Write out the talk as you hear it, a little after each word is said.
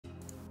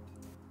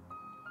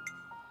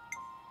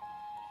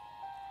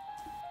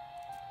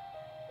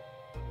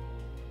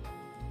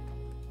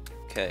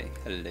Okay,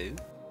 hello.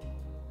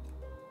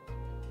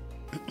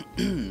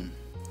 Okay,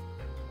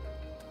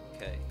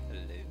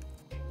 hello.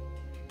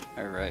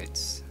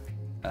 Alright.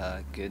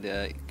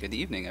 Good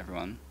evening,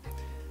 everyone.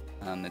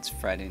 It's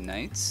Friday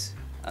night.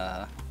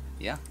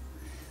 Yeah.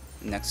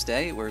 Next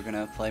day, we're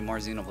gonna play more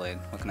Xenoblade.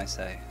 What can I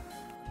say?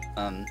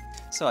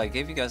 So I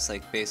gave you guys,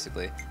 like,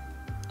 basically,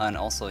 and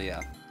also,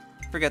 yeah,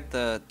 forget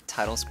the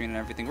title screen and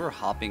everything. We're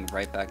hopping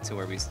right back to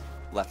where we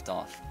left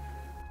off.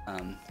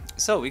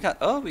 So we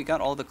got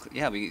all the,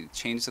 yeah, we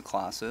changed the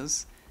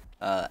classes.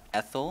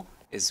 Ethel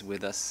is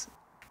with us,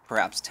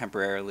 perhaps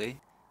temporarily,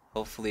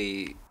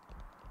 hopefully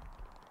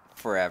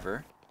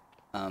forever.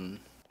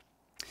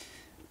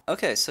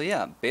 Okay, so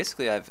yeah,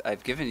 basically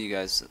I've given you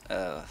guys,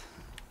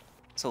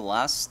 so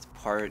last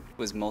part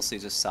was mostly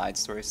just side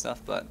story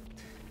stuff, but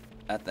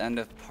at the end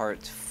of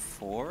part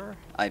 4,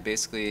 I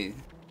basically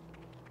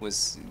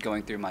was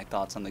going through my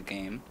thoughts on the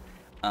game.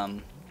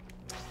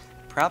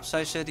 Perhaps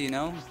I should, you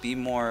know, be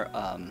more,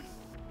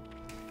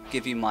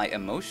 give you my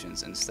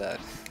emotions instead.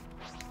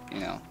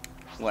 You know,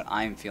 what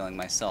I'm feeling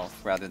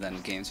myself rather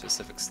than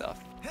game-specific stuff.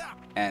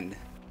 And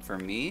for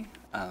me,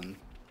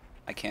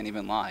 I can't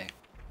even lie.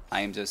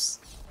 I am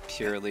just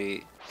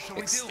purely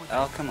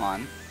oh, come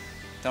on.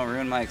 Don't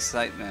ruin my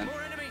excitement.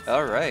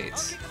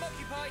 Alright.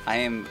 I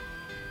am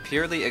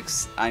purely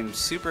I'm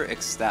super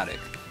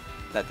ecstatic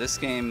that this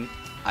game,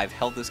 I've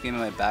held this game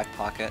in my back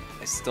pocket.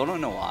 I still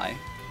don't know why.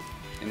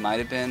 It might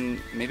have been,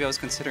 maybe I was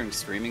considering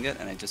streaming it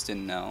and I just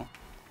didn't know.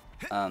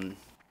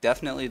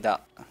 Definitely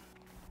that,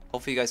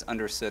 hopefully you guys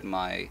understood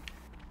my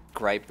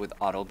gripe with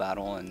auto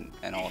battle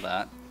and all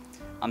that.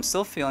 I'm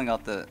still feeling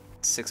out the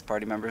 6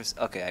 party members.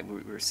 Okay,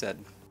 we were said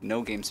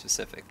no game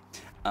specific.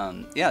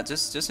 Yeah,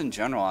 just in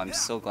general, I'm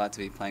so glad to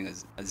be playing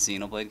a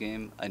Xenoblade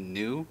game, a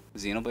new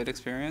Xenoblade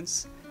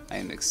experience. I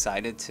am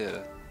excited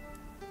to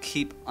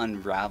keep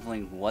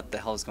unraveling what the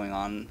hell is going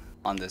on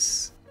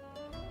this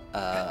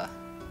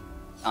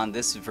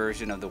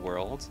version of the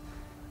world.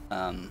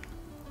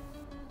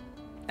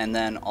 And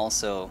then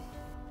also,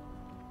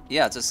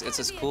 yeah, it's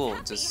just cool.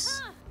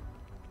 Just,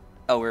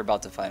 oh, we're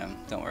about to fight him.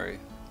 Don't worry.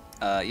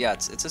 Yeah,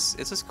 it's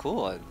just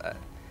cool.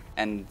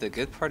 And the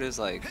good part is,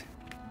 like,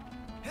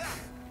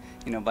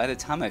 you know, by the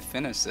time I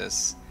finish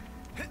this,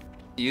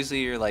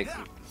 usually you're like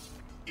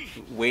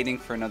waiting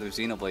for another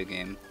Xenoblade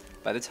game.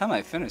 By the time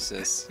I finish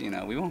this, you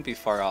know, we won't be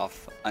far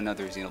off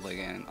another Xenoblade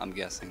game, I'm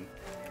guessing.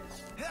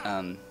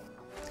 But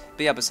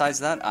yeah, besides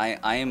that,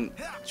 I am,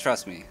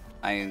 trust me,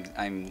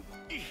 I'm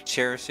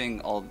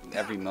cherishing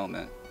every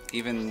moment,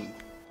 even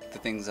the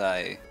things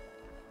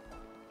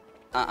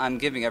I'm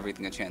giving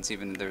everything a chance,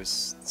 even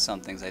there's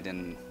some things I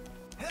didn't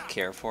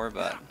care for,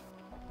 but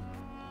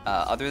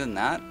other than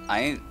that,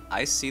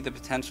 I see the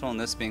potential in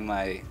this being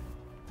my,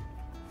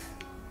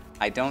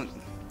 I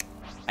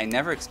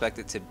never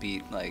expected to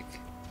beat, like,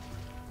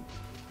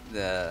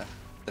 the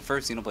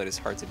first Xenoblade is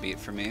hard to beat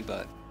for me,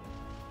 but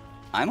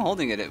I'm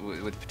holding it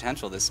with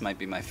potential. This might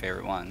be my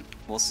favorite one.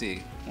 We'll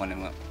see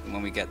when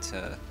we get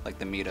to, like,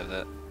 the meat of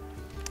it.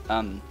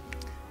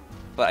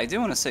 But I do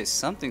want to say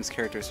something's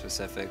character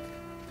specific.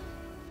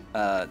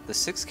 The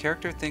 6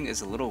 character thing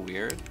is a little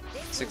weird.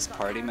 6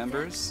 party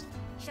members.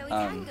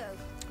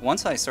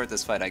 Once I start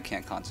this fight, I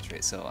can't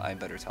concentrate, so I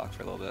better talk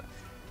for a little bit.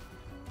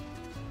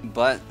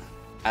 But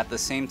at the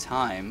same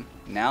time,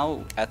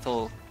 now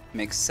Ethel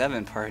makes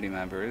 7 party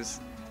members,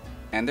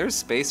 and there's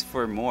space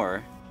for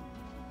more.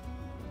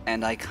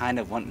 And I kind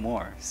of want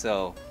more,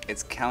 so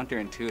it's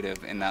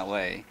counterintuitive in that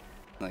way.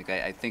 Like,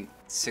 I think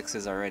 6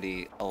 is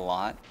already a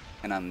lot,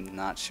 and I'm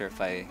not sure if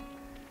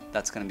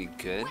that's gonna be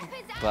good,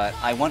 but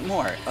I want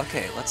more.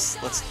 Okay, let's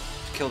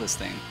kill this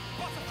thing.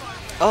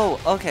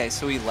 Oh, okay,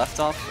 so we left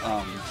off,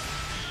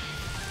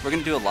 we're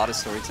gonna do a lot of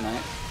story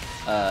tonight,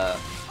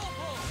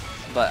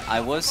 but I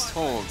was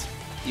told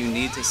you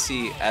need to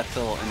see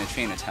Ethel in a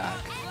chain attack.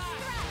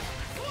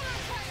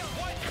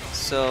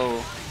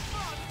 So,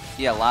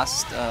 yeah,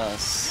 last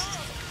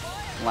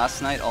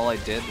night all I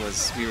did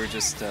was we were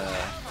just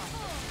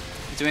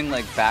doing,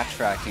 like,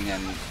 backtracking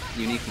and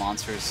unique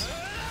monsters,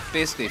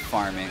 basically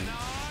farming.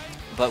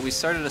 But we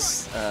started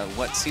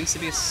what seems to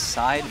be a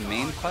side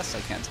main quest, I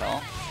can't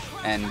tell,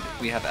 and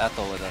we have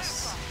Ethel with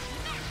us.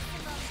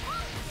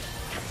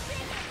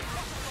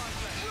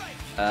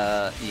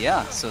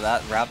 Yeah, so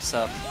that wraps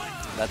up.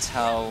 That's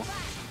how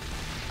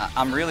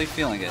I'm really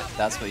feeling it.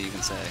 That's what you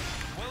can say.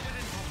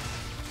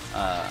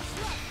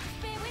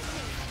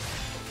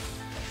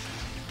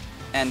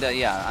 And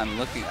yeah, I'm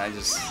looking, I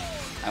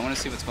want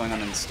to see what's going on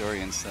in the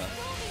story and stuff.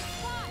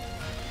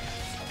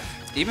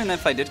 Even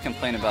if I did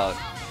complain about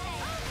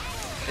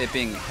it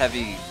being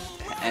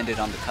heavy-ended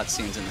on the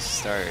cutscenes in the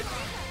start,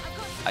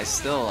 I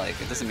still, like,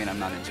 it doesn't mean I'm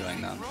not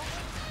enjoying them.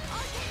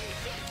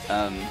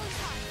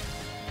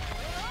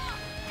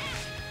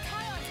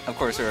 Of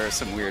course, there are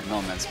some weird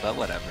moments, but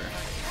whatever.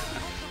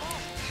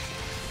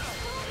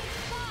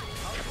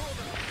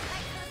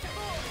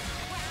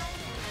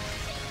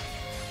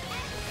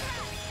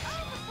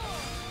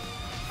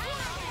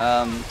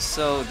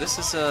 So this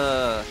is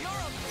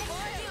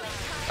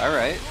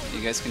Alright,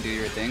 you guys can do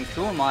your thing.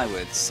 Who am I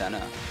with?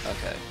 Senna.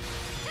 Okay.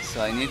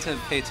 So I need to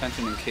pay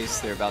attention in case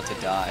they're about to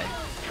die.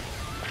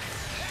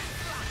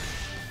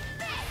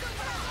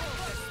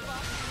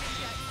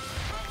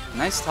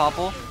 Nice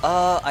topple.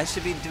 I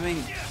should be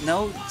doing...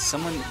 No,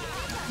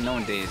 no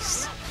one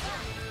dazed.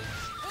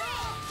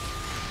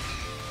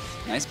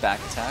 Nice back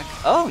attack.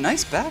 Oh,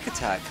 nice back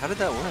attack. How did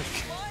that work?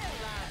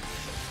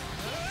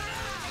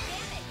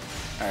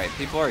 Alright,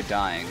 people are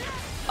dying.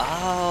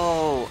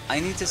 Oh, I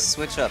need to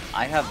switch up.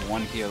 I have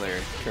one healer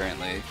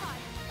currently.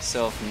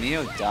 So if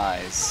Mio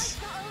dies,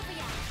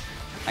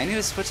 I need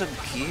to switch up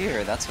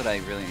gear. That's what I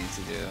really need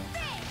to do.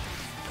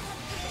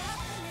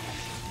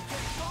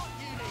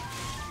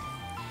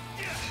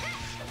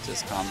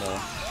 Just combo.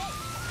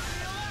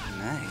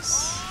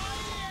 Nice.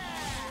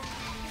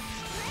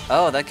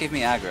 Oh, that gave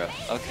me aggro.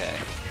 Okay.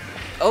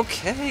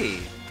 Okay!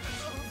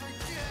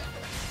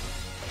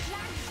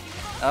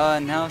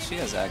 Now she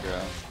has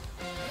aggro.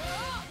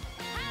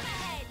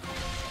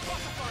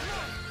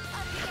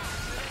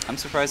 I'm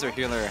surprised our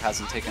healer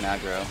hasn't taken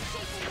aggro.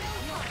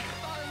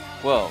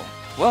 Whoa.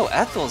 Whoa,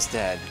 Ethel's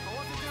dead!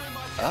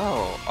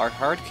 Oh, our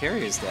hard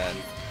carry is dead.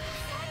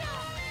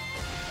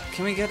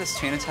 Can we get his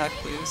chain attack,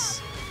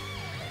 please?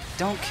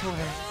 Don't kill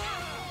her.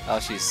 Oh,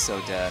 she's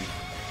so dead.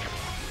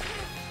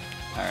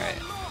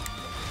 Alright.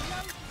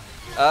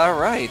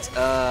 Alright,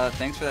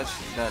 thanks for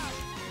that.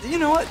 You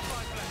know what?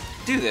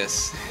 Do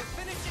this.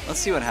 Let's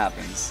see what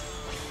happens.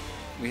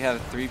 We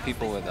have 3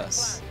 people with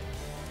us.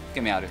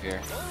 Get me out of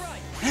here.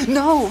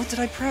 No! What did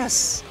I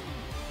press?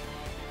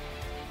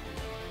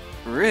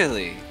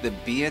 Really? The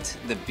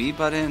B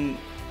button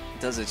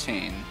does a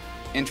chain.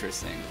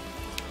 Interesting.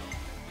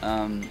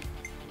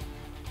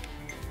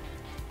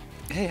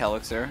 Hey,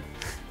 Helixer.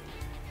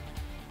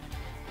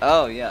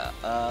 Oh, yeah.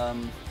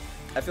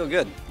 I feel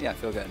good. Yeah, I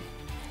feel good.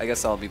 I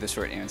guess I'll be the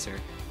short answer.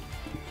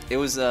 It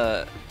was,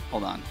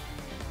 hold on.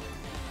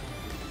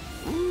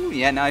 Ooh,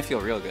 yeah, now I feel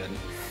real good.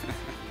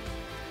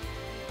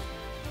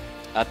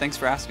 Thanks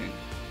for asking.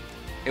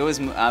 It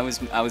was, I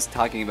was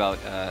talking about,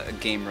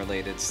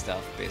 game-related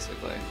stuff,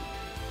 basically.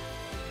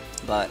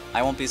 But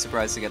I won't be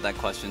surprised to get that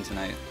question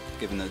tonight,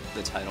 given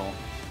the title.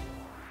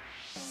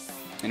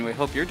 Anyway, I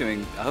hope you're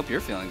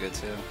feeling good,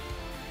 too.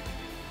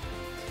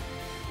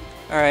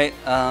 Alright,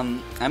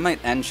 I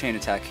might end chain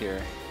attack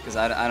here, because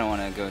I don't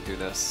want to go through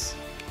this.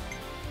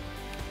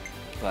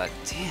 But,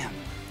 damn.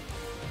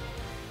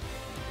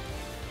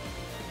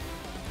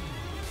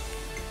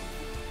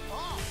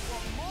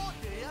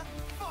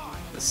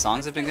 The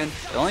songs have been good.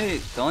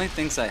 The only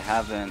things I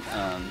haven't,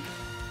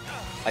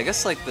 I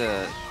guess like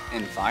the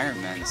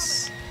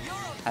environments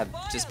have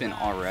just been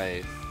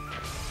alright.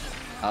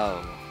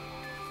 Oh.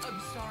 I'm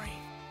sorry.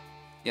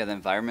 Yeah, the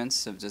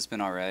environments have just been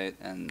alright,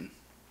 and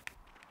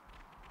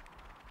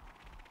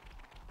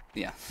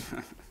yeah.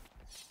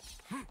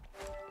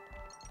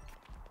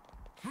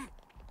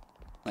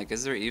 Like,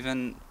 is there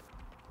even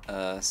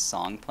a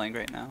song playing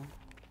right now?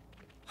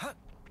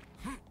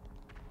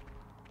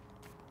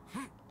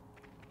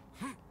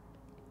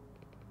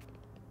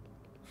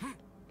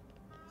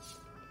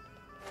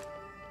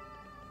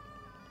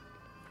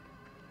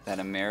 That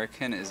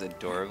American is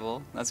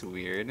adorable? That's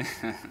weird.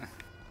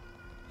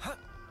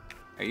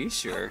 Are you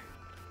sure?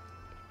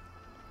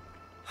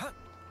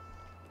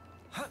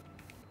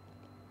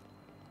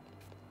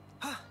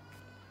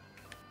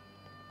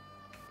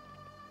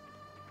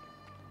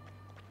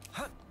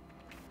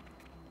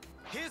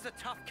 Here's a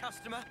tough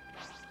customer.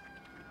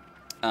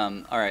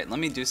 Alright, let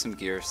me do some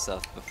gear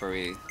stuff before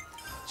we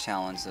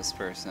challenge this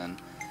person.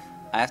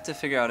 I have to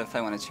figure out if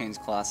I want to change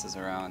classes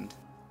around.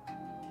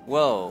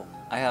 Whoa,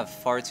 I have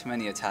far too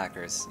many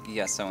attackers.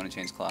 Yes, I want to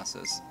change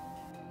classes.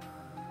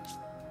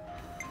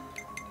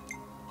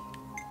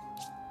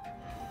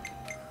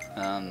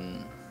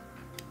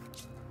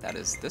 That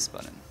is this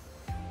button.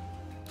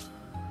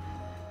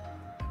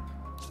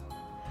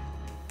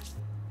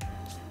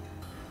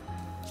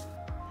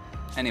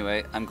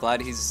 Anyway, I'm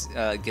glad he's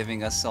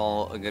giving us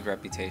all a good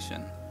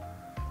reputation.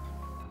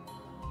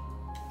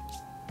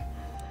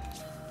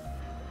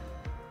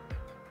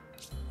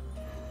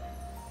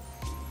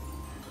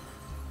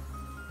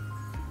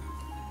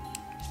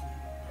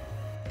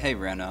 Hey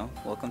Reno,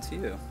 welcome to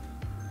you.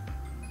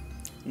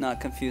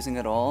 Not confusing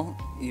at all,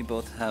 you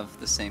both have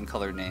the same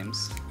colored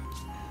names.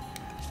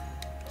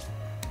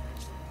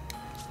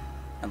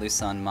 At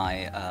least on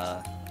my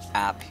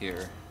app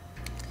here.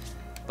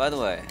 By the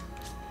way,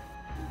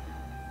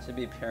 should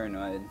be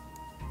paranoid.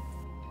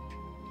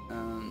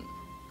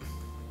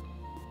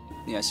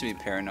 Yeah, I should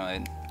be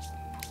paranoid.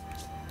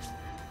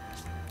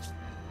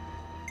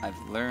 I've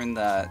learned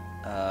that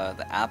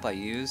the app I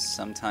use,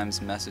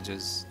 sometimes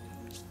messages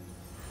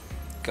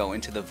go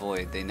into the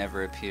void. They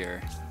never appear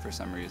for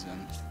some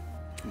reason.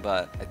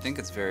 But I think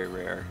it's very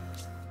rare.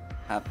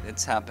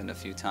 It's happened a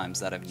few times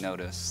that I've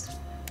noticed.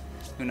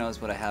 Who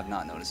knows what I have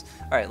not noticed.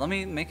 Alright, let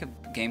me make a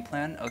game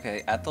plan.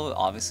 Okay, Ethel,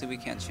 obviously we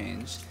can't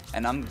change.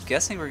 And I'm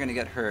guessing we're gonna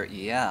get her,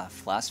 yeah,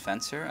 Flash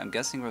Fencer. I'm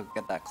guessing we'll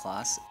get that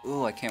class.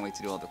 Ooh, I can't wait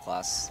to do all the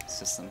class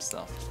system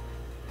stuff.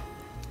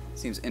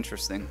 Seems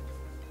interesting.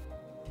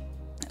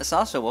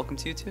 Sasha, welcome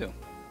to you too.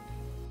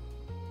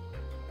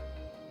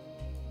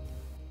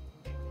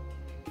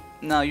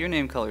 No, your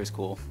name color is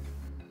cool.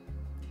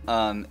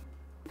 I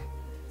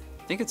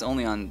think it's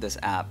only on this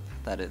app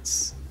that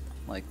it's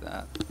like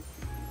that,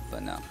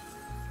 but no.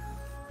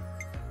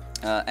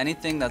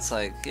 Anything that's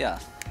like, yeah,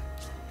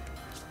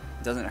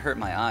 doesn't hurt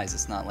my eyes.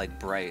 It's not like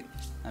bright.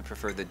 I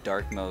prefer the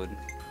dark mode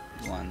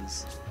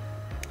ones.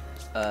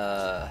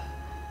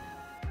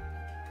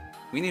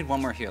 We need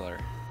one more healer,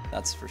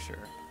 that's for sure.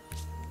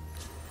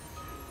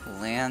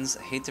 Lands,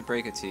 hate to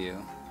break it to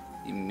you,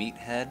 you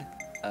meathead.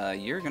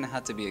 You're gonna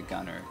have to be a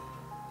gunner.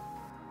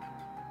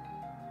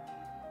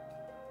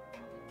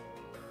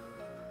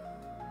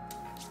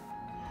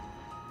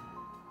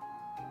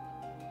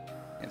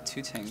 You have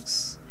 2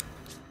 tanks.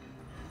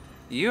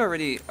 You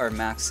already are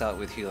maxed out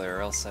with healer,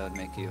 or else I would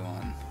make you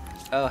one.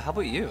 Oh, how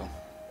about you?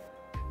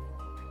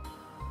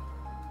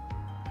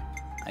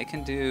 I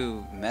can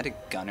do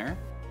medic gunner.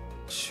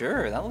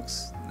 Sure, that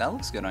looks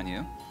good on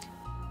you.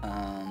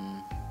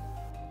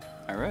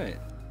 All right.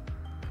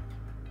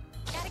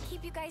 Gotta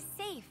keep you guys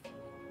safe.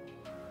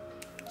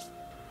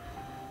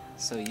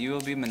 So you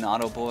will be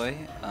Monado boy.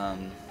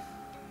 And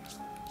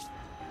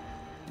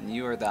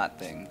you are that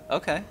thing.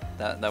 Okay,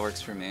 that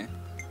works for me.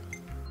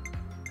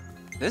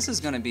 This is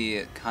gonna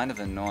be kind of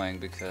annoying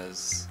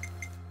because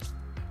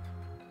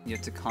you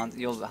have to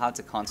you'll have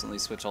to constantly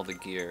switch all the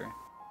gear,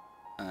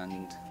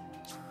 and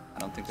I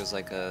don't think there's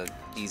like a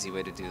easy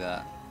way to do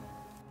that.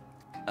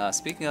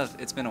 Speaking of,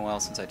 it's been a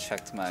while since I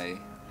checked my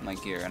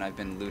gear, and I've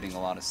been looting a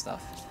lot of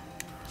stuff.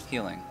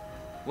 Healing.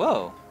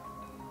 Whoa!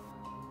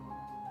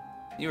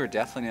 You were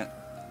definitely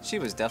she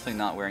was definitely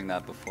not wearing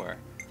that before.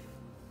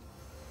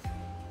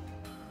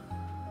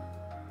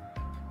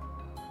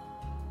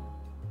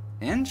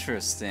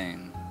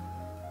 Interesting.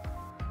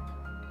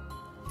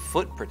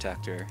 Foot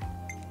protector.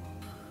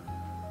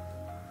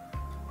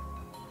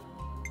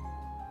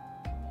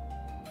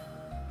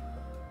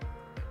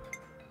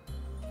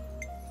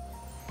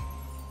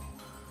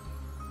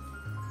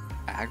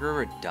 Aggro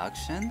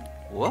reduction?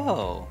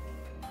 Whoa!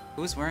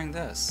 Who's wearing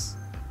this?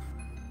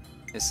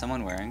 Is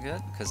someone wearing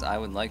it? Because I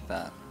would like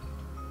that.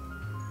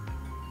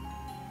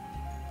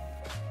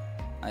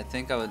 I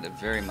think I would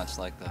very much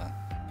like that.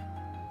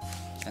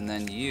 And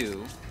then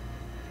you...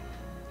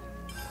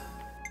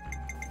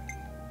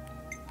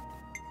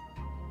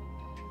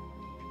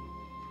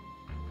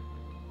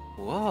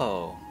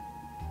 Whoa!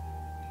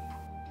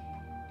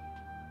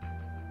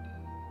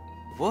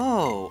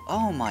 Whoa!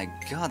 Oh my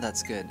god,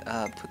 that's good.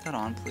 Put that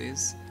on,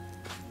 please.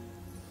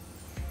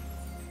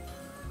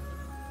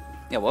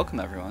 Yeah, welcome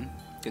everyone.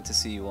 Good to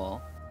see you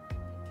all.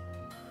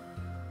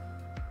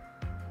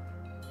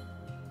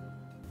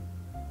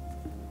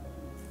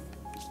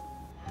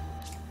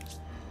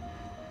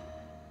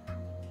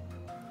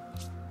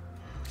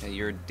 Okay,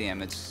 you're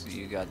damaged.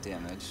 You got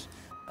damage.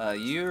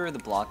 You're the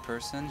block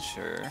person,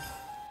 sure.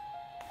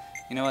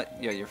 You know what?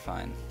 Yeah, you're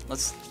fine.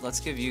 Let's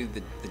give you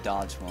the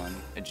dodge one.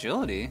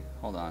 Agility?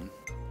 Hold on.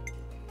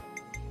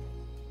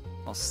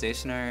 Well,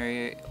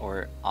 stationary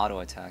or auto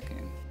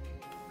attacking.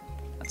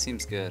 That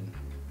seems good.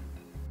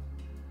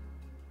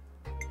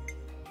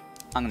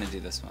 I'm gonna do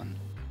this one.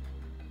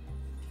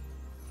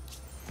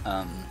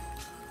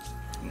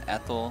 An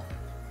Ethel.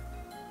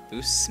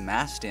 Boost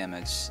smash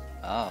damage.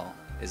 Oh,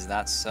 is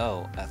that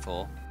so,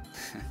 Ethel?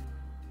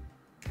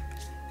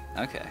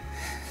 Okay.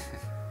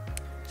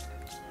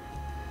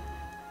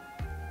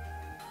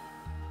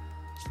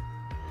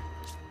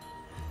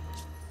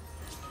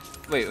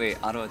 Wait,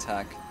 auto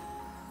attack.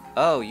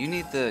 Oh, you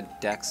need the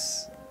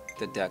dex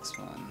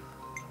one.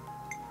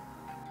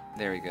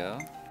 There we go.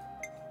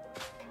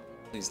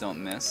 Please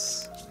don't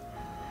miss.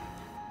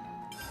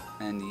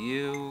 And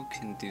you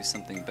can do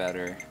something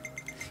better.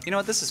 You know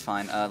what, this is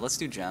fine. Let's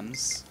do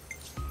gems.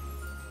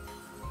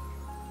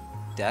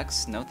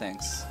 Dex? No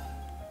thanks.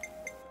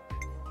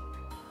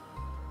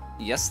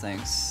 Yes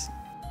thanks.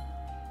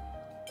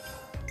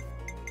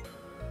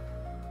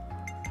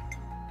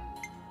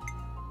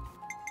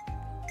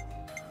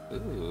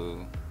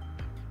 Ooh.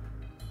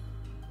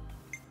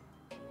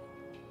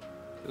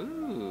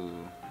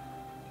 Ooh.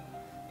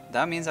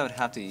 That means I would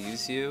have to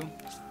use you,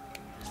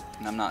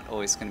 and I'm not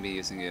always going to be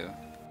using you.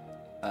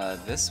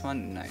 This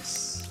one,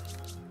 nice.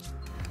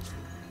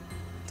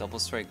 Double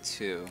strike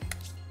 2.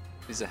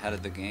 Who's ahead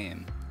of the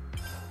game?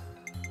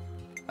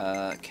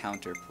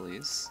 Counter,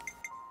 please.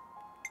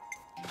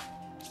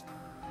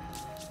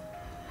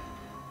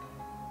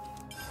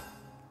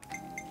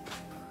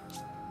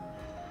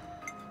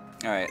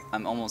 Alright,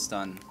 I'm almost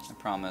done, I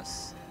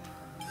promise.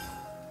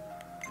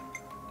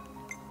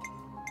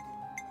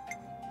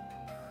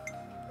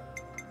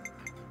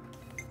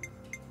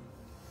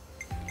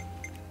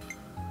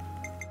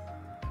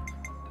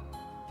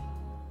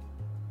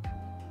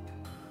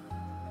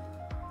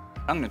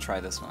 I'm gonna try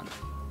this one.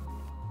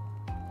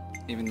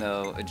 Even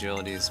though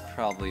agility is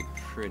probably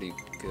pretty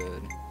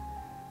good.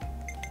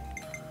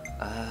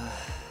 I'm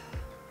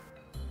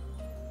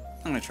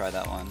gonna try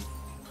that one.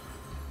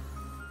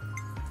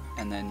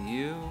 And then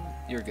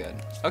you're good.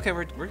 Okay,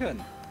 we're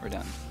good. We're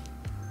done.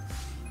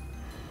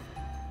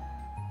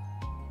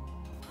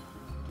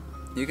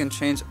 You can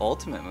change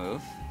ultimate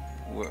move.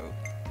 Whoa.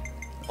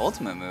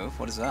 Ultimate move?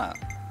 What is that?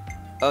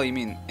 Oh, you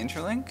mean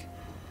interlink?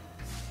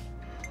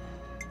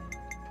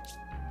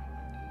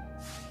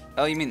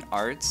 Oh, you mean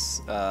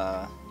arts?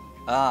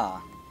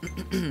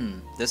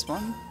 This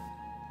one?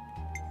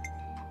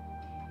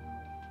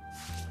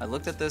 I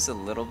looked at this a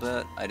little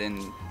bit. I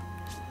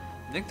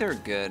think they were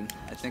good.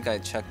 I think I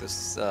checked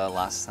this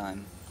last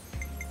time.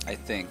 I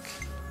think.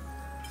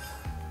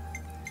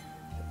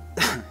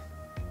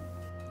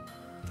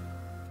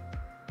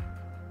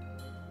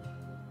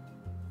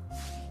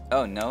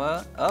 Oh,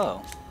 Noah?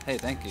 Oh, hey,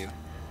 thank you.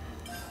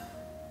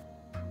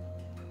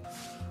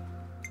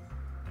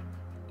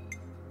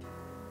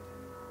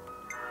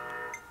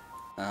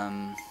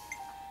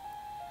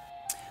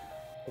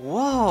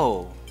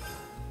 Whoa!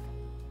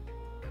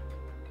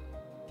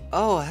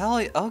 Oh,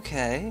 hell,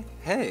 okay.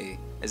 Hey,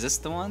 is this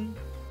the one?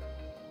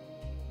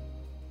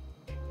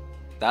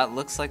 That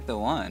looks like the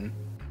one.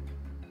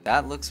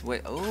 That looks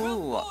way.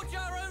 Oh.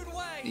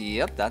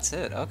 Yep, that's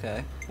it.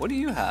 Okay. What do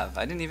you have?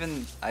 I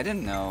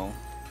didn't know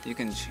you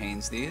can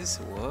change these.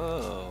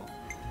 Whoa.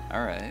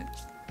 All right.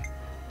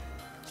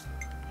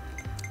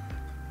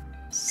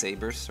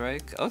 Saber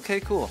strike. Okay,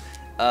 cool.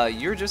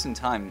 You're just in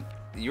time.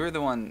 You're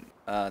the one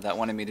that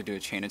wanted me to do a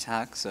chain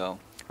attack, so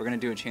we're gonna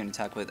do a chain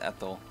attack with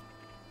Ethel.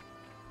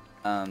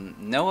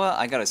 Noah,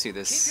 I gotta see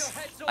this.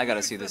 I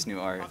gotta see this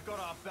new art.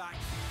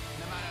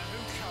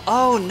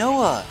 Oh,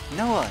 Noah!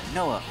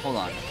 Noah, hold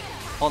on.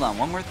 Hold on,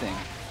 one more thing.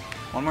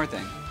 One more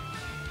thing.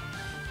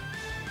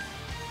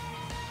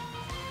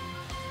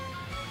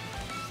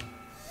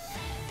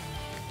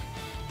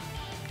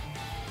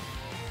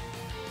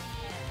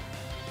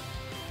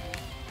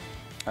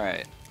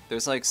 Alright,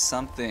 there's like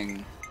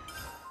something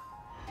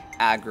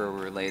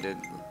aggro related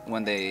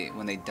when they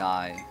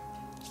die.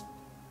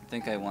 I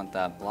think I want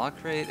that.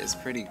 Block rate is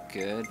pretty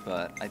good,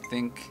 but I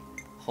think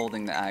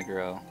holding the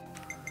aggro,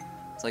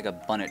 it's like a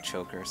bunnet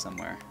choker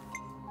somewhere.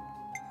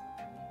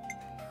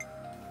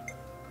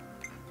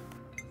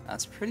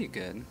 That's pretty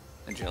good.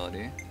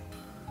 Agility.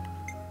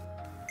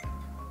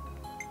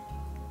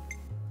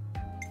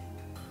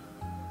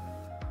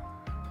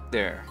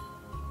 There.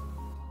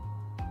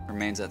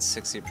 Remains at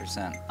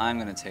 60%. I'm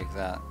gonna take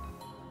that.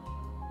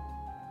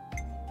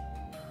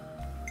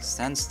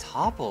 Sends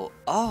topple.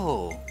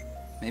 Oh,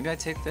 maybe I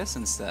take this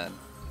instead.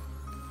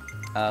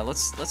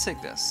 Let's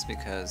take this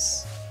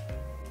because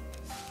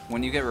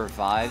when you get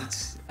revived,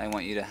 I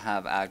want you to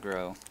have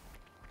aggro.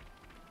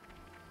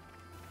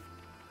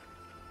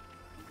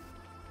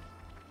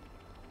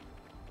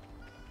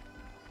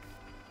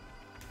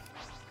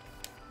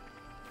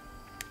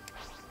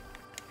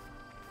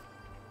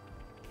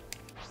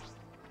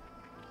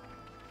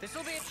 This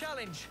will be a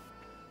challenge.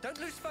 Don't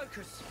lose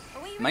focus.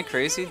 Am I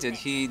crazy? Did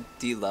he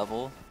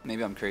de-level?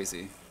 Maybe I'm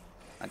crazy.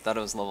 I thought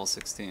it was level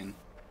 16.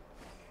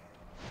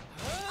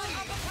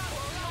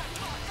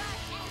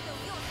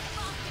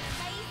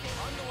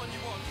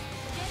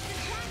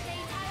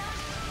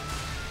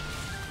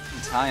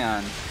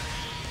 Tyon,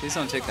 please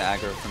don't take the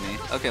aggro from me.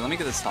 Okay, let me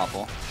get this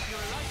topple.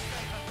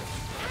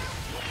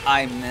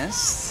 I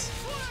missed.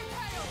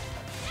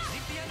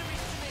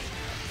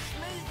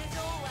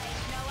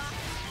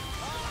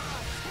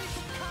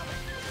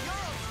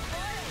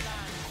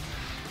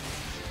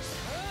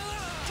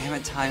 Damn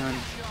it, Tyon.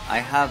 I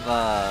have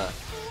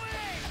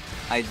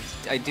I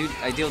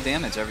deal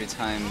damage every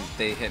time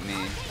they hit me.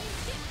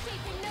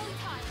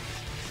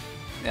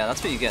 Yeah,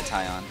 that's what you get,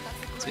 Tyon.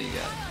 That's what you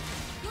get.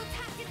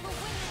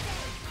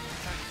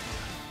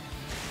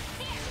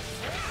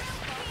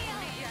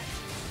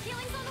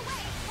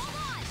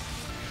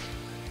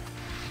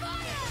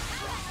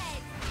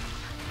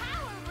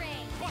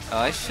 Oh,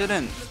 I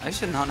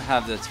should not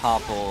have the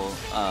topple.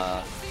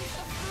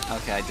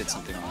 Okay, I did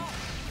something wrong.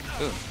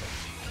 Ooh.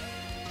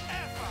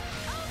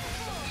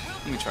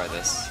 Let me try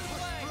this.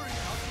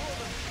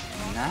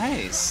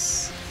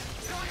 Nice.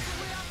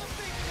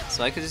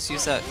 So I could just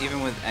use that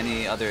even with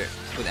any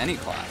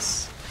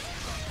class.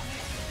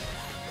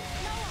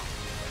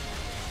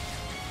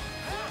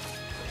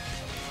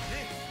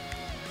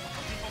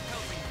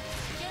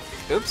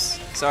 Oops.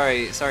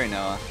 Sorry,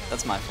 Noah.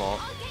 That's my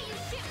fault.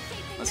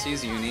 Let's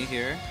use Uni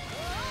here.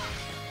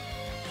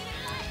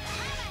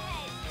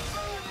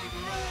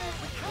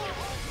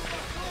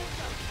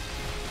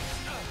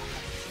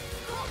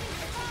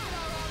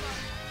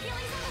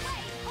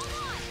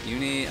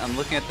 Uni, I'm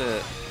looking at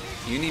the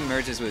Uni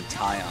merges with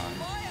Tyon.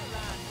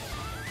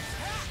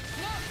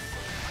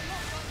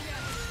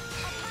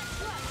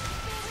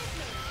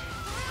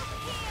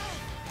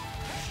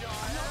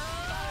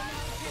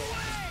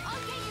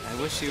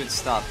 I wish he would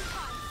stop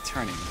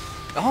turning.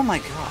 Oh my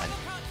god.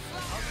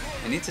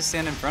 I need to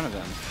stand in front of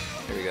him.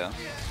 Here we go.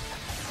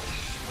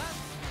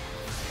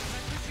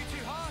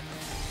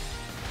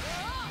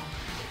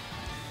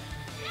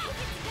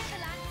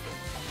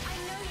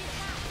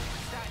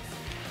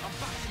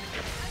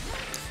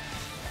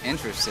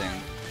 Interesting.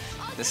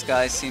 This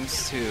guy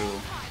seems to,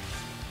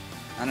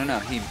 I don't know,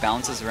 he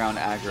bounces around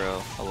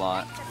aggro a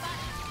lot.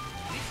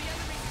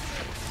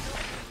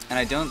 And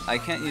I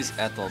can't use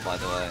Ethel, by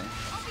the way.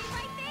 I'll be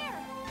right there.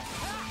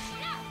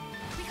 No,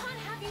 we can't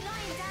have you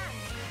lying down.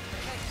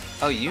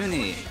 Oh,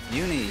 Uni,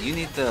 you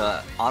need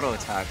the auto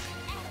attack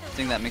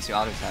thing that makes you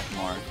auto attack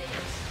more.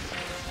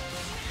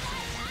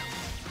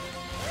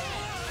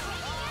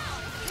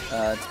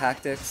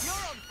 Tactics.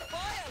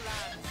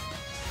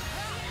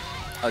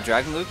 Oh,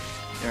 Dragon Loop?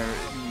 You're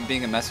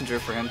being a messenger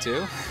for him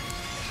too?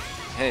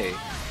 Hey,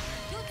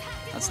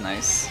 that's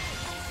nice.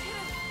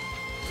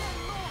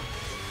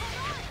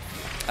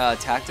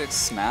 Tactics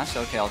Smash?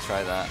 Okay, I'll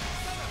try that.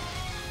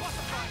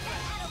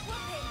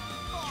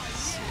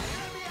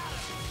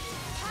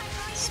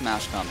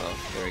 Smash combo.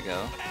 There we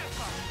go.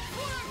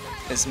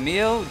 Is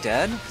Mio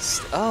dead?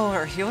 Oh,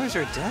 our healers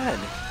are dead.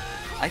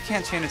 I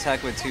can't chain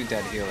attack with 2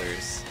 dead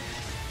healers.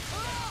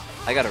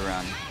 I gotta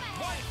run.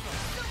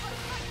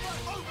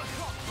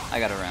 I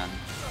gotta run.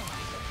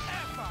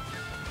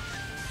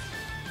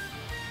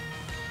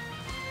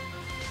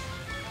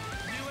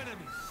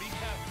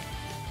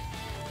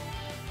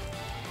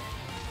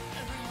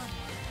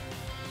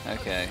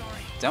 Okay,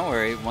 don't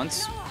worry.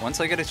 Once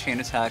I get a chain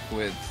attack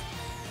with,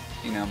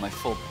 you know, my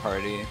full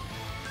party,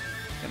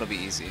 it'll be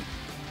easy.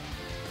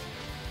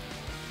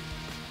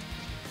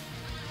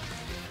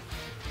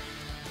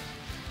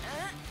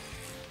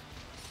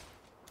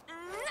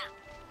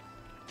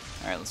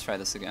 Alright, let's try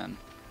this again.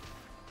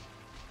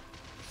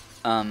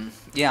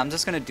 Yeah, I'm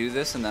just gonna do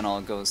this and then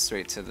I'll go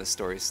straight to the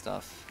story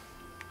stuff.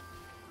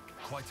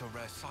 Quite a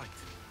rare sight.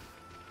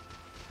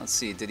 Let's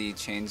see, did he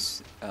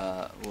change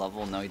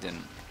level? No, he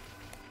didn't.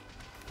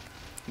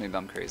 Maybe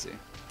I'm crazy.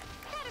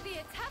 That'll be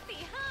a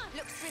toughie, huh?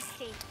 Looks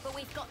risky, but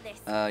we've got this.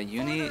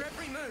 Uni. Follow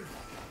every move.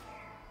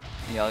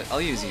 Yeah,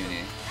 I'll use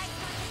Uni.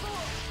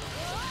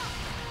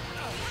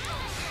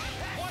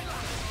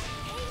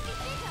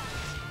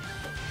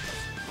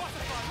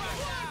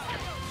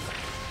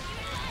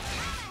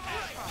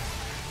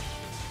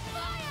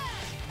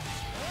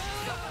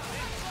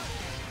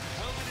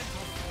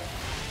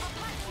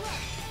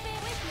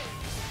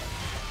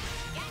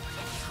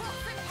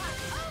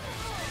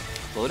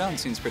 Blowdown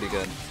seems pretty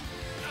good.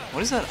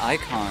 What is that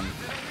icon?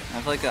 I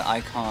have like an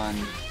icon.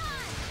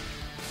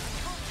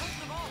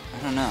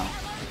 I don't know.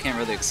 I can't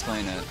really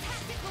explain it.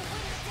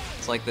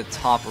 It's like the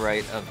top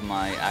right of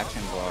my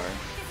action bar.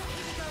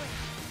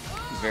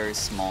 Very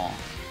small.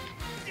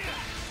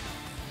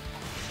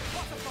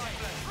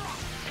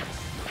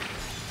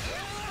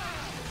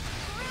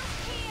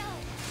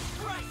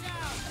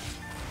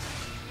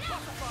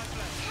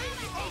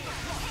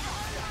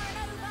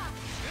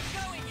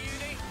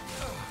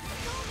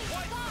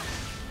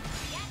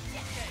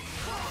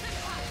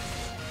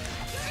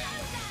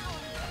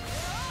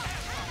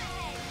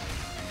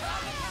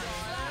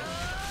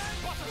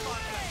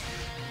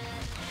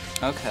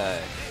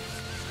 Okay.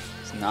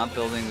 So not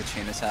building the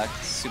chain attack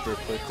super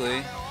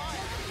quickly.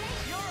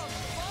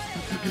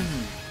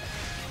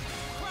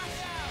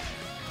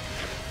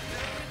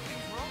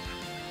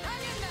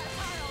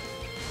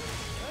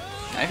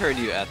 I heard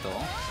you, Ethel.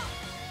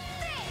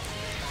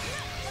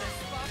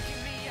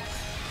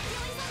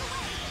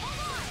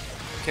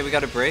 Okay, we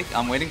got a break.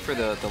 I'm waiting for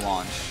the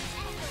launch.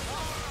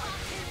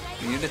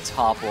 We need to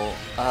topple.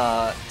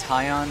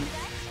 Tyon.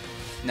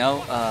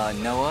 No,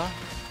 Noah.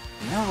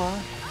 Noah.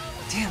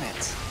 Damn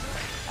it.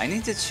 I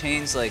need to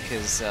change like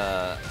his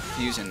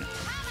fusion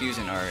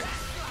art.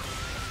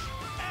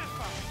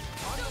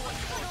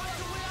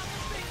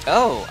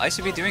 Oh, I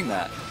should be doing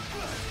that.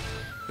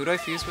 Who do I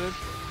fuse with?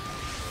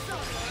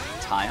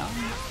 Tyon?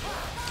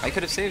 I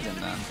could have saved him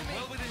then.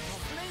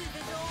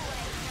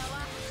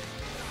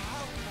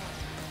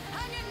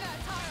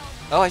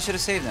 Oh, I should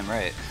have saved him,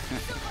 right.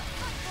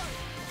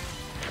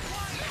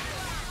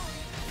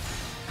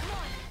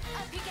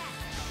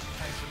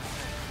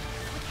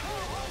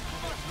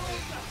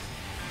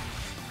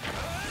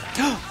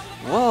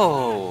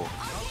 Whoa!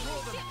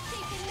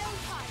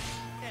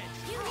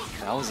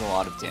 That was a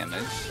lot of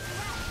damage.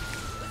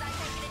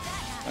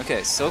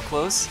 Okay, so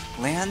close.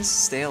 Lance,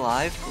 stay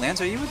alive.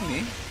 Lance, are you with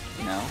me?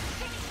 No.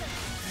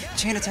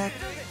 Chain attack.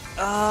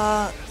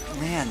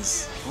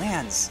 Lance.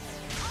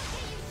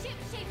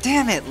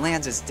 Damn it,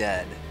 Lance is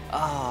dead.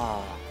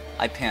 Oh,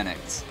 I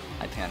panicked.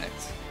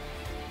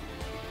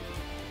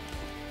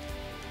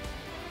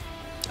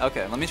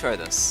 Okay, let me try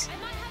this.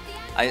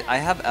 I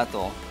have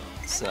Ethel,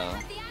 so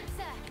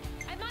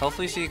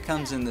hopefully she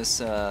comes in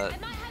this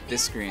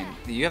this screen.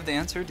 Do you have the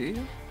answer? Do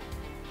you?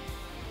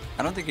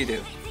 I don't think you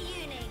do.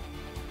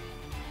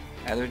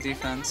 Other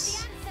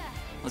defense.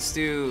 Let's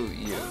do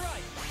you.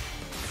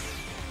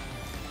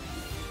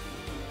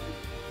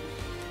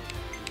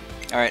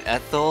 Alright,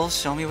 Ethel,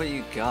 show me what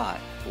you got.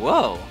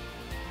 Whoa!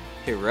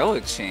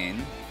 Heroic chain.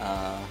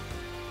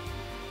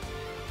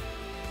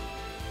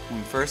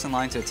 When first in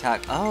line to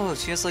attack. Oh,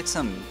 she has like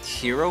some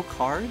hero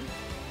card?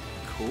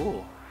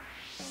 Cool.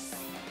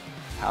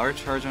 Power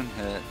charge on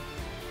hit.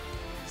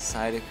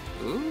 Side.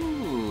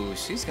 Ooh,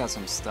 she's got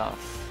some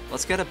stuff.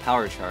 Let's get a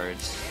power charge.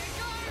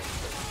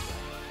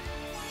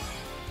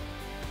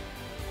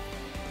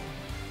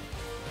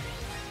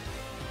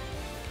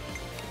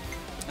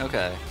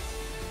 Okay.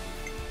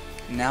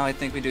 Now I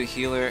think we do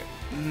healer.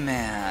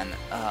 Man,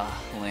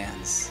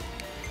 lands.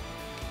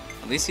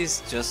 At least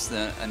he's just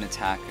an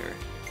attacker.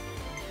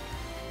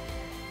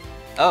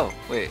 Oh,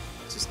 wait.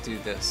 Just do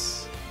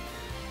this.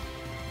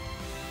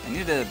 I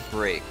need a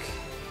break.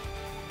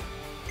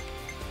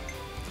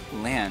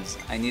 Lands,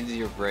 I needed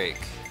your break.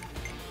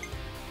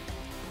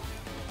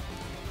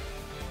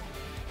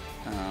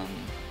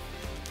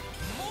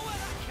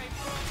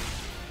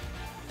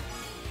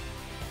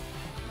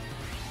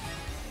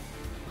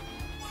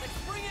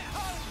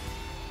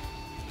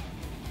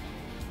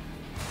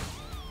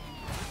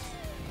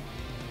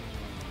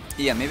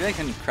 Yeah, maybe I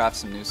can craft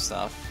some new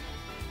stuff.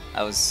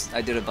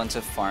 I did a bunch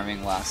of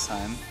farming last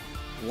time.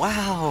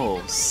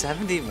 Wow,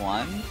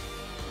 71?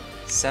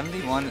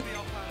 71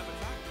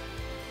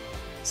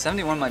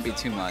 might be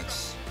too much.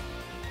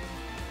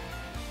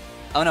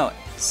 Oh no,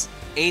 it's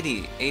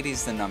 80. 80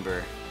 is the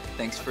number.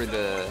 Thanks for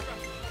the...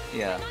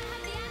 yeah.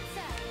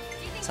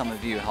 Some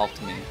of you helped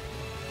me.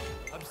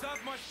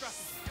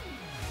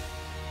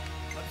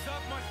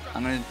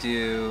 I'm gonna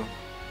do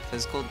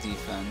physical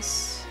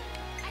defense.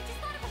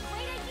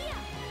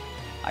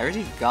 I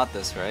already got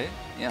this, right?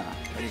 Yeah,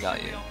 I already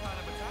got you.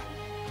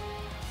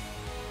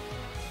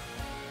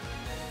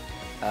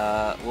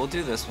 We'll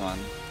do this one.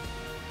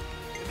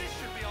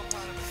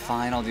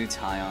 Fine, I'll do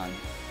Tyon.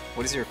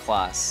 What is your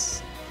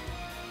class?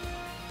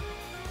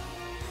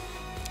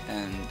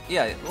 And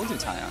yeah, we'll do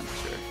Tyon,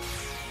 sure.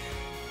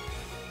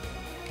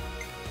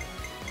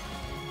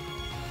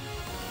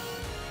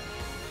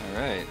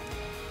 Alright.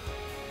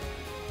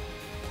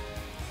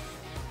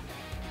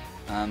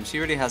 She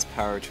already has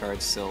power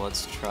charge, so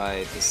let's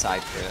try the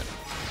side crit.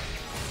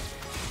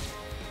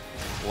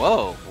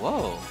 Whoa,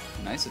 whoa,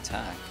 nice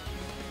attack.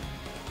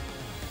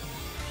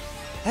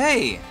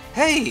 Hey,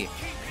 hey!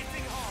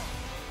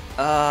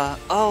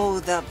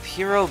 Oh, that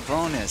hero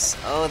bonus.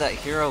 Oh, that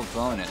hero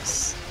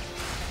bonus.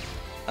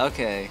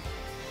 Okay,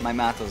 my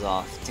math was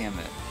off, damn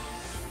it.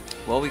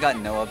 Well, we got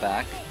Noah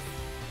back.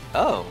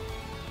 Oh.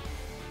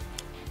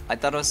 I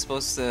thought I was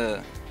supposed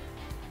to...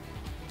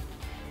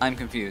 I'm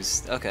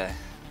confused, okay.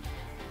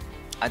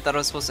 I thought I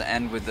was supposed to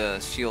end with the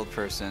shield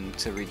person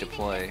to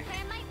redeploy.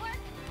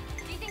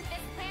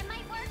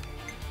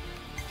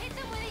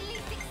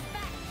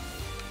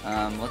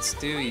 Let's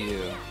do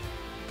you.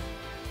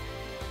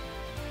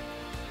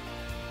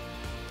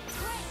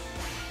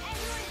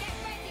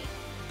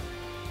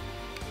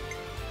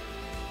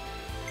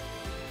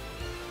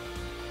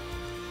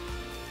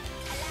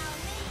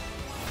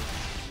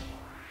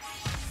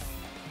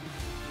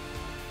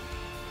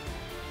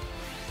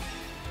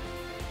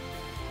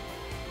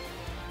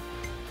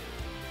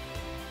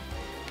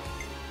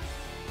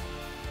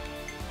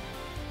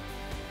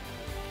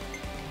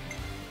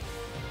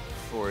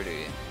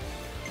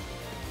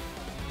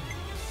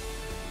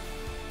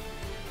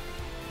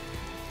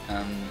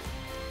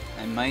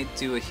 I might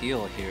do a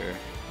heal here.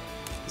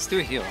 Let's do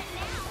a heal.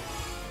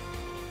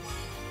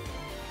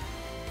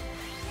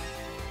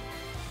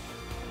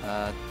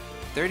 Uh,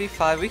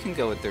 35, we can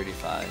go with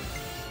 35.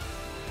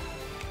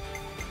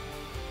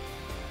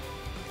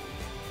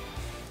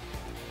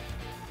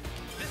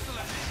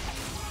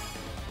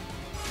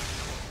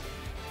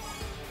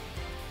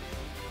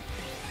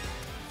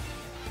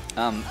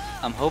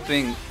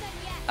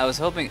 I was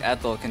hoping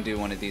Ethel can do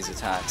one of these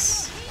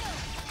attacks.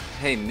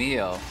 Hey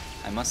Mio,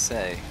 I must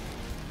say,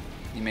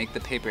 you make the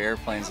paper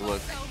airplanes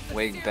look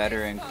way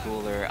better and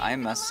cooler. I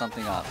messed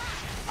something up.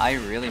 I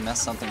really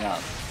messed something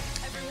up.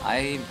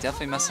 I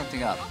definitely messed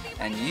something up.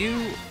 And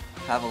you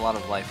have a lot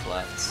of life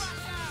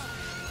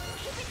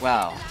left.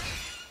 Wow.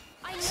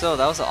 So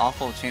that was an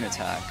awful chain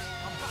attack.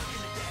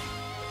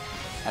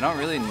 I don't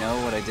really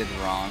know what I did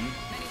wrong,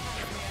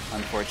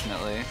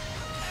 unfortunately.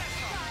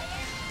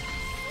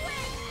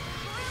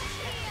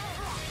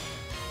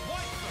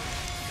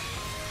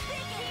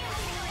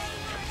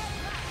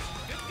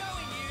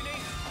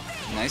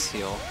 Nice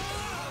heal.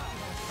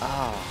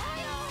 Oh.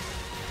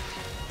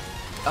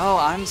 Oh,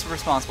 I'm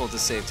responsible to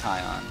save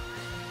Tyon.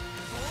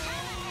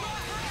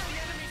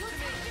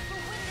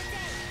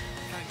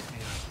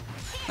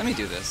 Let me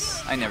do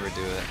this. I never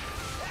do it.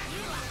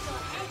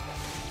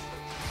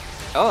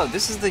 Oh,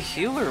 this is the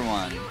healer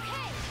one.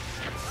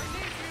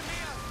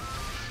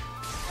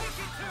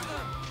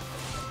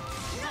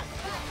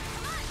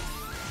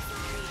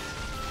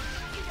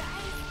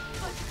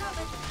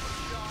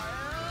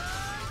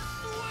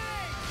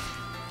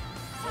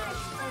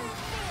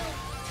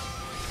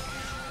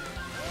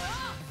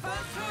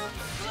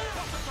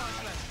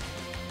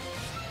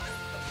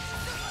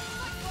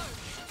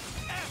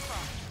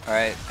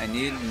 Alright, I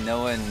need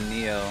Noah and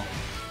Mio.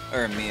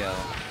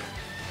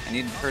 I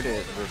need her to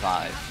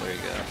revive. There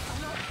you go.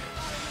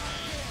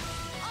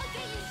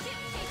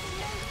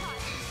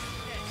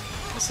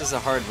 This is a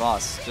hard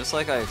boss, just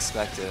like I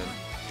expected.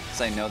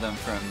 Because I know them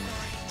from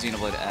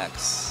Xenoblade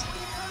X.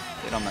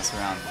 They don't mess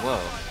around.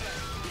 Whoa.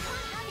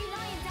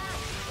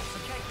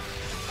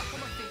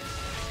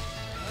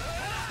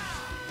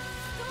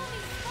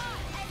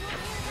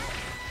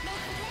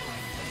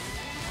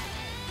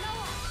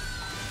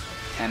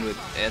 And with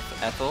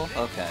Ethel?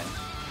 Okay.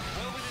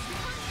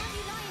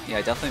 Yeah,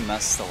 I definitely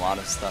messed a lot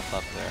of stuff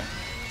up there.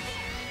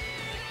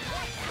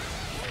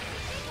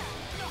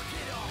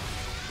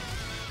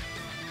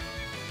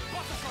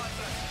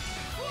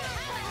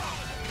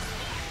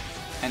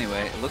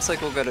 Anyway, it looks like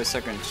we'll get a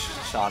second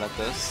shot at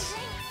this.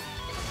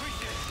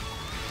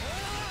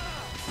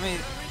 I mean,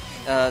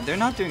 they're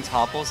not doing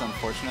topples,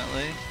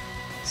 unfortunately,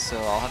 so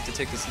I'll have to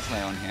take this into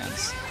my own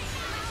hands.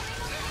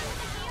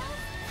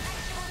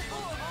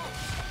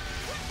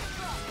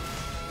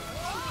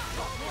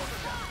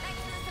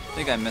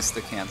 I think I missed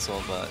the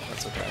cancel, but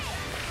that's okay.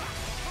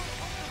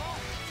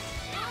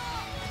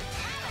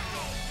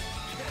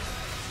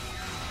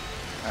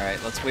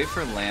 Alright, let's wait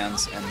for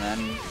lands and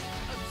then...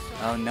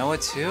 Oh, Noah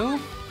too?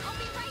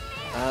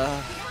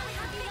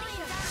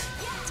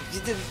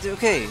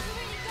 Okay.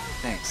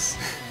 Thanks.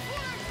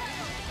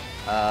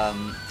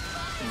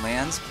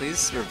 Lands,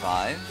 please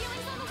revive.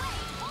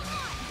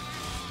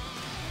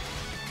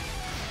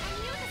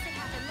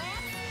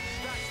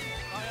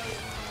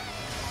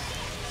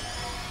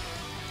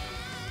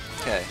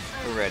 Okay,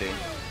 we're ready.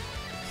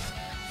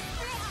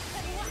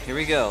 Here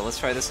we go, let's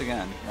try this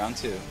again. Round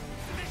 2.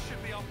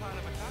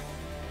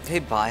 Hey,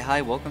 bye,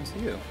 hi, welcome to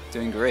you.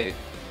 Doing great.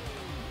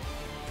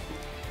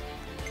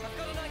 I've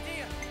got an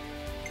idea.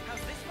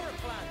 How's this for a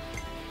plan?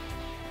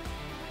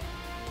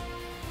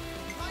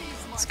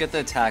 Let's get the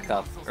attack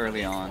up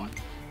early on.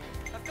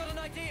 I've got an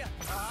idea.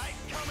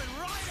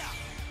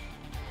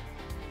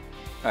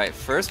 Alright,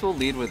 first we'll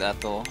lead with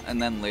Ethel,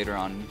 and then later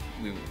on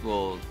we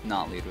will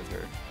not lead with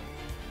her.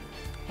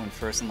 When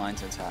first in line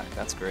to attack.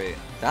 That's great.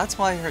 That's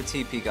why her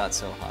TP got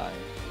so high.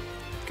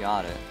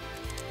 Got it.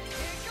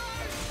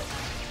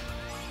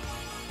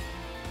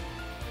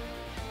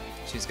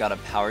 She's got a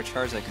power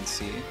charge, I can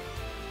see.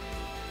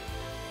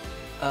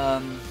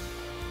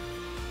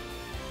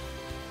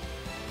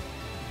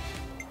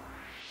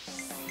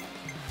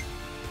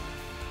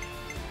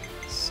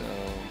 So,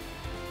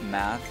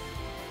 math,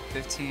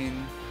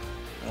 15,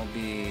 that'll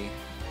be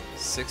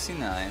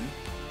 69.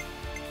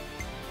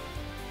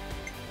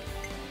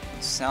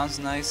 Sounds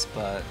nice,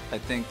 but I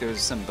think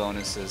there's some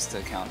bonuses to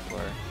account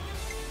for.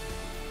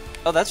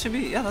 Oh, that should be,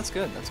 yeah, that's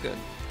good, that's good.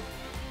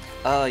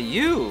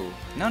 You!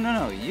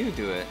 No, you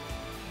do it.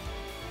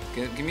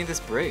 Give me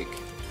this break.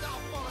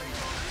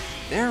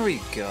 There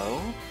we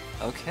go.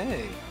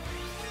 Okay.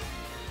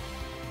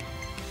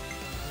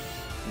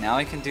 Now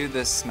I can do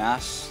this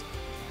smash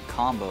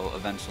combo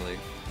eventually.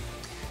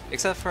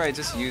 Except for I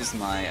just used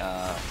my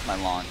my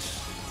launch.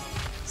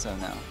 So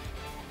no.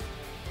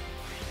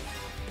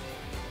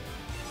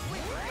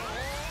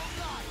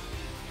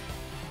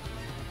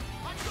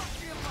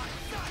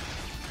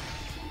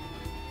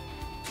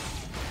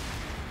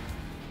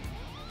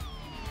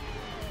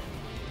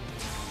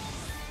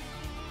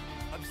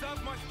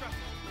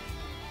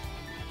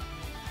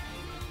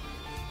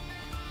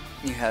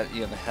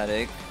 You have a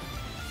headache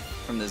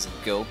from this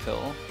go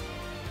pill.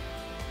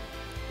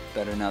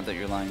 Better now that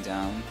you're lying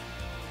down.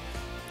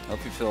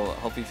 Hope you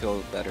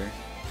feel better.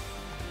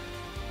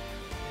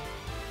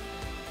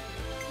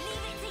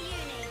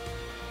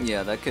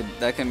 Yeah, that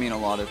could mean a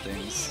lot of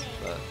things,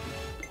 but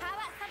How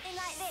about something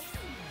like this?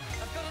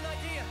 I've got an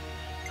idea.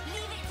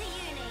 Leave it to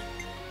uni.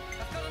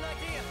 I've got an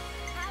idea.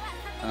 How about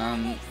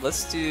something like this?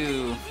 let's do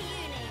Leave it to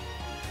uni.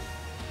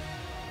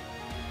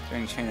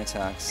 during chain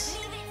attacks.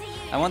 Leave it to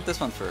uni. I want this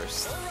one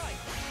first. All right.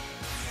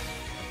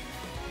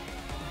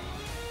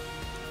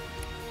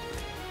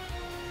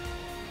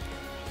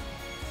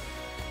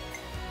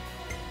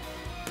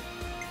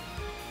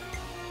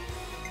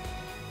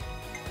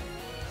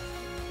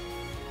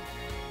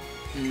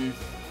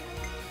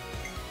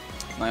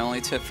 My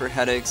only tip for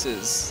headaches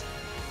is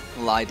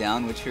lie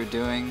down, which you're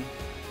doing,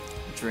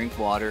 drink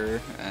water,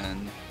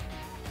 and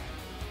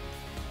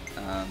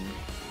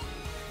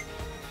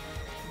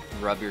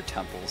rub your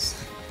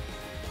temples.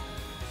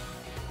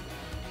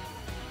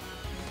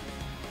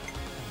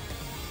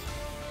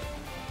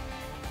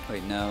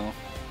 Wait, no.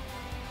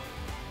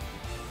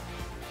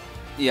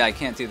 Yeah, I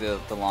can't do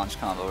the launch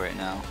combo right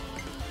now.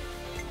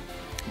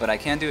 But I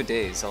can do a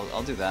daze,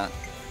 I'll do that.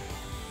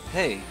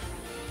 Hey,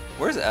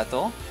 where's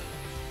Ethel?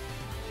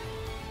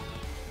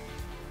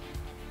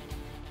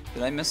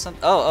 Did I miss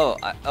something?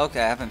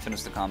 Okay, I haven't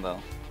finished the combo.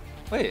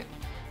 Wait.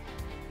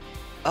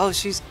 Oh,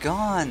 she's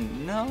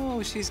gone.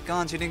 No, she's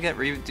gone. She didn't get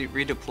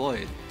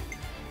redeployed.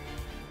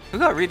 Who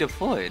got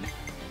redeployed?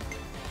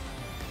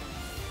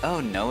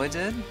 Oh, Noah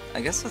did? I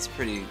guess that's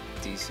pretty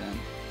decent.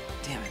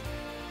 Damn it.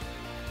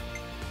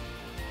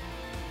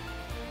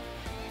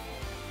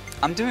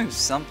 I'm doing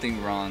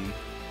something wrong.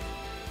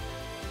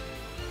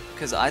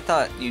 Because I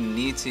thought you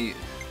need to...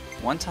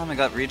 One time I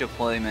got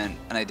redeployment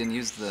and I didn't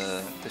use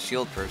the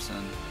shield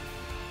person.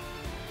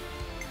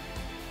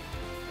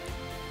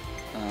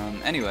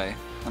 Anyway,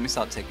 let me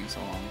stop taking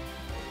so long.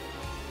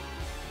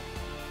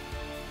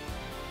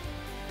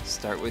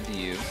 Start with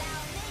you.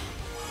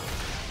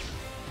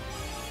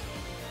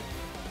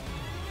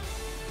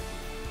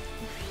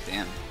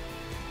 Damn.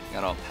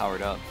 Got all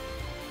powered up.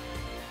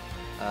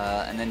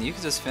 And then you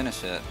can just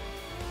finish it.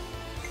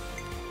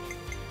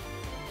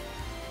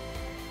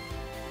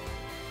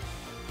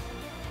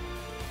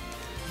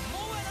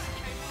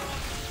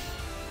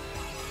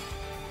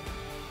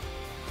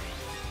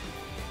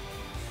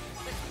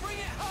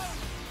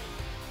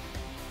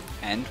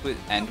 end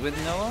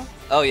with Noah?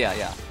 Oh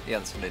yeah,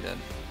 that's what I did.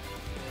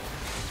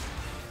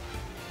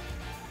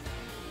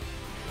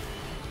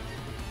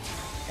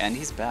 And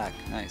he's back.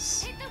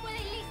 Nice.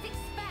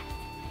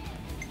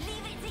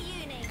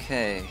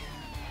 Okay.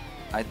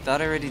 I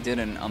thought I already did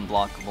an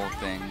unblockable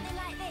thing.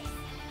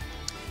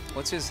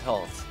 What's his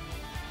health?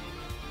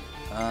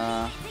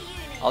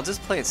 I'll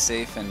just play it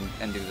safe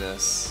and do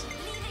this.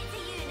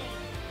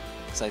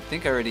 Because I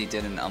think I already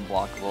did an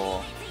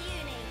unblockable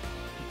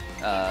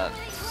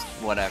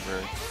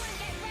whatever.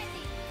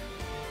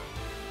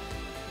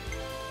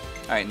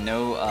 Alright,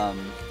 no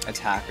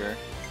attacker.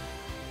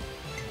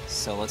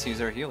 So let's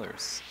use our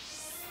healers.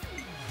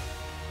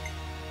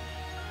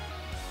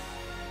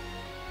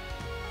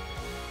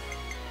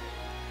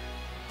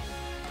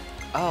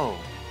 Oh,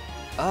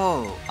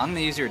 I'm gonna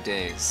use your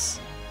days.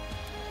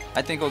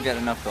 I think we'll get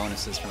enough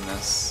bonuses from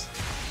this.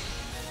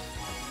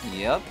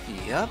 Yep.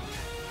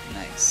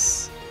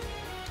 Nice.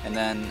 And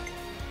then,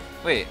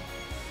 wait,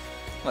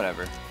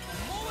 whatever.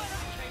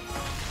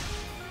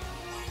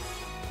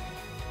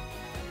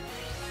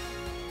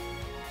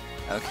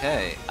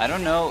 Okay, I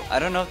don't know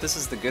if this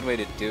is the good way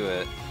to do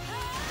it.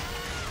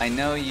 I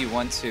know you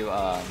want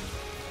to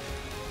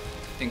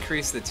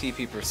increase the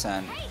TP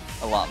percent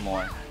a lot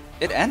more.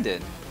 It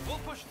ended.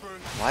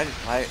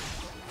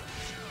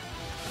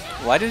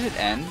 Why did it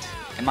end?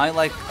 Am I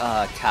like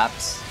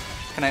capped?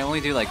 Can I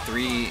only do like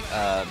three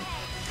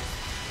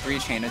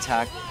chain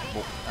attack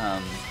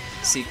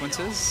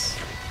sequences?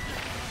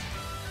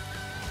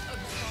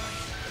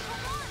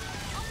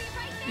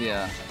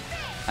 Yeah.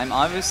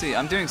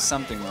 I'm doing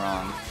something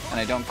wrong, and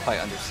I don't quite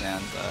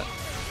understand that.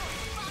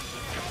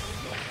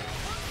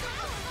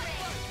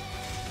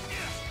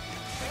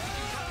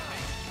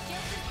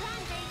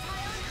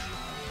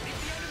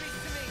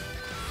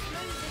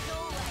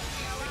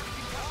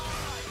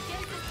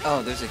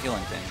 Oh, there's a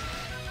healing thing.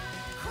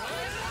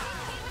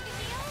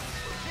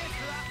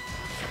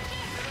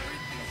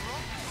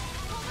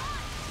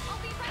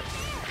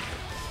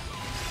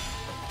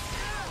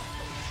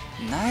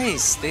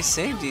 Nice! They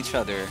saved each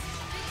other.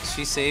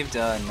 She saved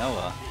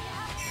Noah.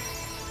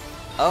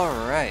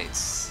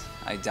 Alright.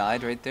 I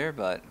died right there,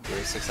 but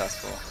very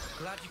successful.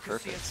 Glad you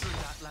could see us through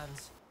that,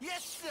 Lance.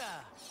 Yes, sir!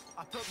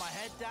 I put my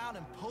head down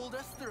and pulled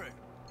us through.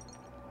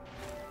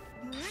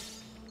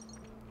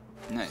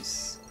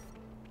 Nice.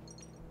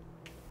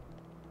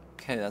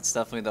 Okay, that's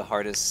definitely the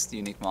hardest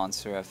unique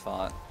monster I've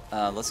fought.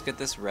 Let's get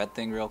this red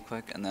thing real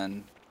quick and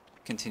then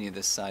continue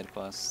this side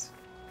quest.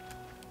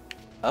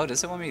 Oh,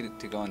 does it want me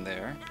to go in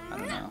there? I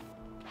don't know.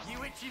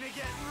 You itching to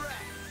get wrecked?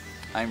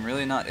 I'm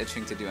really not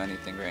itching to do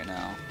anything right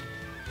now.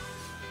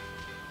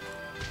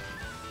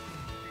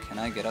 Can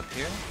I get up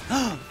here?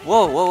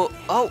 Whoa!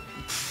 Oh!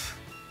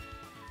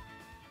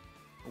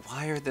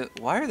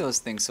 Why are those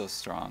things so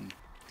strong?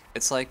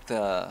 It's like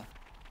it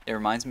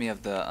reminds me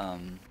of the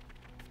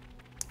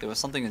there was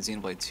something in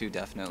Xenoblade 2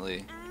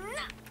 definitely.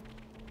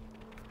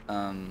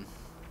 There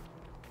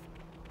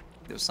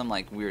was some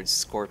like weird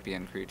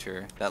scorpion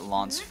creature that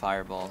launched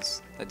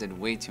fireballs that did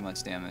way too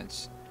much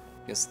damage.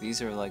 I guess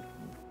these are like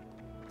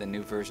the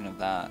new version of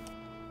that.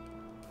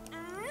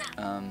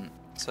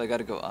 So I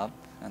gotta go up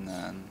and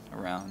then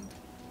around.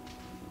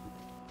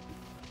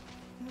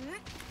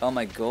 Oh,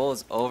 my goal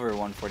is over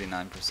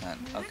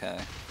 149%. Okay.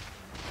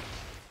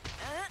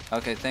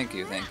 Okay, thank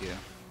you. This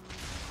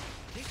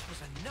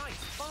was a nice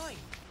find.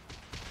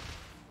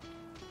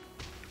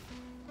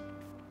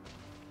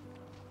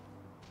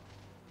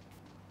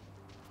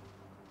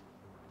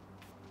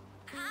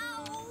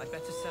 I'd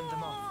better send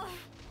them off.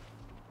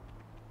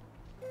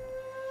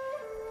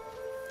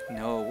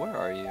 No, where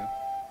are you?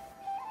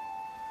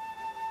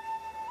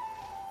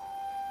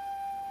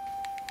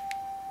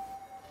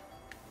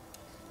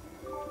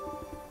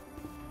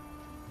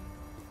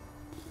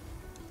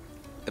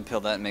 The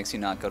pill that makes you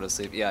not go to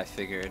sleep. Yeah, I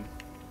figured.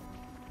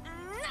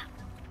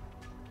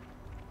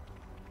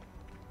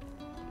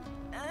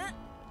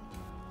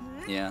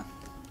 Yeah.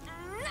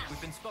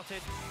 We've been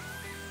spotted.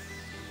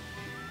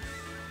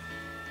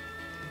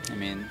 I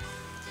mean,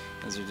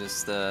 those are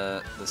just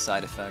the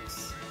side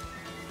effects.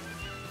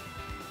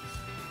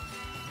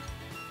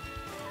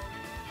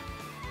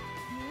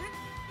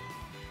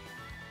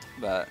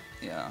 But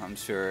yeah, I'm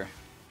sure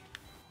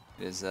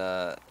it is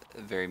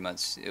very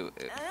much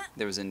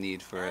there was a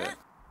need for it.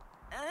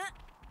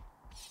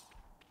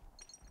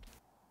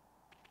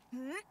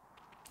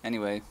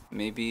 Anyway,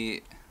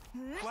 maybe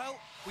Well,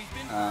 we've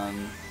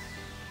been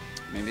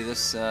maybe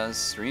this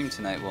stream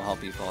tonight will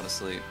help you fall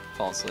asleep.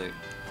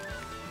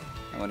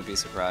 I wouldn't be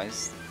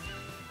surprised.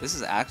 This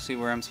is actually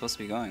where I'm supposed to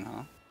be going,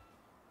 huh?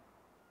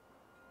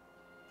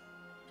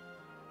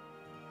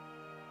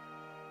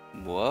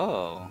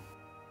 Whoa.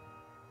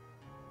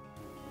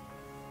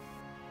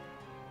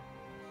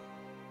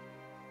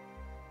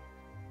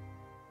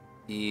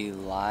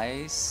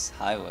 Eli's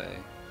Highway.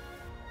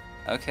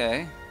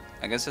 Okay.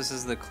 I guess this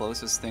is the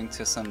closest thing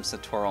to some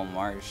Satoral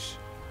Marsh.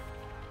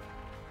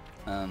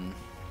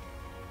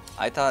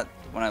 I thought,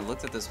 when I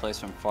looked at this place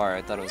from far,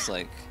 I thought it was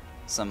like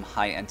some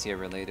high Entia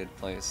related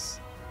place.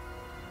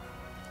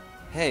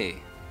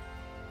 Hey,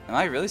 am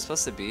I really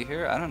supposed to be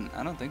here? I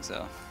don't think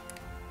so.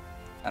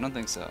 I don't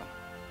think so.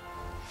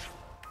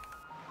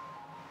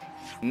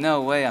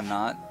 No way I'm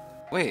not.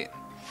 Wait.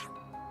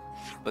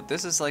 But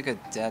this is like a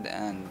dead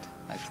end,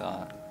 I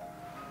thought.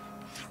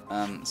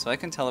 So I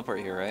can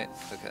teleport here, right?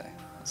 Okay.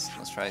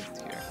 Let's try it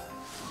here.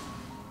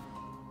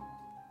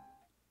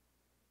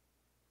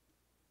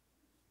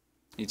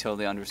 You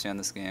totally understand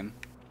this game.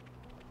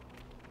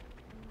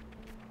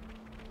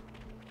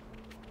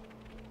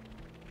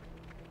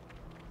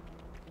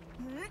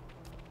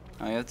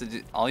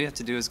 All you have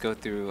to do is go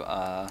through you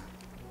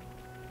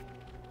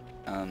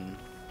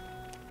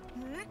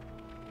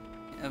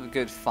have a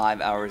good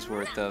 5 hours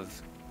worth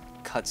of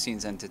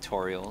cutscenes and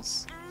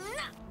tutorials.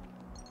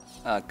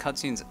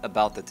 Cutscenes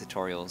about the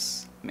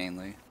tutorials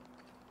mainly.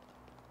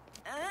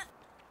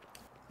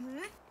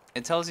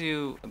 It tells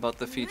you about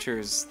the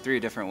features 3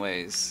 different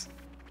ways.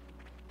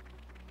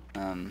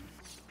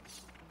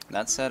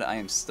 That said, I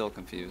am still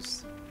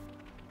confused.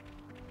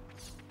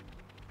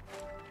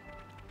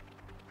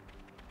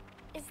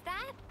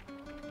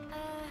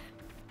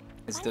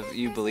 Is that?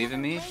 You believe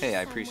in me? Hey,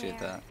 I appreciate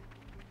that.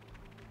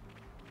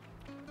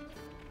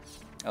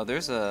 Oh,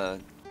 there's a...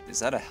 Is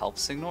that a help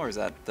signal, or is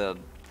that the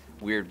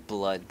weird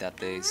blood that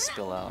they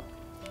spill out?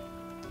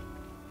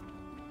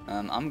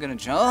 I'm gonna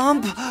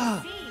jump!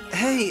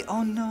 Hey!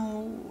 Oh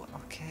no!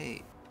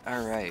 Okay.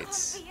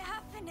 Alright.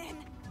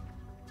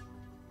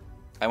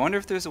 I wonder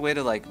if there's a way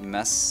to, like,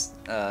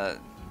 kinda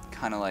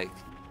like,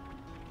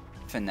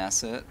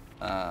 finesse it,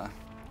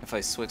 if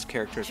I switch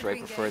characters right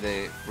before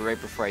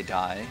I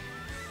die.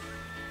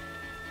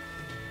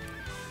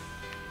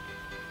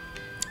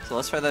 So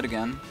let's try that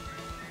again.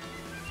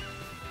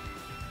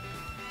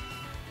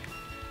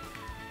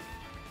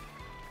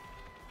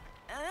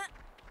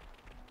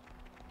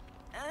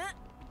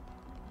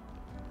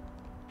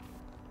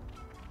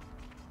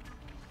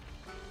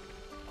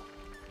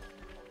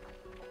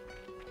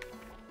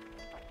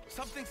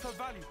 Something so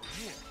valuable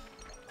here.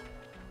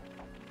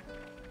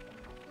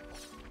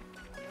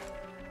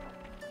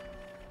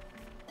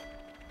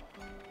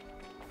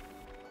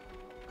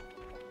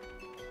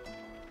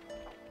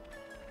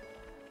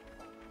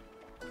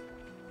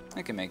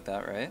 I can make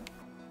that, right?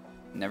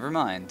 Never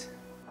mind.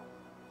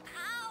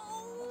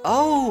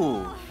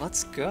 Oh!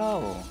 Let's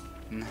go!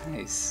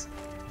 Nice.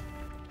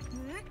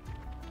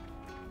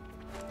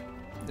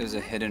 There's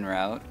a hidden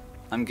route.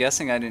 I'm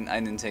guessing I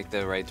didn't take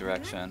the right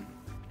direction.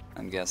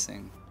 I'm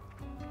guessing.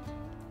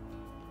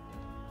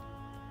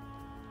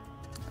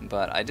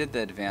 But I did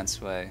the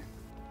advanced way.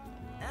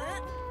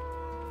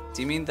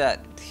 Do you mean that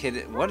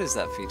hidden... What is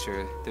that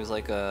feature? There's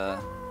like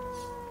a...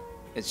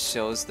 It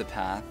shows the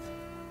path.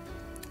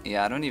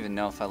 Yeah, I don't even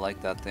know if I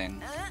like that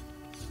thing.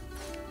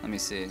 Let me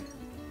see.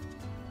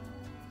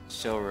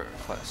 Show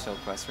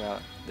quest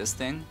route. This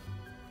thing?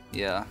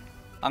 Yeah.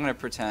 I'm gonna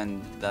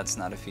pretend that's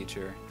not a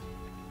feature.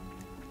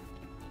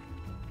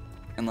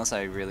 Unless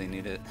I really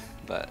need it,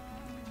 but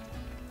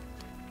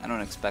I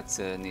don't expect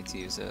to need to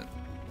use it.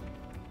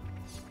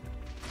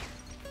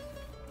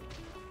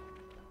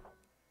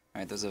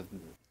 Alright, there's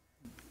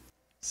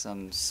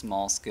some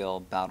small scale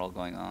battle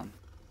going on.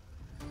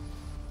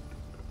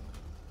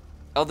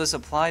 Oh, the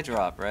supply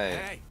drop, right.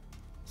 Hey,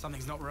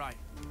 something's not right.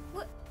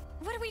 What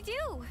do we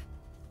do?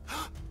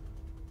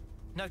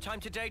 No time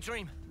to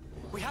daydream.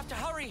 We have to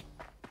hurry.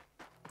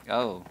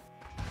 Oh.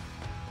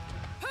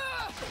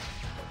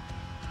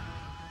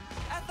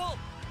 Ethel!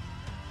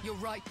 You're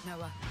right,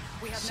 Noah.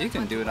 We have She no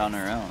can time do to it on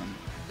waste. her own.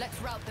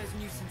 Let's rout those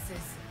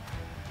nuisances.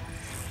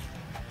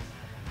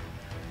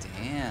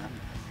 Damn.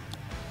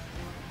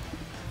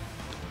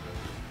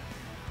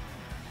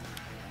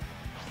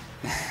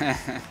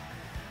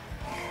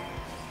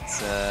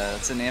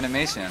 It's an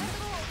animation.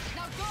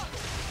 Now go!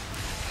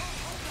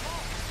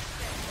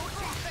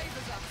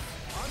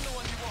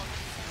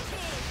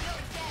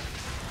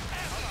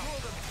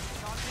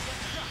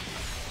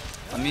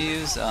 Let me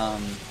use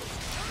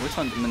which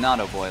one?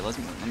 Minato Boy. Let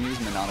me use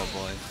Minato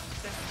Boy.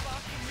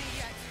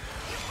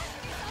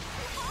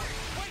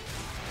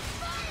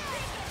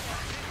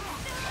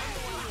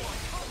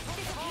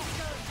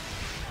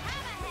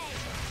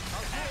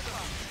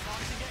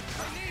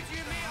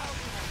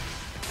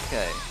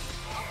 Okay.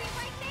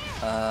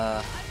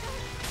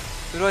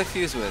 Who do I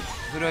fuse with?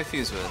 Who do I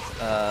fuse with?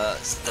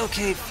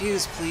 Okay,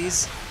 fuse,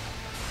 please.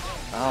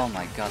 Oh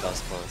my god, that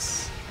was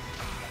close.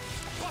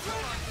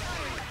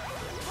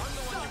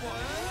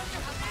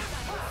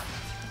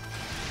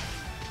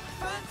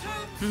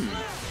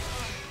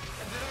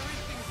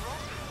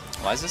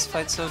 Why is this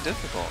fight so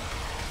difficult?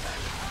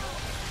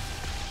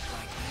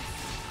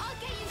 I'll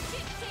get you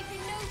ship-shape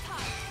in no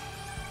time.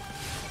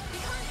 We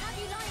can't have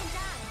you lying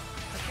down.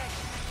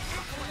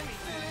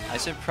 I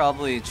should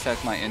probably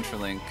check my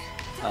Interlink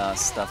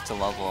stuff to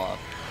level up.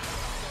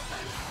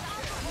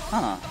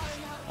 Huh.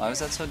 Why was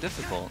that so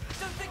difficult?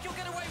 Don't think you'll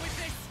get away with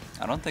this.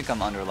 I don't think I'm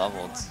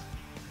underleveled.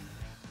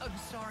 I'm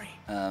sorry.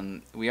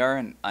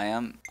 I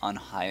am on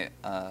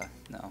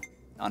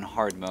on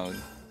hard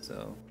mode,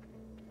 so.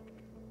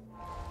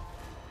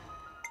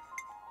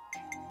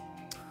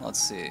 Let's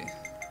see.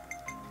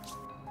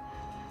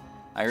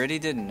 I already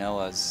did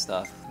Noah's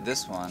stuff.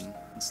 This one.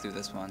 Let's do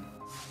this one.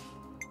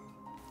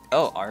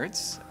 Oh,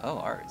 arts? Oh,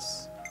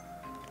 arts.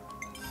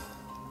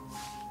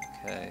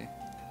 Okay.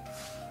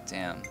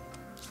 Damn.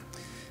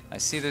 I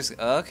see there's...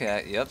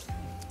 Okay, yep.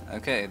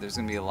 Okay, there's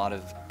gonna be a lot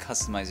of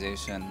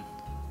customization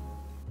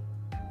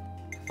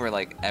for,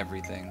 like,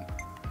 everything.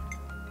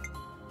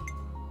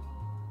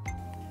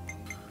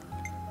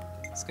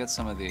 Let's get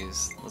some of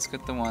these. Let's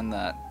get the one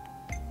that...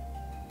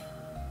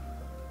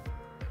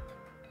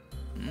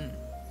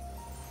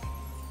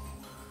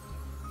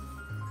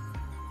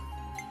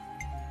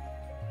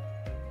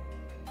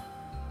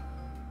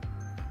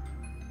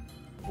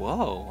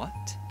 Whoa,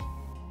 what?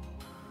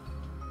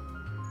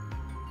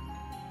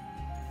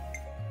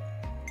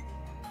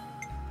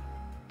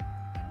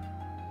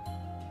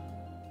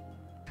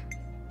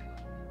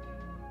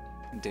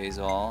 Days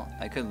all.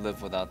 I could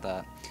live without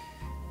that.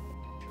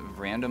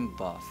 Random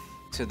buff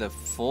to the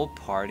full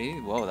party.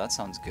 Whoa, that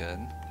sounds good.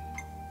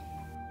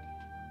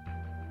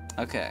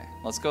 Okay,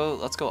 let's go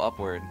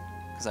upward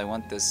because I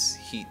want this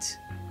heat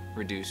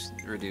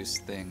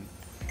reduced thing.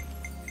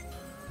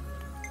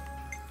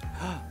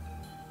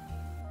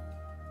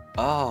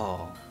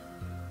 Oh.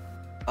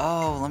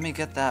 Oh, let me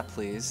get that,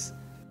 please.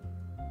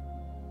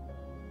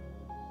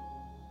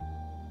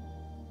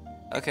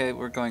 Okay,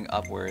 we're going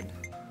upward.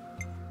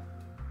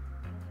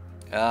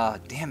 Ah,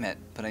 damn it,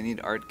 but I need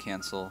art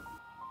cancel.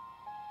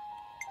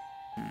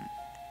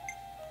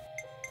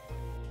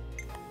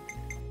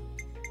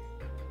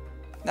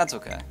 That's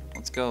okay.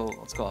 Let's go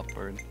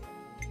upward.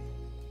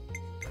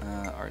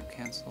 Art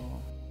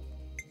cancel.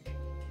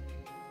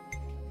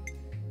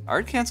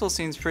 Art cancel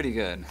seems pretty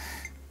good.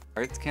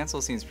 Art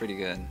cancel seems pretty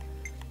good.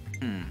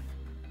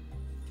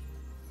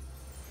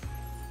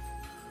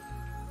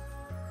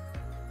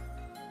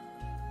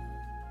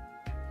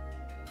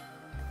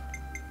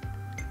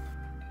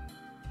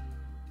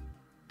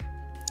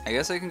 I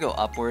guess I can go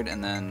upward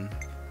and then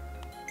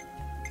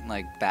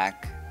like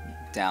back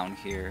down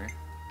here.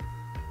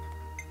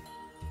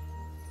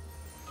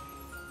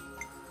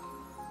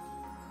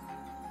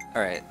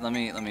 Alright, let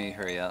me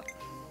hurry up.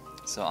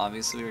 So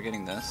obviously we're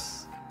getting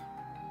this.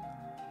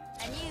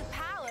 A new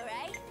power,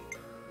 eh?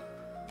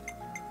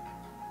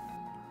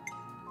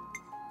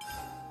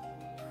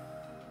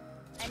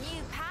 A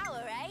new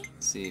power, eh?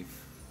 Let's see,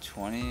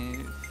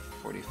 20,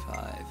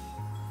 45.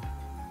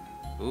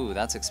 Ooh,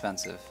 that's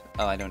expensive.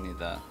 Oh, I don't need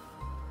that.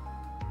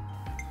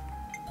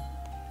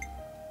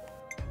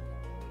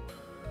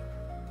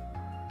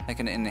 I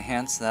can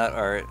enhance that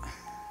art.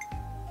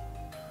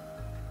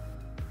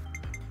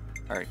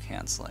 Art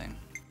canceling.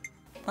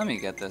 Let me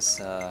get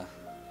this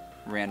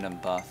random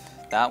buff.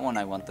 That one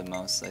I want the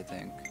most, I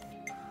think.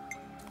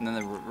 And then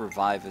the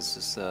revive is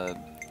just a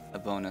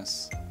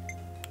bonus.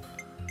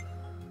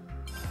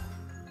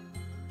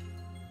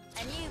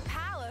 A new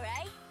power,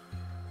 eh?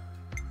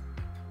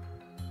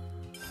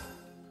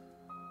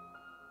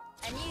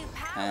 A new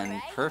power, And eh?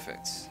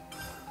 perfect.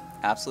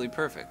 Absolutely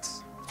perfect.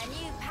 A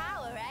new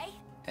power, eh?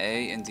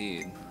 A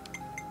indeed.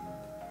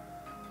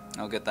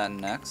 I'll get that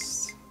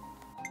next.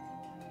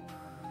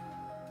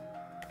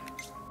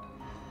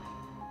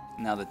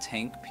 Now the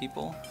tank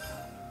people.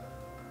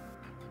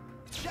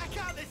 Check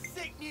out this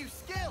sick new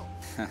skill.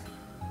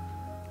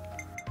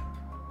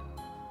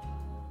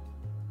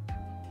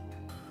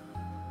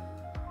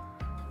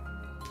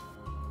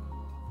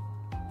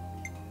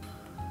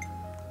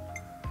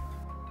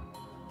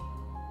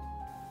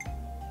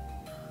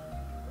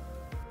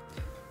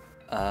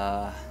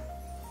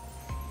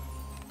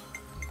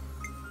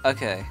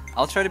 Okay,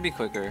 I'll try to be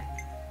quicker.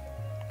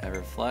 It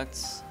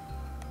reflects.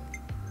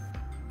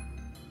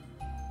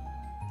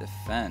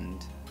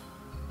 Defend.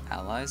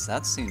 Allies?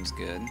 That seems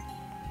good.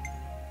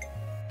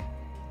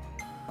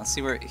 Let's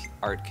see where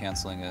art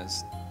canceling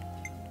is.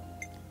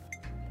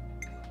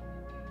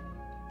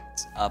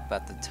 It's up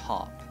at the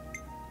top.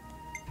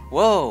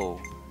 Whoa!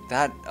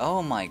 That,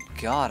 oh my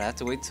god, I have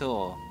to wait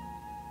till...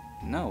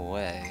 No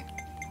way.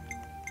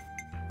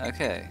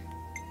 Okay.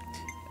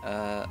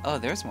 Oh,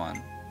 there's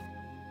one.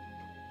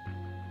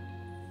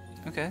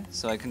 Okay,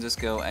 so I can just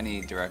go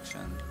any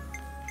direction.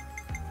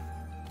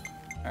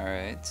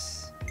 Alright.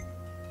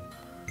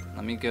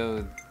 Let me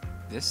go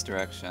this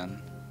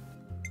direction.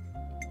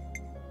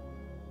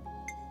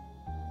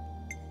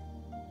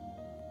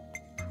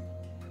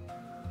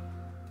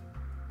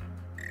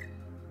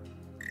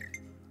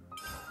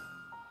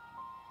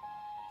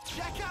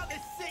 Check out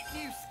this sick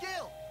new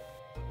skill.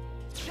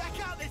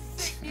 Check out this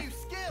sick new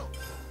skill.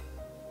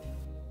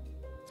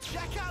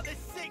 Check out this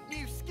sick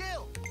new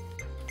skill.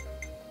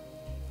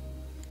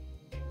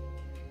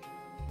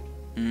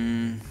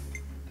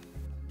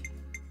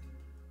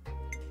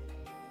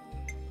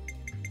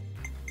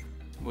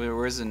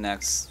 Where's the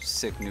next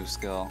sick new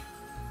skill?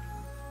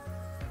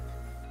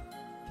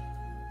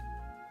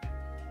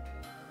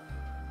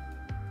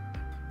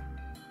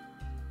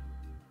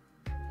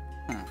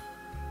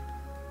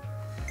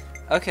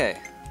 Okay,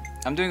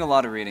 I'm doing a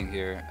lot of reading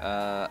here.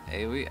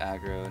 AoE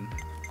aggroed.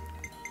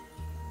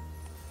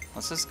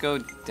 Let's just go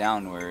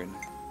downward.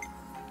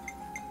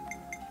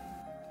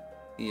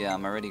 Yeah,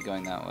 I'm already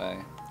going that way.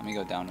 Let me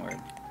go downward.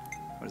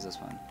 What is this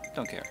one?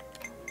 Don't care.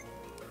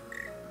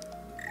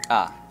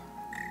 Ah.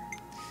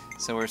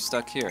 So we're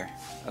stuck here.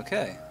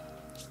 Okay.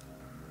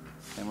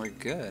 Then we're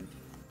good.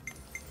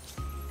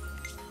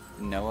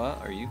 Noah,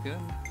 are you good?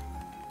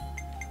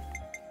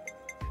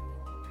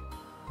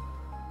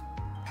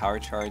 Power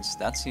charge,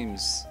 that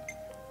seems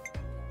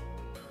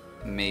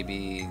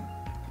maybe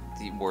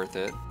worth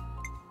it.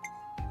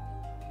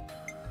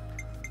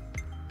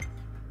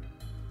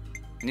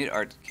 I need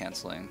art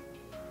canceling.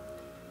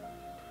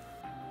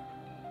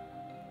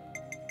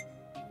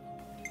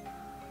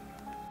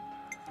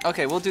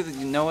 Okay, we'll do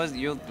the Noah.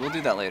 We'll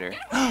do that later.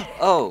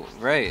 Oh,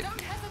 right.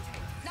 Don't hesitate.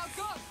 Now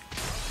go.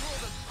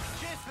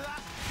 Cheers for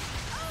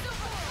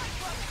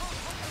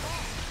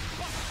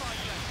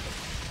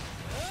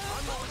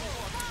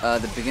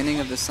that. The beginning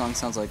of this song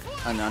sounds like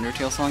an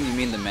Undertale song. You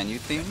mean the menu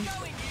theme?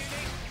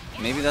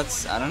 Maybe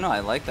that's, I don't know.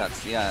 I like that.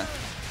 Yeah,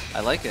 I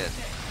like it.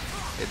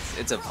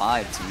 It's a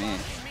vibe to me.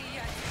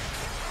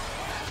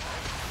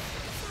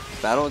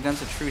 Battle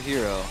against a true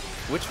hero.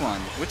 Which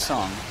one? Which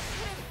song?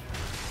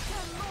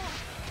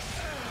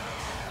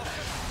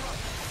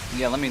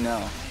 Yeah, let me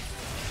know.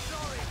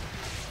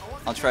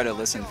 I'll try to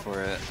listen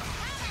for it.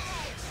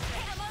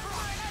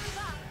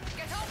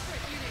 Get after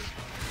it,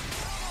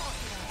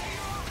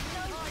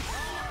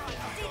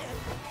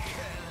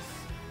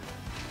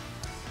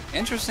 Yuri.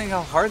 Interesting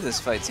how hard this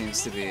fight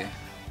seems to be.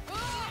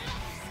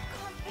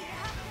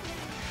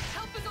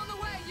 Help is on the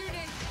way,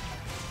 Yuri.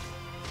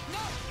 No,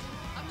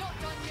 I'm not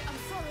done yet. I'm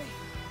sorry,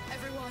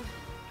 everyone.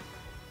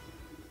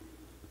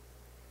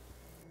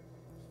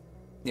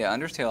 Yeah,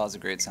 Undertale has a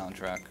great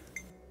soundtrack.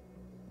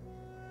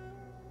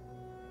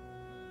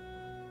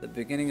 The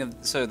beginning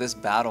of this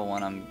battle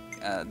one,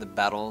 the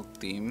battle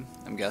theme,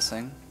 I'm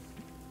guessing.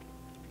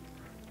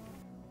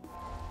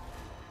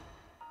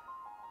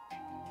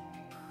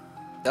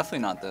 Definitely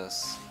not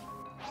this.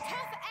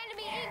 Tough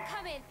enemy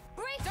incoming.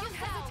 Brace Don't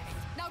yourself.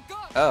 hesitate. Now go.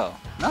 Oh,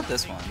 not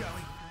this one.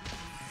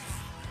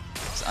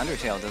 This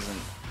Undertale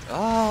doesn't.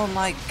 Oh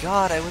my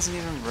god, I wasn't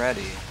even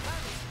ready.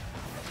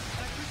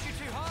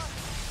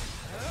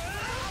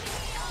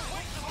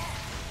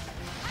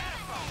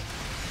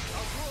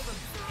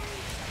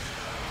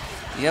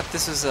 Yep,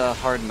 this is a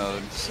hard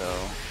mode, so.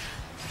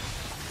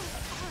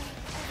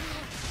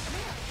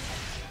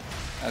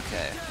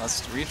 Okay,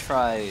 let's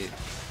retry.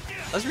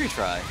 Let's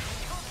retry.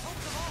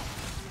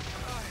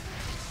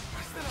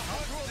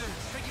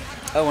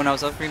 Oh, when I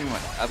was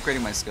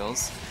upgrading my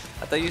skills,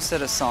 I thought you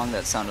said a song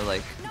that sounded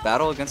like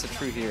Battle Against a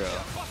True Hero.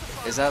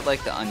 Is that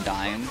like the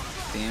Undying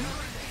theme?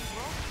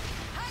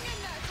 Hang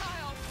in there,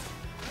 Kyle.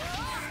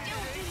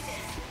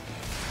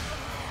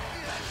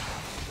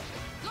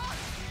 Look,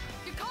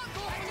 you can't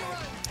go on your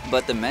own.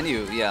 But the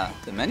menu, yeah,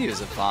 the menu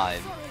is a vibe. Sorry,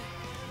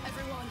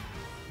 everyone.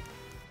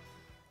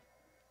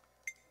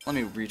 Let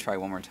me retry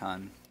one more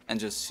time and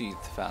just see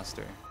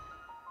faster.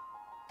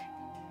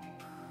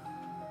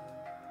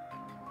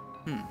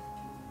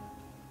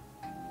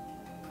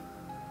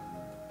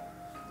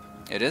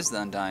 It is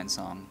the Undying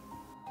song.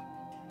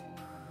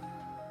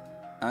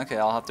 Okay,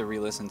 I'll have to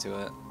re-listen to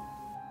it.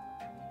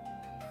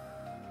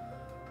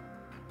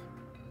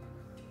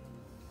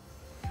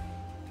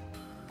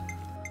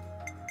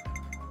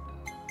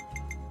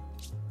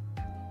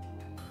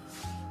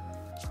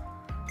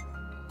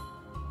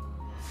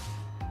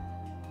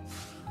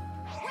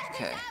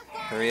 Okay,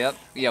 hurry up.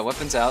 Yeah,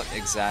 weapons out.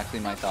 Exactly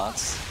my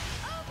thoughts.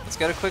 Let's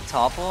get a quick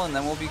topple and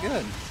then we'll be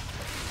good.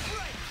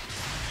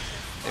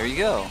 There you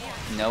go.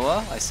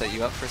 Noah, I set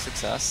you up for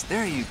success.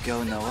 There you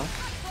go, Noah.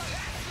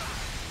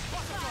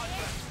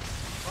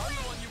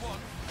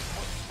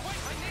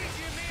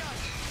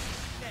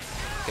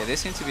 Okay, they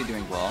seem to be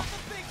doing well.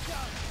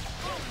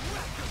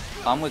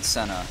 I'm with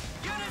Senna.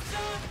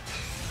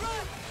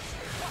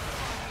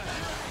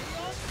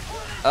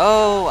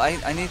 Oh,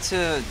 I need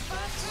to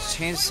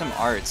change some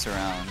arts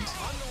around.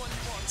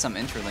 Some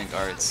interlink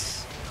arts.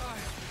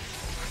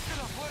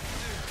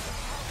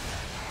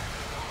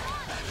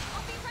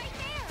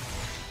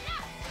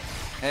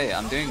 Hey,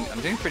 I'm doing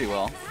pretty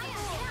well.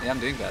 Yeah, I'm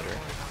doing better.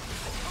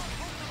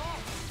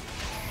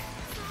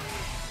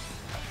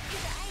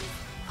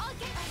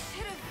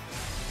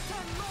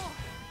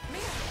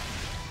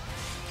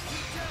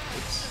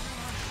 Oops.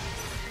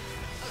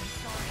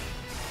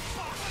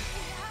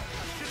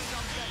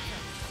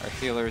 Our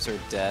healers are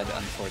dead,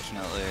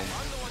 unfortunately.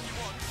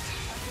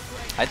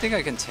 I think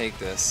I can take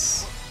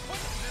this.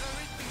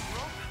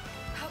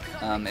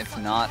 If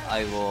not,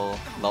 I will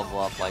level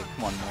up like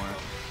one more.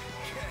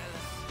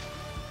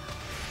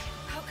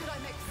 How could I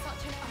make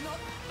such an... I'm not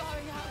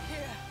bowing out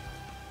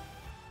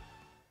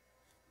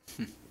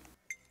here.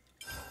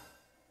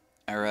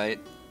 Alright.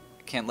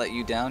 Can't let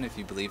you down if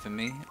you believe in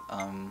me.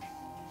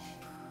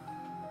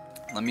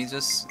 Let me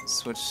just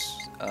switch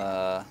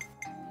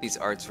these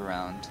arts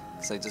around,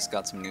 because I just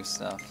got some new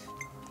stuff.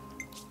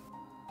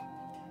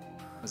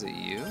 Was it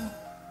you?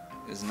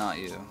 It is not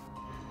you.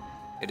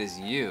 It is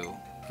you.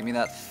 Give me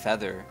that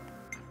feather.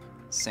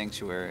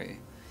 Sanctuary.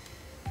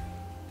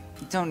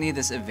 Don't need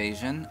this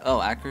evasion. Oh,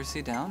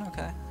 accuracy down?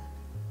 Okay.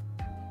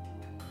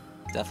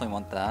 Definitely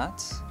want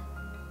that.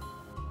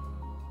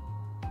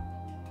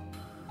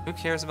 Who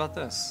cares about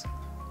this?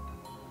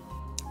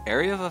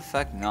 Area of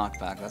effect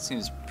knockback. That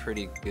seems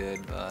pretty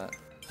good, but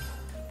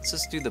let's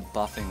just do the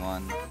buffing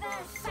one.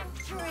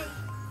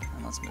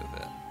 And let's move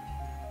it.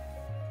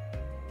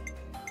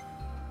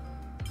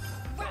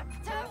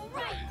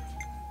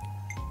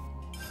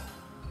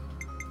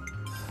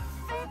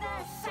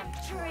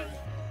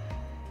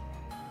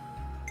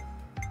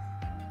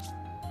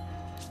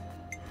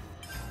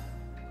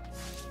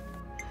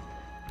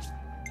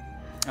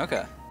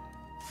 Okay.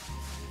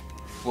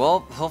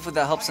 Well, hopefully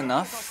that helps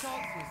enough.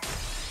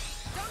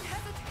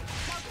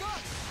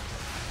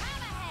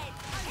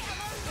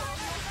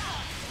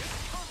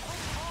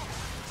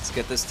 Let's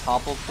get this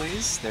topple,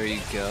 please. There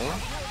you go.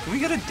 Can we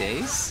get a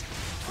daze?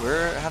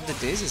 Where have the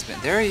dazes been?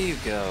 There you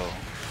go.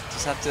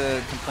 Just have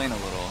to complain a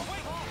little.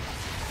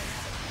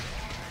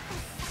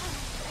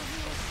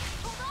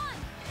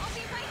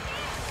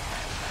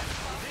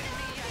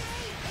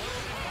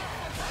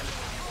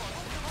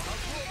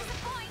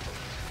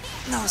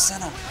 No,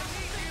 Senna.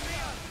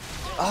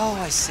 Oh,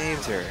 I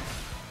saved her.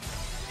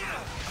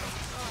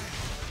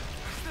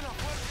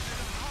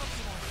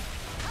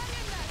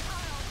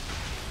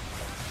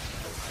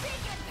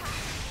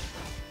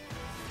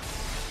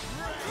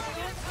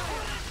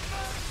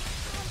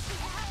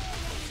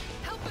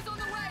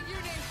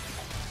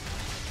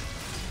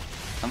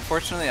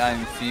 Unfortunately,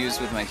 I'm fused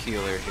with my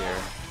healer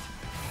here.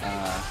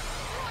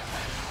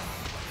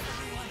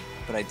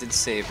 But I did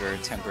save her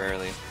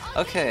temporarily.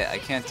 Okay, I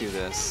can't do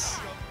this.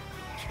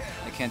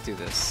 I can't do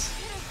this.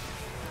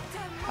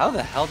 How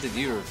the hell did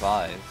you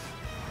revive?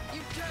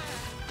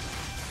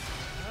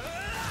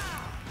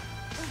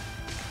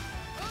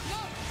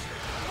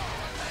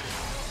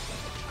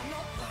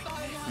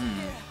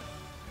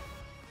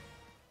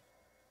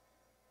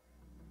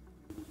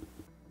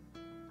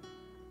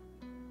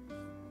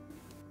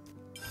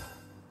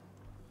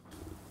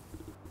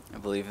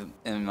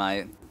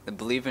 I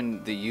believe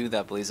in the you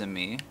that believes in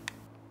me.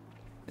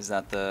 Is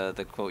that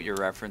the quote you're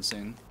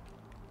referencing?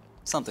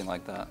 Something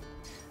like that.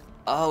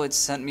 Oh, it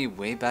sent me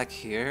way back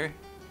here?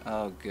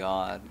 Oh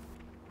god.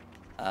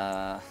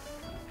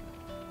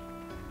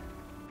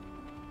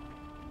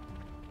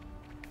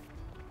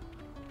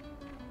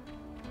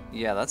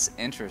 Yeah, that's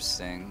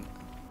interesting.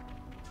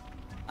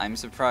 I'm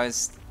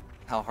surprised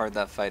how hard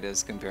that fight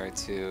is compared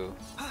to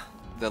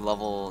the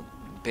level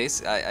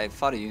base. I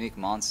fought a unique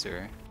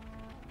monster.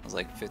 I was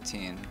like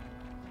 15.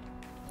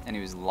 And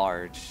he was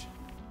large.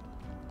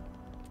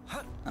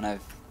 And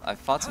I've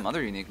fought some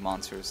other unique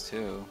monsters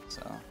too,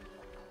 so.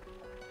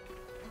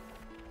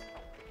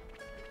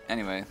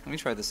 Anyway, let me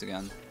try this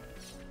again.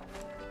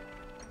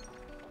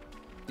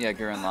 Yeah,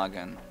 Gurren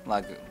Lagann.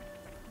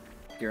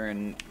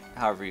 Gurren,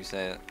 however you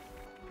say it.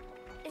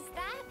 Is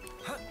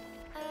that?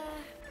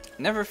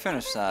 Never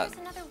finished that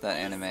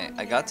anime.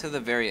 I got to the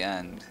very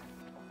end.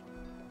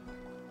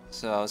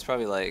 So I was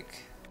probably like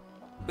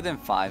within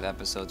 5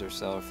 episodes or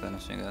so of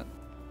finishing it.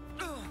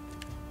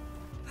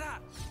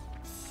 That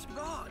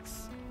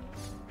smarts.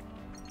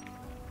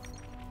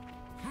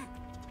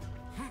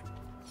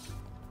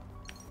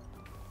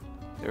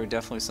 There were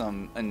definitely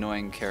some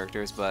annoying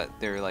characters, but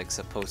they were like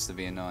supposed to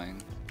be annoying.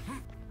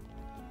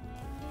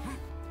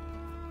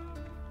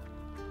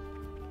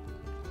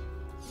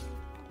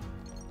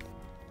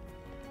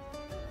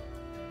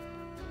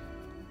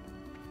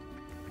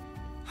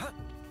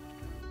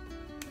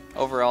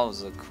 Overall, it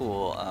was a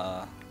cool,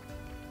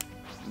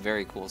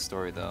 very cool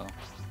story though.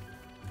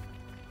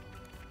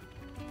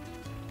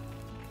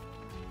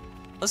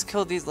 Let's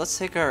kill these, let's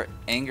take our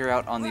anger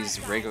out on these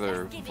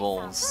regular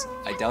bulls.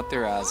 I doubt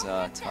they're as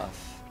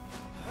tough.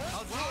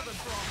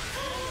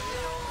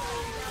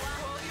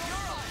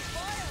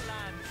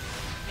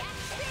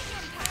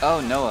 Oh,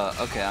 Noah.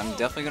 Okay, I'm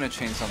definitely gonna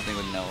change something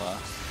with Noah.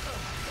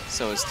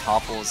 So his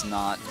topple is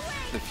not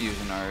the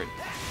fusion art.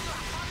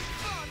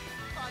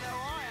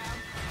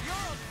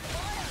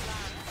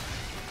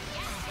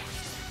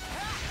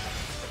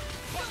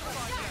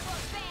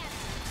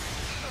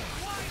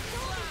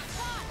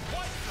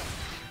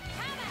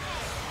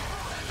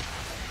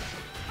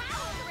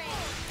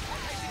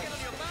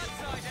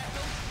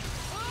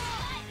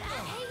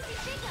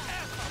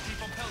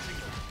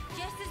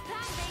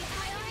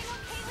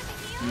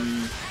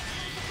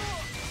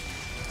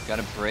 Got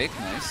a break,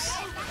 nice.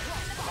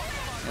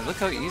 Yeah, look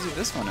how easy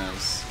this one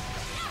is.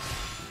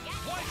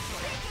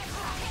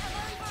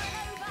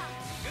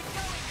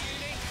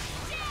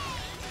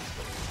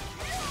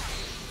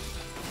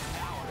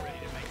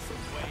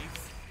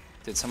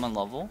 Did someone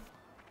level?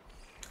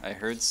 I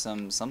heard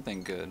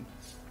something good.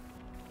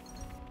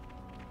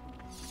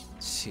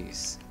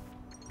 Jeez.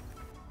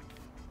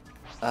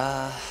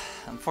 I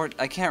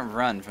can't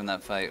run from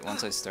that fight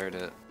once I start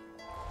it.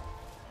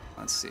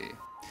 Let's see.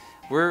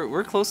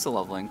 We're close to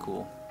leveling,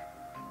 cool.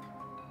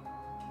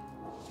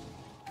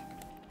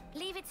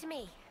 Leave it to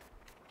me.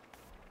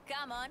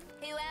 Come on,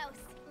 who else?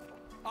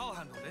 I'll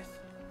handle this.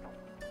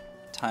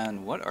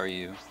 Tyon, what are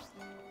you?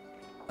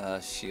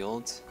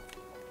 Shield?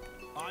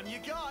 I'm your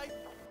guy.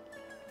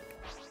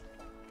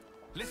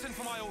 Listen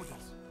for my orders.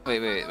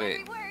 Wait.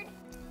 Every word.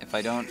 If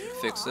I don't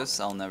fix this,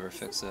 I'll never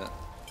fix it.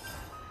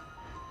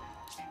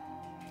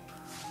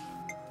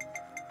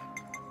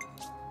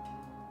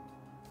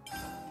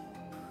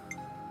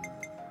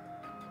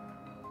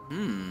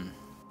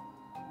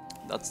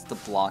 That's the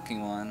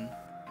blocking one.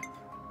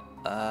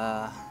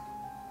 I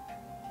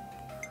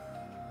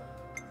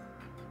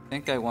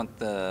think I want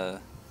the...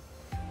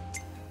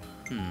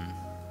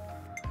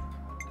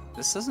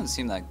 This doesn't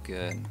seem that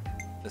good.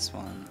 This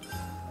one.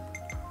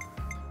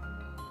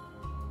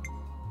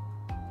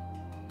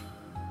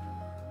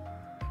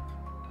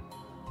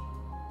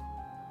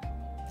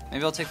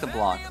 Maybe I'll take the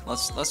block.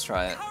 Let's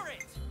try it.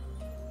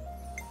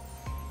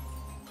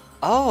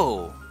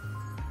 Oh!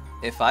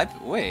 If I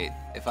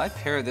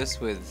pair this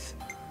with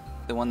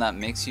the one that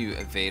makes you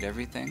evade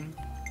everything.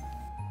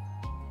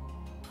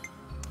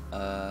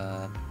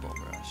 Bull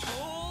rush.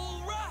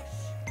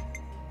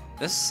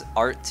 This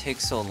art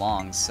takes so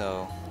long,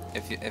 so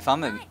if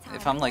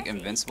I'm like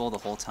invincible the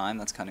whole time,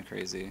 that's kind of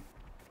crazy.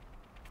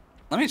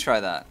 Let me try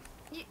that.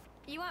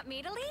 You want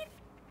me to lead?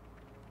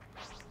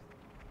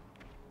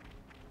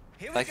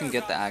 If I can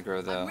get the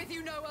aggro though. I'm with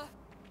you, Noah.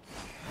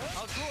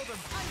 I'll draw them.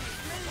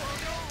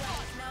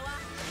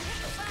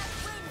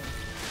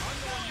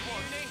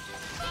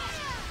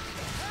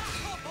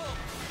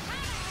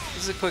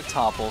 This is a quick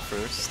topple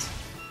first.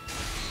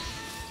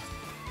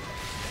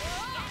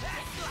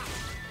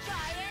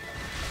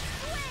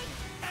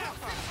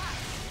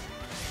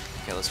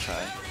 Okay, let's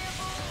try.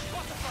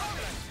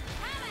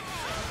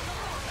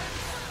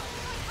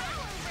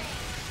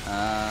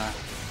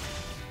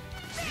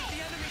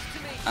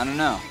 I don't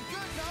know.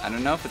 I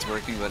don't know if it's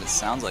working, but it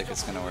sounds like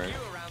it's gonna work.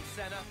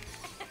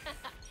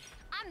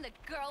 I'm the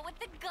girl with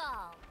the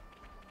gall.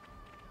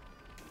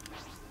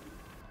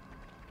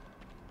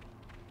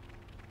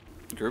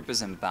 Group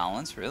is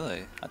imbalanced?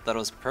 Really? I thought it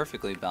was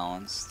perfectly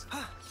balanced.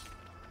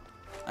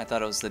 I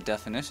thought it was the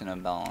definition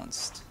of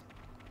balanced.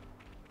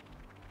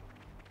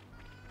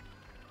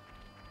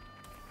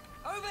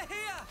 Over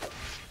here.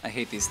 I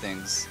hate these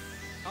things.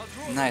 I'll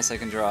draw them. Nice, I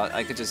can draw.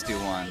 I could just do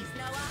one.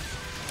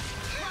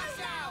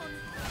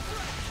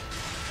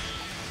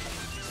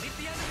 Leave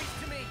the enemies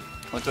to me.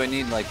 What do I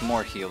need? Like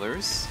more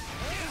healers?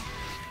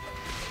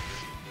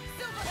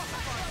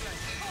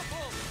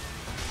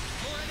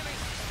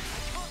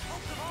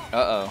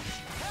 Uh-oh.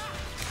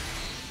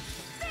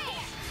 Stay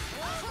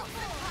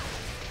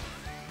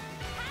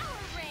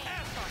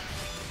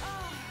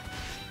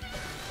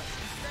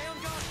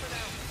on guard for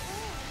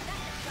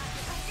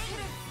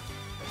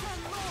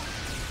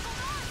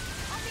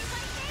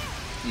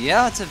now.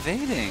 Yeah, it's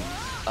evading.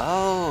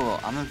 Oh,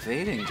 I'm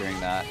evading during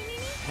that.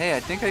 Hey, I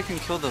think I can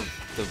kill the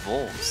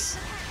wolves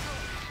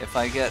if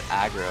I get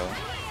aggro.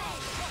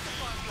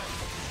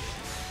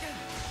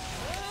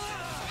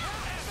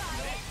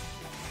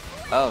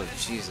 Oh,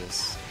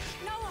 Jesus.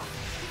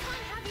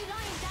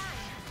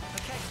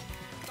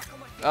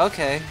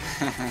 Okay.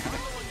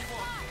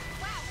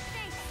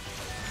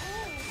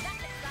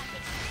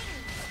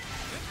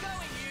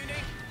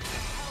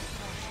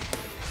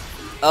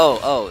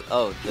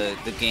 Oh,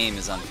 the game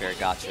is unfair,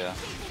 gotcha.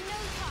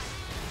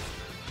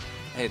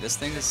 Hey, this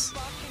thing is...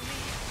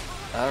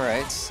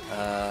 Alright,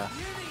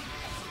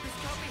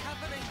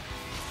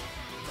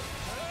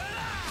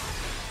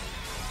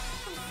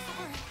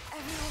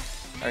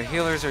 our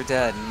healers are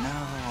dead. No.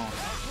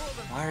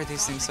 Why are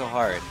these things so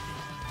hard?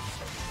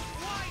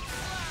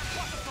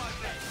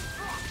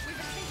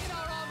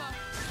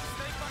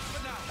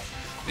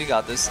 We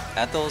got this.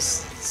 Ethel's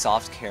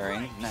soft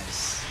carrying.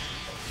 Nice.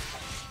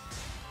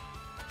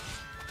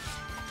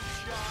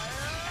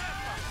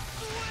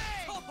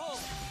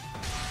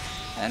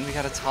 And we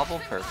got a topple,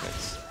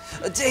 perfect.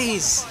 A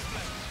daze!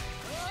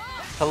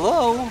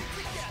 Hello?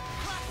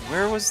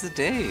 Where was the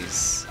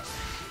daze?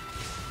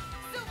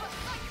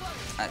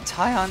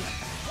 Tyon.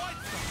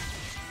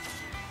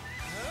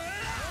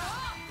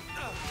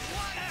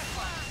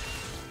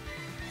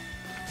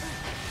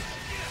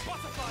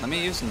 Let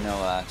me use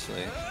Noah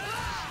actually.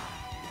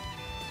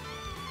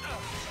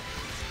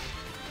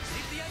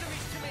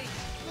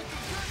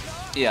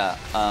 Yeah,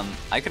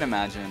 I can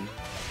imagine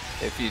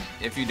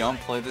if you don't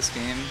play this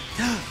game.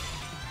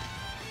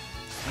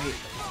 Wait,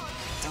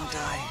 don't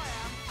die.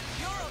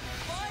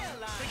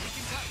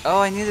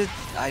 Oh,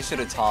 I should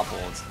have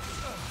toppled.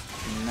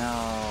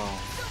 No,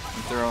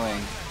 I'm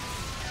throwing.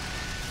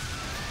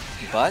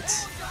 But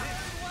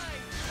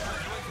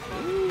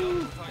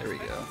ooh, there we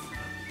go.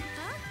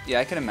 Yeah,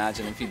 I can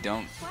imagine if you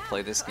don't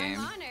play this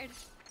game,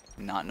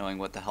 not knowing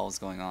what the hell is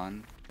going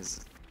on,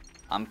 because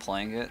I'm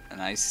playing it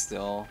and I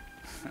still,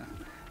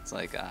 it's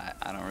like I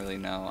don't really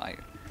know.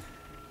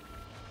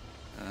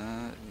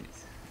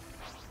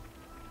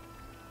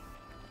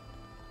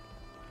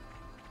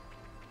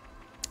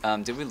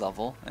 Did we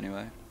level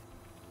anyway?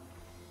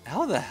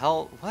 How the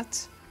hell?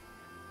 What?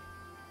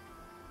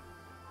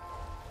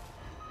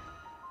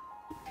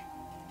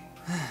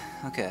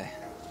 Okay.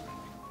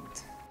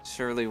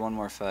 Surely one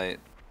more fight.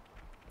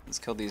 Let's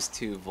kill these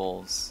two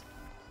wolves.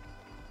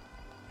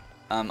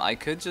 I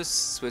could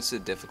just switch the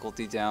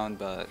difficulty down,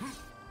 but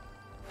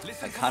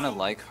I kind of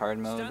like hard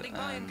mode, Standing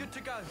by and and good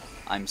to go.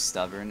 I'm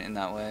stubborn in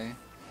that way.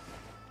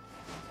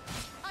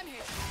 I'm here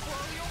to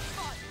spoil your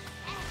fun.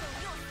 Ethel,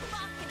 you're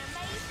fucking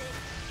amazing.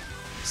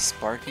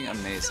 Sparking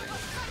amazing,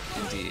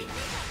 indeed.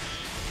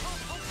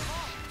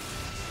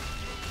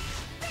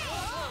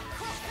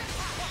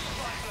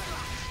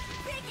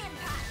 Big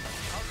impact.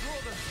 I'll draw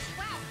them.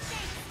 Wow,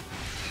 thanks.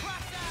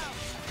 Crash down.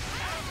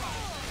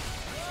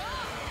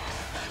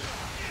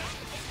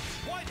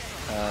 White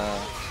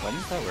Why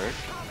didn't that work?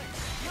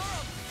 you're on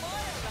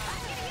fire, lad. I'm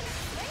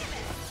getting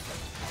in the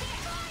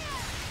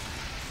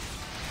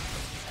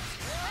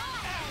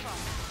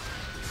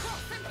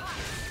swing of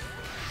it.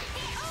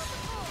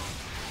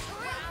 Cross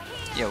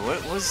impact. Yeah, what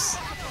was...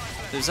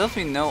 There's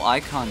definitely no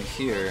icon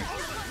here.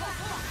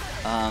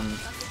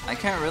 I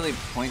can't really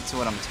point to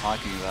what I'm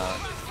talking about.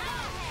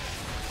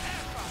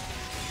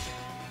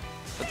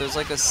 But there's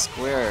like a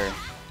square.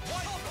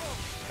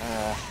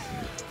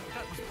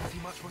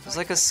 There's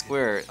like a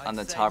square on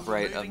the top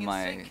right of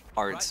my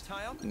art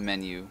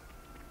menu.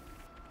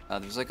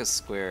 There's like a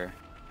square.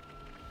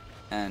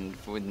 And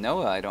with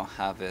Noah, I don't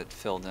have it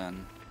filled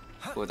in.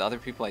 But with other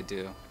people, I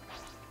do.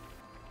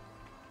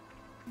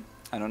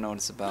 I don't know what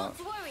it's about. Not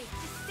to worry,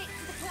 just stick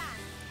to the plan.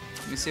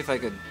 Let me see if I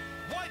could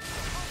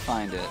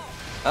find it.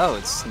 Oh,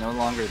 it's no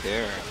longer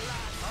there.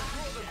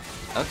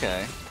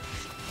 Okay.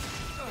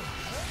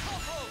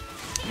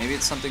 Maybe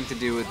it's something to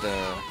do with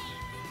the...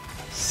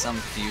 some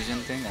fusion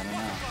thing? I don't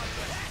know.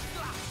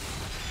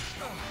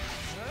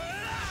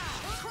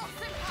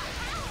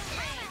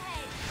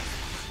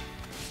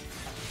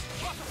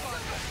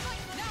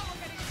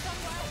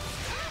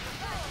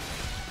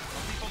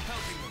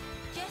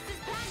 Just as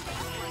planned,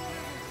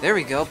 basically. There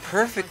we go,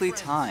 perfectly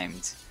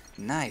timed.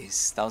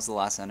 Nice, that was the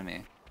last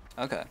enemy.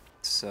 Okay,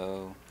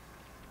 so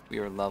we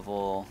are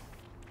level...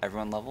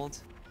 Everyone leveled?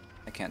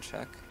 I can't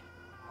check.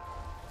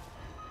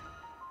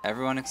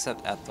 Everyone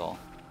except Ethel,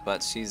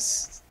 but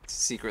she's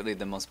secretly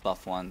the most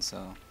buff one,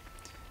 so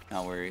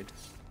not worried.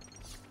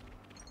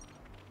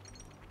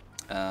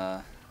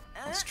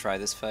 Let's try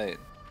this fight.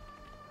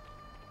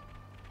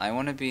 I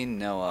want to be I'll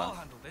Noah.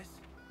 handle this.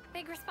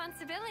 Big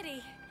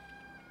responsibility.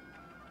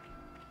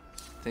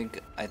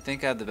 I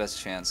think I have the best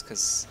chance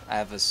because I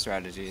have a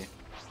strategy.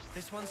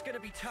 This one's gonna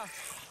be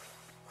tough.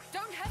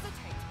 Don't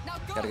hesitate. Now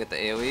go. Gotta get the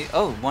AoE.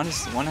 Oh, one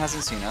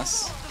hasn't seen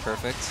us.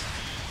 Perfect.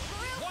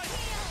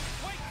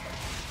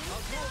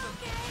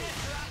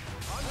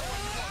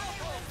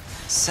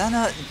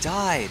 Senna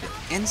died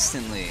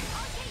instantly.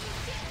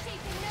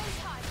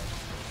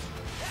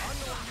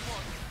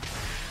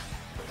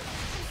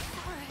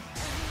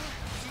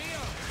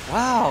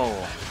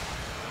 Wow.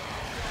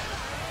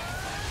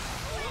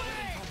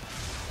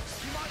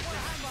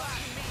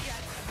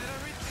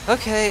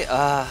 Okay, Smooth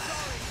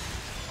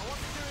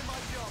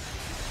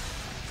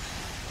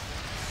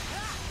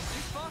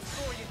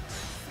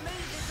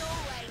as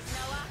always,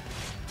 Noah.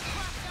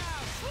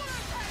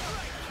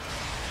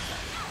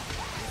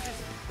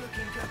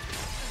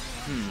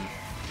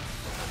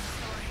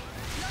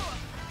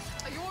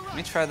 Are you let me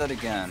alright? try that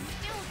again.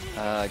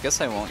 I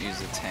guess I won't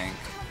use a tank.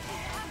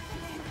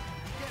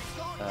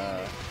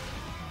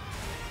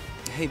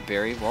 Hey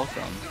Barry,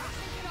 welcome.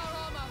 In our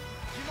armor.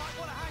 You might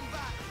want to hang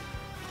back.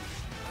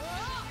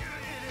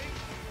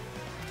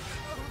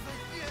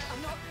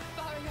 I'm not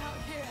bowing out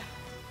here.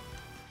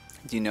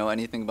 Do you know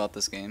anything about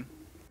this game?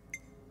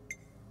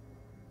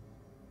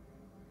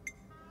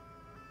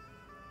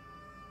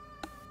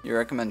 You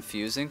recommend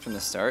fusing from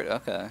the start?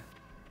 Okay.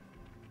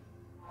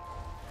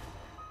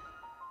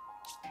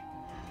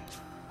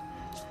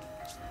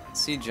 Let's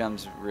see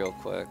gems real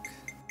quick.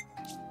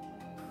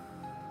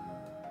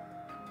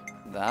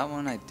 That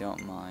one I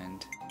don't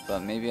mind,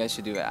 but maybe I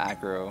should do an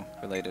aggro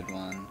related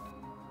one.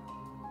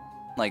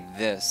 Like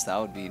this,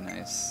 that would be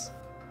nice.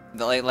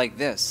 Like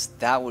this,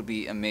 that would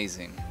be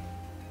amazing.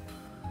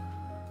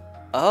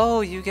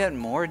 Oh, you get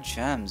more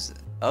gems.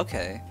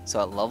 Okay, so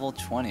at level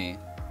 20.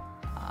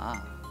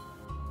 Ah.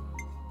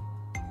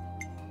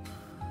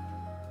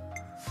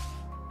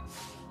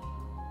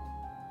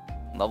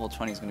 Level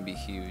 20 is going to be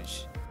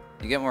huge.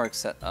 You get more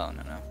oh,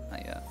 no,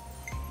 not yet.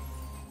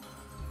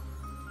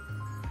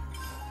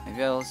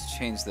 Maybe I'll just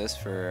change this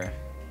for...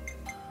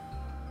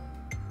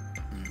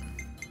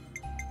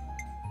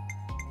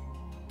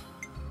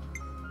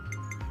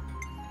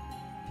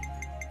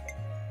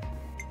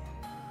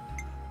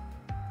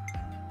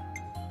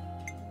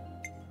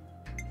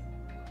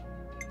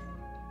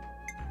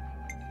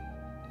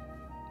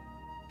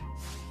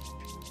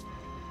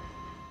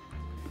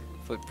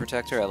 Foot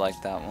protector, I like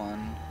that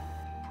one.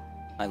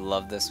 I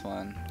love this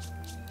one.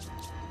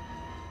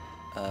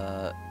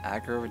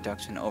 Aggro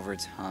reduction over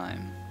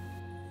time.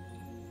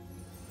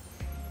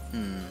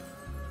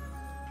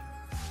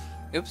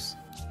 Oops.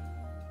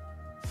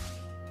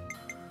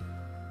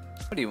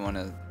 What do you want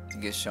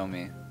to show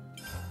me?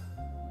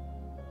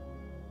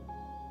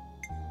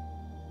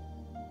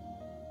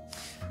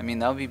 I mean,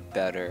 that would be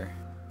better,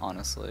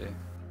 honestly.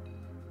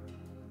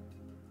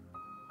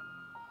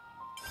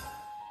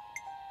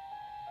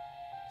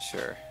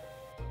 Sure.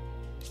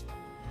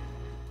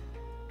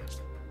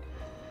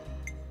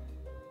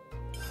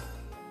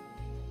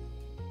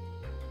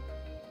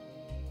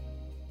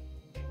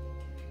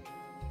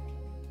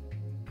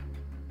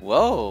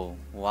 Whoa!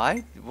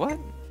 Why? What?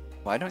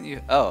 Why don't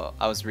you? Oh,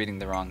 I was reading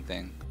the wrong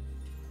thing.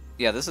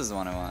 Yeah, this is the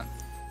one I want.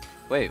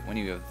 Wait, when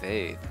you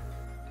evade.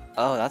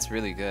 Oh, that's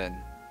really good.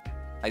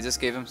 I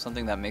just gave him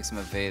something that makes him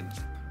evade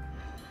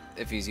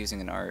if he's using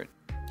an art.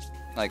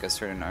 Like a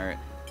certain art.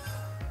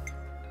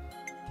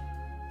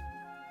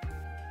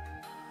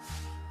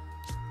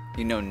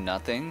 You know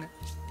nothing?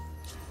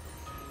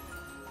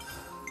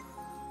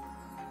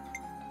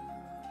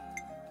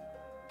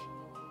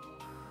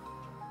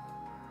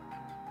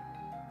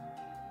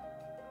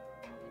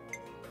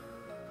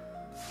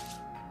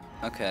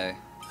 Okay.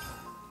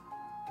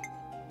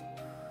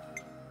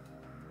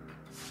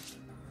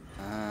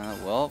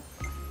 Well.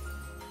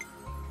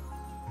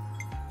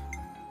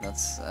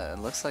 That's, it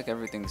looks like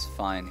everything's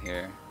fine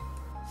here.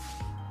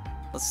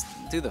 Let's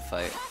do the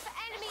fight.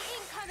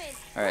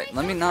 Alright,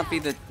 let me not be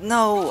the...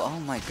 No! Oh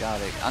my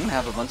god, I'm gonna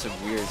have a bunch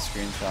of weird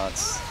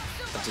screenshots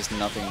of just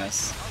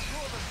nothingness.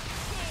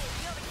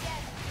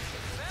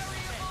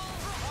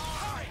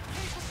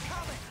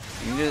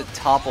 You need to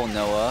topple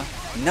Noah.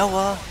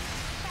 Noah!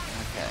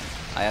 Okay,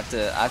 I have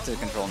to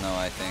control Noah,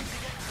 I think.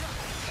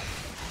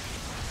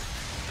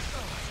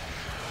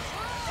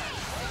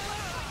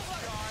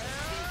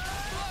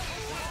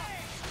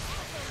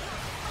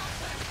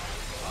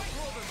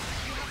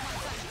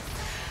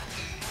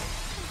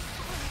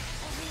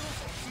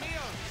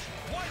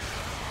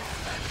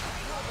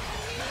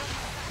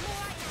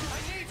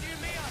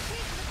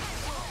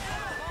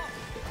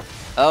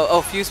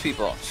 Oh, fuse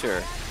people,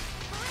 sure.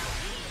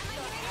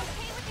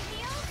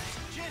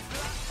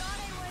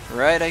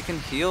 Right, I can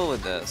heal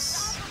with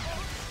this.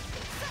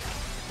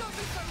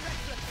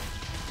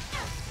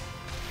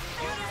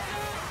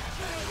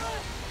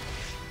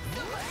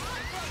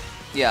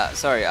 Yeah,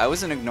 sorry, I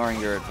wasn't ignoring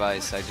your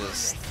advice,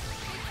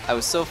 I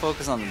was so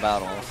focused on the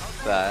battle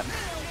that,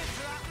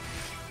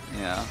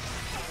 yeah.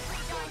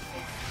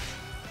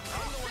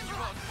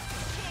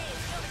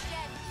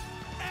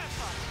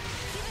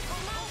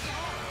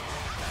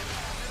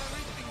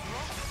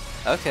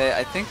 Okay,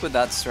 I think with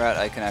that strat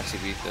I can actually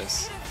beat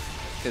this.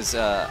 Because,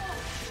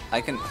 I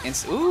can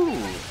ooh!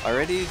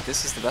 Already,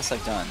 this is the best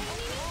I've done.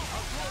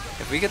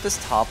 If we get this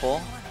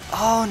topple...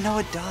 Oh, no,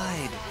 it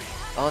died!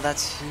 Oh,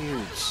 that's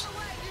huge.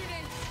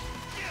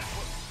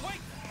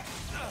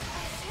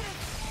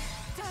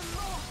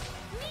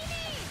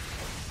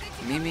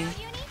 Mimi,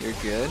 you're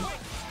good?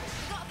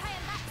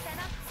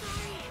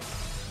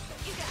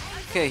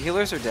 Okay,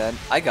 healers are dead.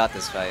 I got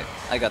this fight.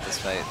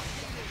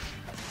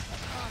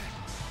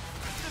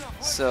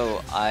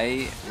 So,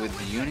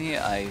 with Uni,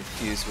 I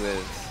fuse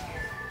with...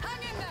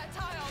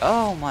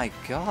 Oh my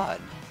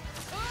god!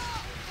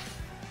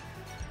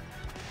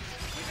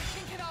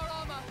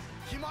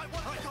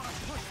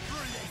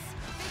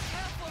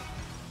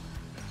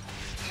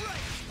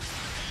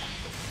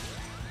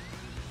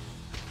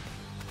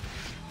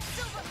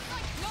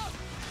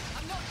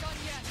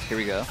 Here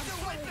we go.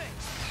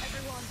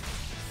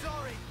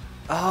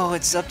 Oh,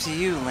 it's up to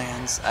you,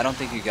 Lance. I don't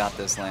think you got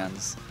this,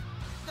 Lance.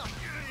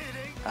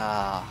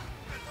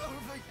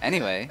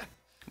 Anyway,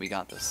 we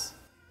got this.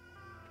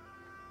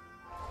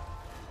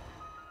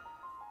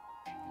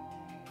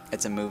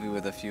 It's a movie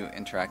with a few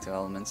interactive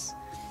elements.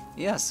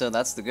 Yeah, so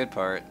that's the good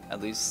part. At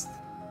least,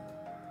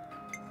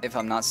 if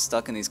I'm not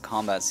stuck in these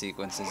combat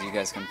sequences, you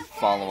guys can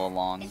follow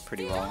along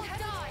pretty well.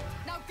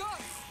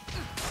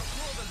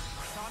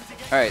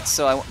 Alright,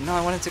 so I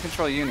wanted to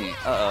control Uni.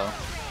 Uh-oh.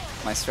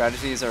 My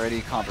strategy is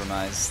already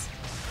compromised.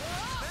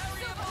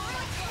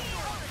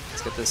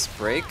 Let's get this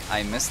break.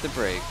 I missed the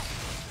break.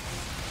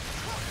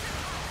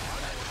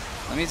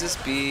 Let me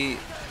just be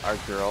our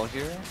girl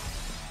here.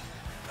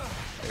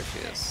 There she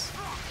is.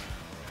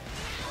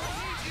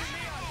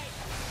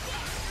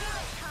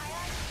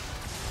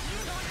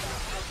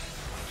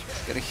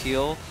 Get a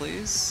heal,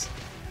 please.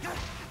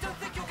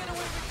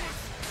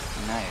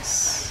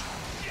 Nice.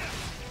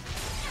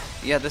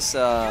 Yeah, this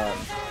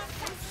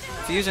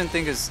fusion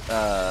thing is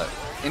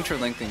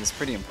interlink thing is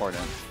pretty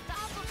important.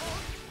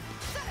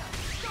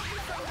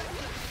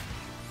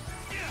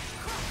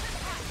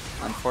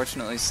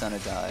 Unfortunately, Senna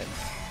died.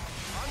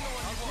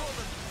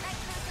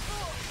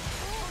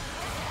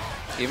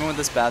 Even with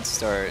this bad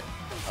start.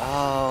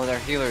 Oh, their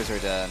healers are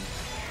dead.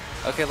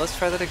 Okay, let's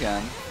try that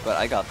again. But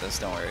I got this,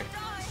 don't worry.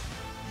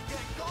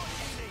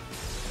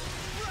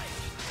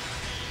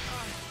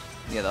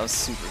 Yeah, that was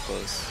super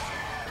close.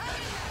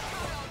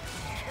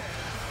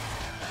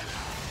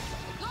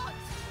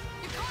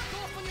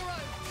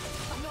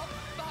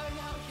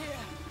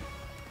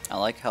 I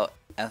like how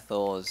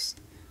Ethel is,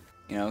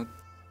 you know,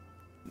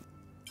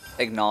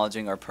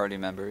 acknowledging our party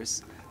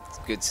members. It's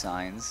good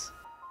signs.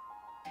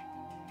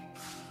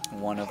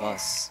 One of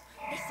us.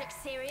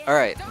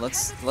 Alright,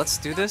 let's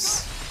do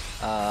this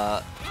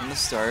from the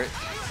start.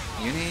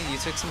 Uni, you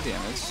took some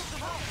damage.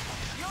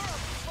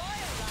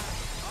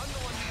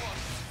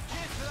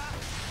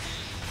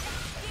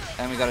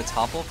 And we got a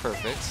topple,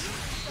 perfect.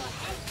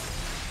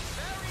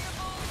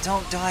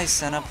 Don't die,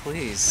 Senna,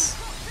 please.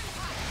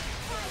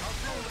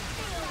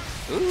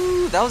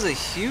 Ooh, that was a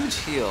huge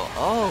heal.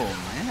 Oh,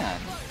 man.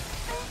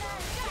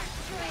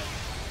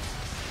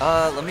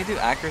 Let me do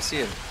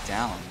accuracy of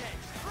down.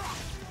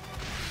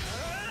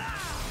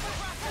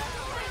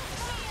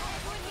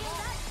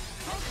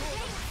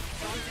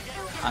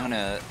 I'm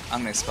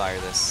gonna expire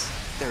this.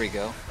 There we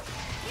go.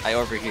 I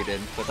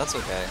overheated, but that's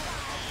okay.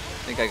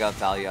 I think I got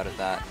value out of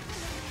that.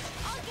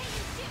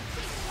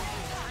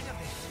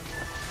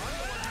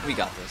 We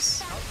got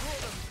this.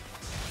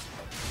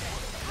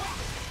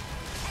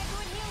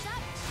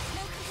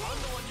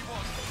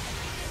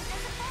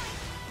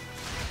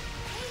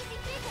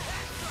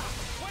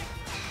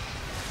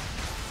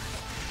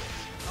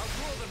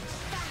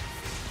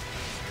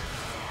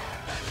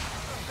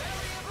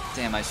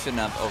 Damn, I shouldn't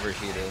have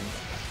overheated.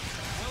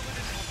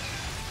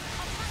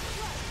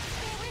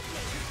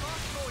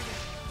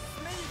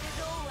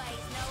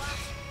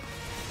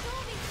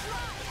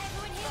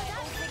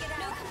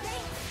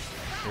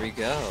 Here we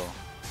go.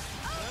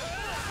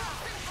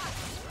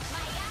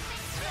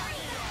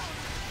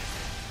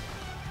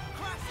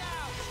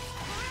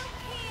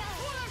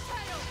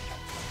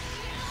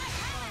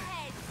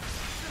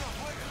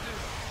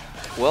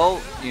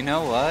 Well, you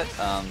know what?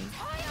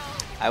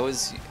 I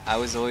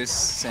was always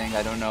saying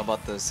I don't know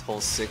about this whole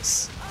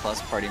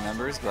 6+ party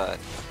members, but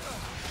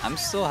I'm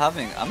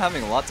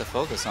having a lot to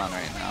focus on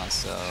right now,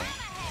 so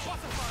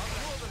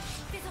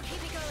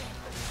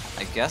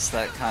I guess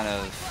that kind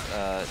of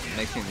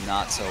makes me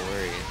not so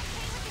worried.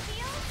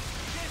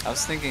 I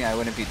was thinking I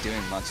wouldn't be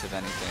doing much of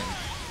anything,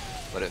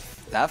 but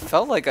that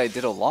felt like I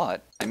did a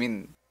lot. I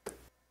mean,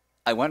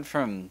 I went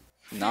from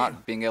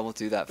not being able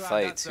to do that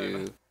fight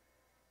to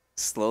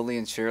slowly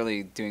and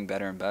surely doing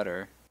better and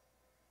better.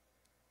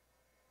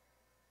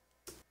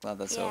 Glad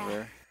that's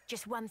over.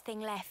 Just one thing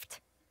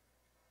left.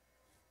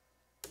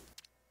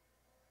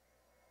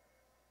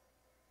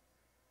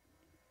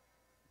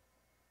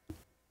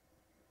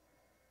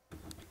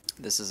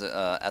 This is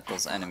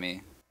Ethel's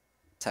enemy,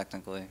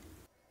 technically.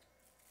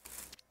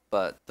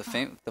 But the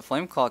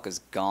flame clock is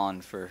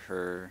gone for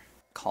her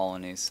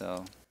colony,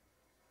 so.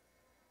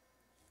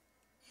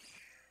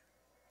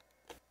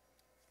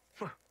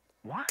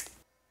 What?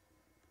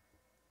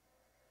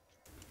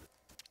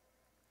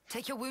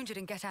 Take your wounded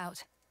and get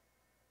out.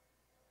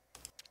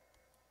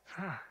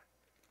 Huh.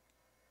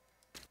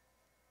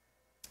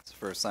 It's the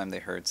first time they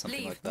heard something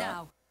Leave like that.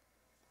 now.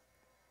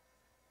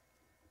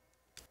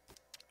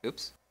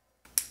 Oops.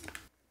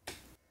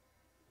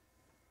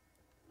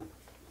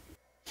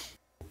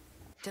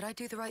 Did I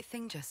do the right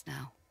thing just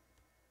now?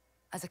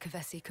 As a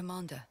Kavesi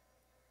commander?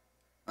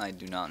 I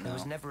do not know. There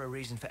was never a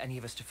reason for any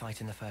of us to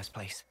fight in the first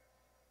place.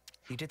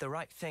 You did the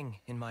right thing,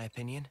 in my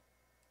opinion.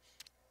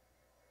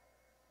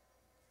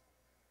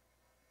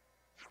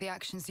 The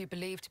actions you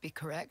believe to be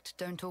correct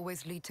don't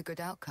always lead to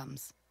good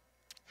outcomes.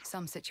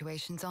 Some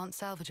situations aren't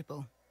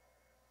salvageable.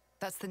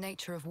 That's the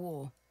nature of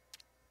war.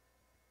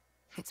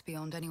 It's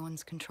beyond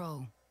anyone's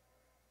control.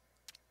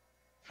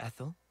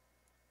 Ethel?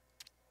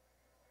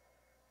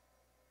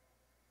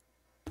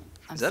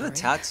 I'm Is that sorry. a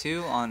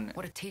tattoo on?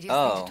 What a tedious thing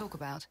Oh, to talk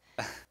about.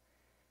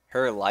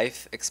 her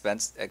life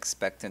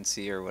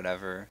expectancy or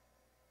whatever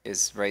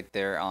is right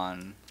there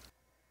on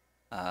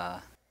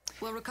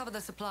We'll recover the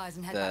supplies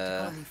and head back to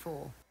Colony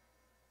 4.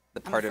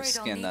 the I'm part of afraid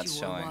I'll skin need that's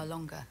you all a while showing.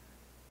 longer.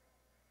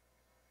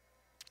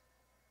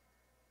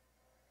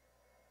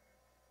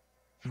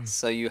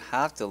 So you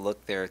have to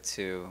look there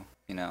too,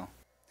 you know.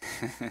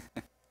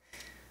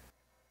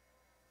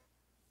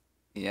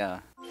 Yeah,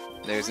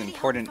 there's Really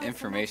important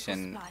helpful for medical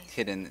information supplies.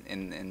 hidden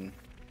in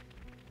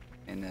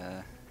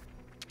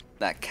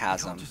that You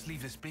chasm. can't just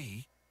leave this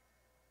be.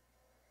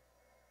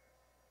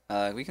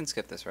 We can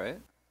skip this, right?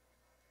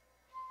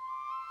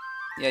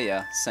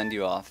 Yeah, send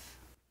you off.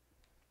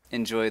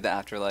 Enjoy the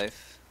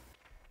afterlife.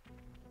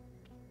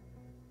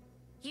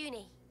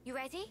 Uni, you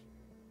ready?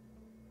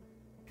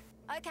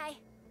 Okay.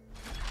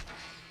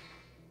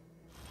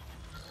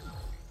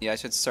 Yeah, I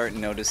should start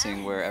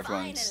noticing where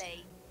everyone's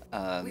Finally. We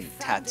found this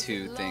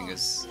tattoo at thing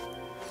last. is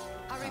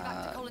Hurry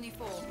back to Colony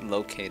 4.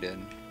 located.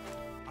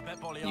 I bet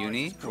Boliaris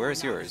Uni? is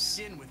Where's crawling out of yours?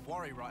 skin with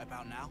worry right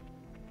about now.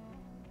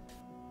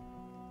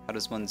 How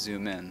does one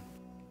zoom in?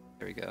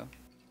 There we go.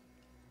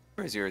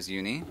 Where's yours,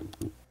 Uni?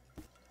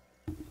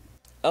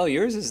 Oh,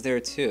 yours is there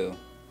too.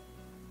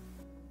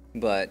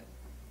 But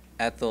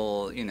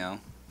Ethel, you know,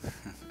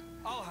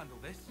 I'll handle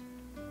this.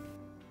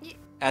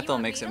 Ethel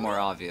wanna makes beat it him? more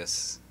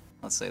obvious.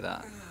 Let's say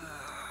that.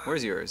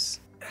 Where's yours?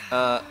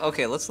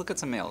 Okay, let's look at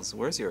some males.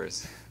 Where's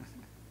yours?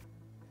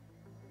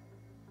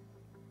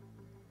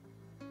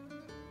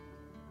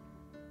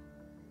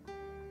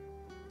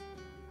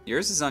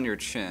 Yours is on your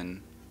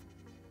chin.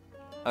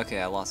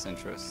 Okay, I lost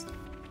interest.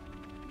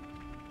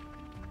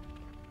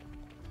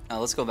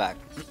 Let's go back.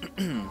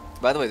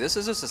 By the way, this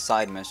is just a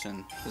side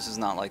mission. This is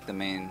not like the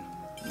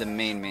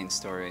main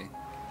story.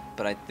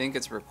 But I think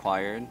it's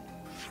required.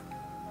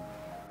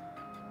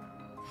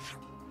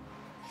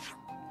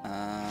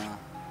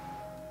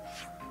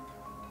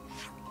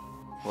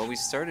 Well, we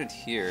started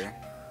here.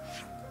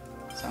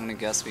 So I'm gonna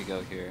guess we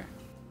go here.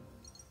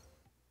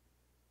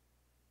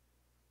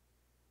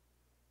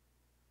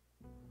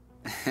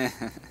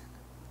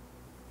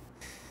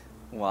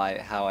 Why?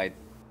 How I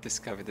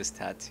Discovered this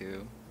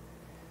tattoo.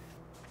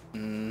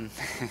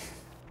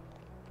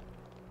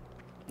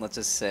 Let's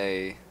just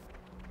say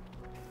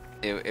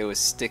it was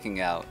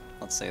sticking out.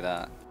 Let's say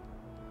that.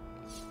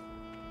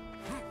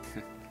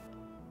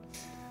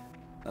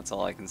 That's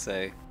all I can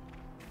say.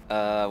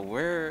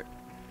 Where?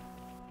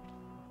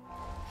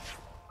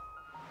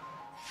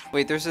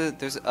 Wait, there's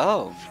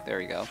oh, there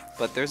we go.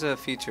 But there's a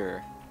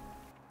feature.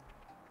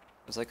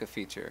 There's like a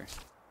feature.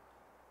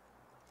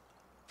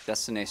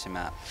 Destination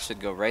map should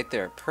go right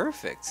there.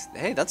 Perfect.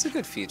 Hey, that's a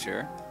good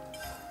feature.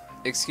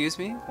 Excuse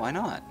me? Why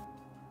not?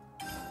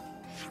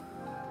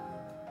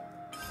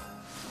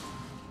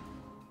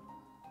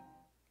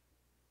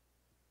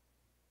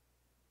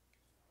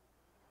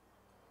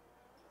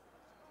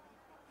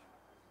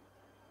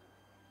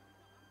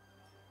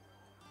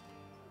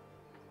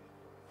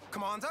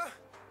 Commander?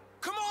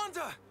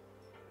 Commander!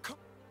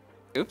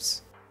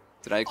 Oops.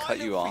 Did I cut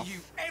you off? I looked for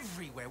you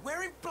everywhere.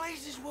 Where in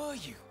blazes were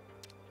you?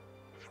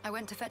 I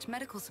went to fetch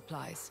medical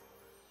supplies.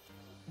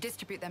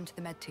 Distribute them to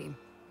the med team.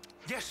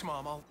 Yes,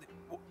 Mom. I'll...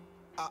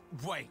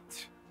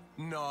 wait.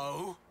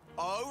 No.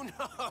 Oh,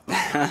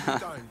 no.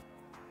 Don't.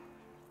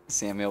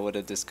 Samuel would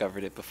have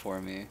discovered it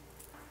before me.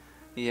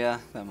 Yeah,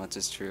 that much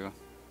is true.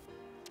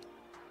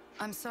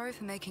 I'm sorry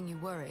for making you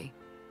worry.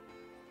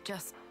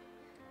 Just,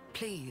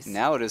 please.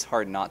 Now it is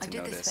hard not to I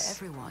did notice. this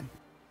for everyone.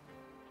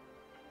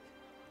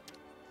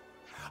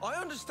 I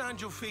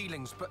understand your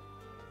feelings, but...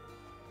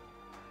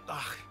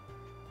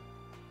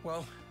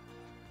 well...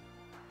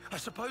 I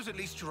suppose at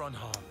least you're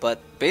unharmed. But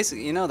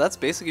basically, you know, that's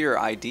basically your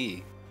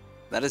ID.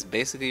 That is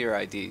basically your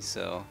ID,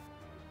 so...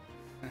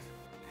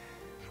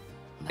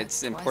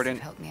 It's important...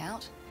 You've helped me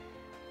out.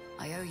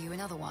 I owe you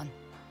another one.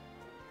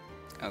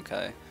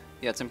 Okay.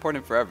 Yeah, it's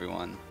important for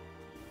everyone.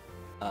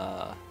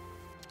 Nah,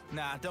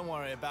 don't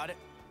worry about it.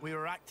 We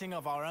were acting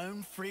of our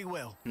own free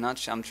will. I'm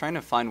trying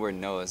to find where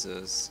Noah's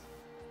is.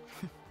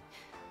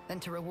 Then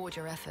to reward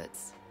your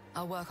efforts,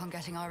 I'll work on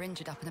getting our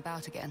injured up and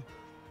about again.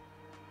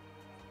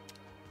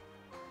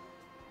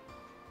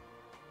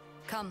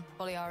 Come,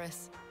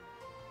 Boliaris.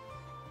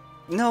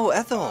 No,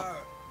 Ethel!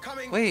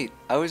 Coming. Wait,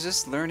 I was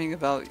just learning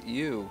about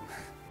you.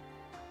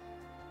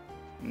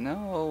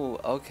 No,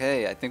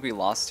 okay, I think we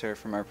lost her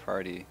from our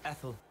party.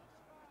 Ethel.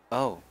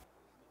 Oh,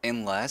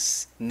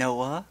 unless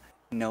Noah,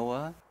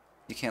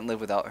 you can't live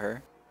without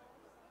her.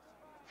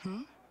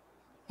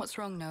 What's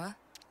wrong, Noah?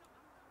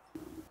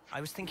 I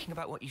was thinking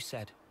about what you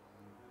said.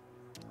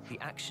 The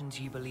actions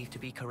you believe to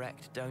be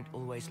correct don't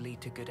always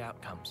lead to good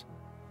outcomes.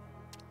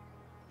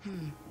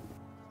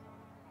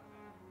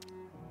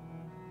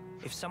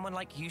 If someone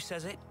like you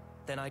says it,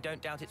 then I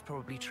don't doubt it's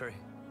probably true.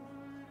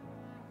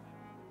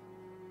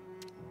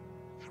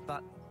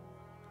 But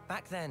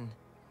back then,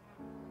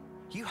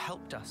 you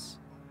helped us.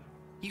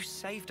 You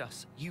saved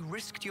us. You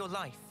risked your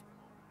life.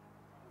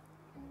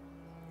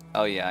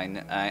 Oh yeah,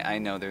 I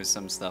know there's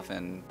some stuff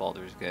in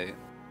Baldur's Gate.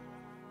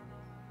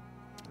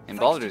 In Thanks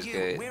Baldur's to you,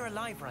 Gate, we're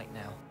alive right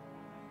now.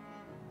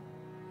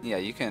 yeah,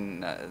 you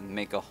can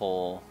make a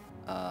whole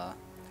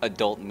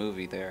adult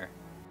movie there.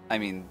 I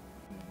mean,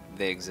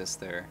 they exist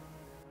there.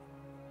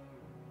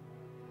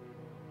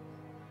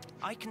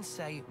 I can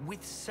say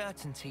with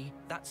certainty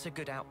that's a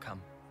good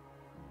outcome.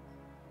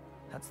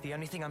 That's the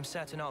only thing I'm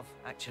certain of,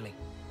 actually.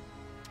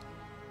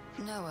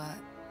 Noah,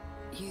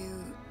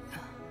 you...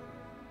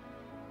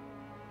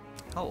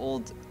 How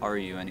old are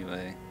you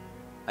anyway?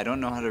 I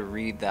don't know how to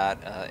read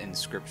that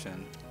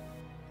inscription.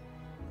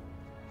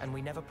 And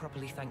we never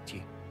properly thanked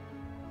you.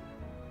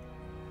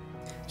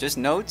 Just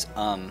note,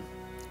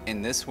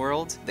 in this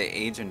world, they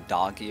age in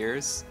dog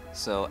years,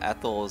 so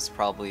Ethel is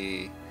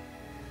probably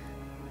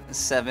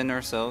 7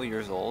 or so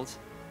years old.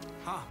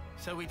 Huh,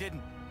 so we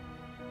didn't.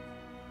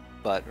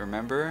 But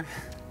remember,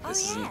 Oh,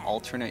 this is an yeah.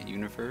 alternate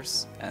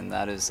universe, and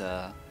that is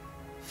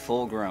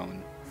full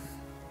grown.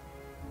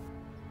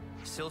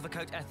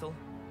 Silvercoat Ethel.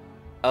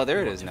 Oh, there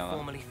we it want is, to Noah.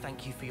 formally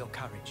thank you for your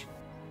courage.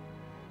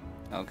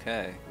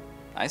 Okay.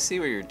 I see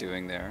what you're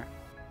doing there.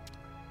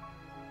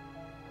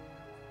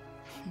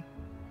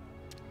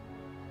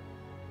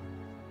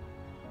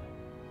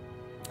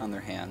 On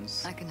their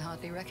hands. I can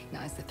hardly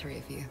recognize the three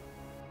of you.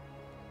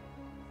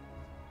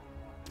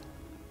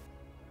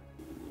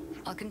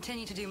 I'll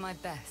continue to do my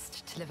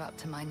best to live up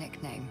to my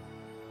nickname.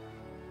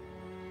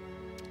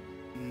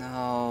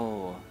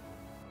 No.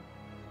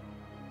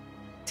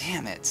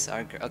 Damn it.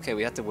 Okay,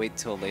 we have to wait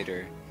till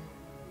later.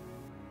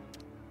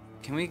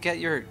 Can we get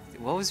your...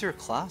 What was your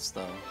class,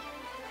 though?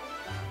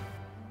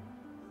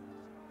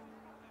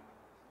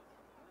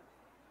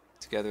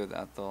 Together with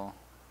Ethel.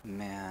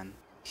 Man.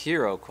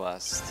 Hero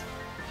quest.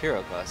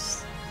 Hero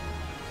quest.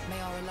 May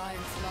our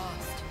alliance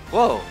last.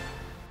 Whoa!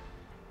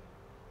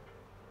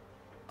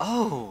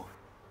 Oh!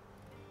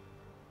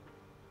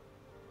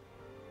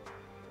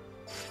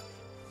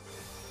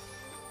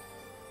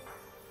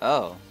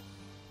 Oh.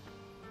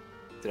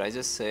 Did I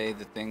just say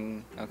the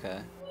thing?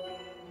 Okay.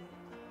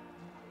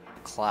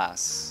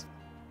 Class.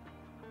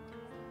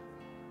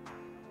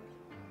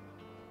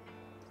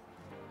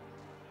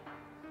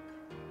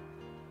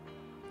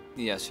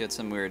 Yeah, she had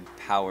some weird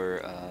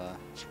power,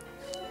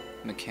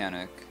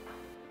 mechanic.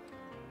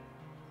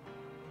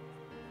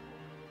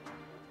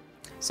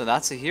 So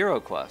that's a hero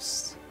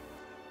quest.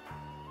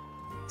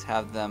 To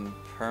have them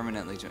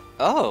permanently join.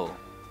 Oh!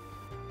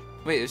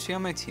 Wait, is she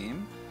on my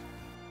team?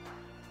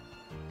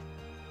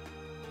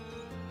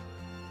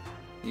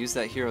 Use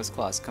that hero's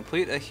class.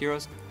 Complete a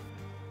hero's...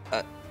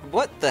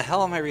 what the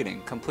hell am I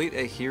reading? Complete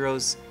a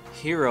hero's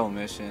hero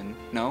mission.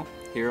 No,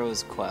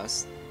 hero's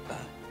quest.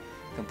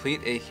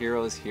 Complete a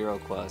hero's hero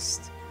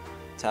quest.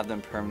 To have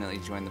them permanently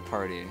join the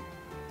party.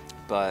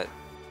 But...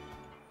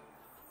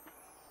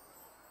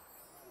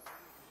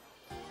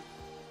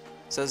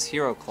 it says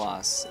hero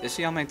class. Is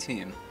she on my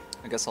team?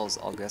 I guess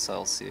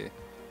I'll see.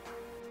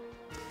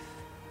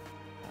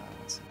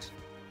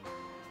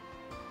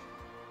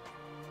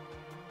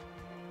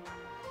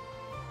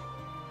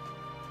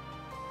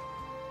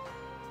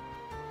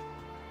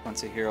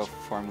 Once a hero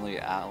formally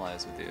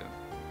allies with you.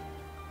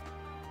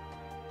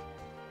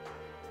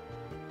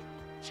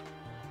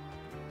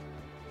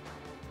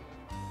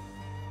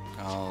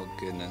 Oh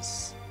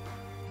goodness.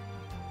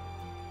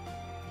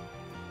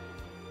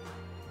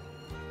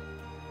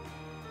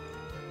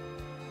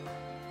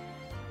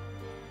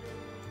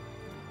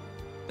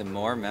 The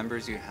more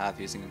members you have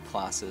using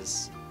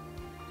classes,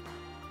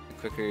 the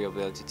quicker you'll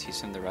be able to teach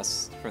them the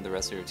rest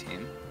of your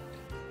team.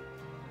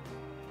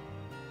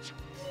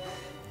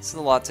 This is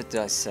a lot to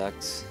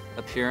dissect.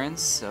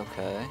 Appearance,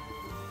 okay.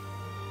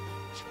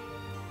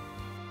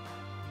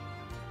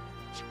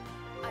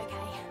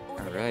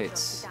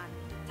 Alright.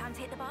 Time to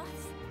hit the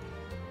baths?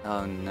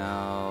 Oh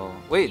no.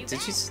 Wait,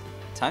 did she...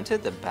 time to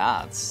hit the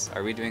baths.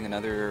 Are we doing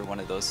another one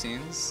of those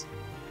scenes?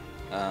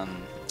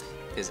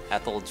 Is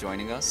Ethel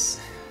joining us?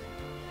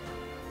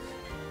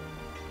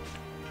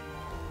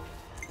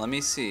 Let me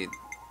see.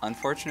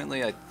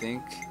 Unfortunately, I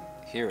think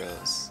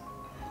heroes.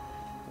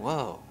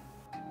 Whoa.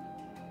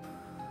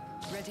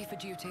 Ready for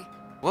duty.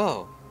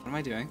 Whoa. What am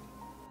I doing?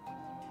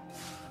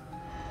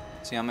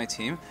 Is she on my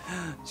team?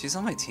 She's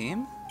on my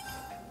team?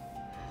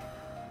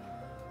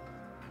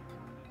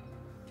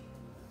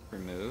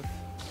 Remove.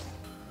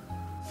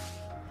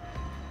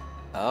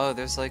 Oh,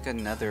 there's like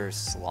another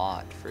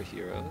slot for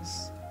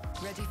heroes.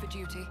 Ready for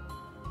duty.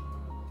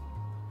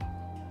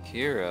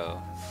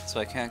 Hero. So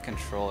I can't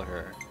control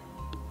her.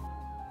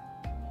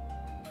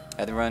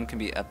 Either run can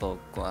be Ethel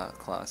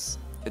class.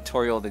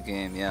 Tutorial of the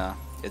game, yeah.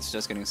 It's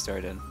just getting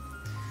started.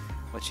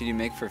 What should you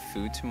make for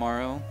food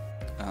tomorrow?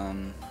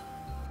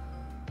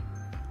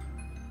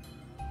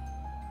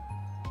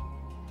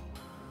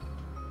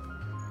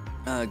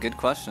 Good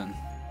question.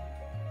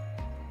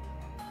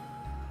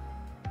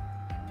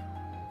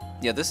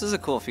 Yeah, this is a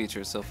cool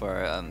feature so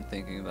far I'm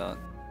thinking about.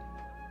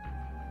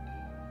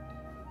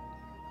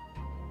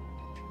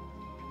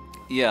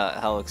 Yeah,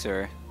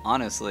 Helixer,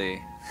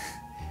 honestly,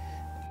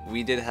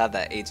 we did have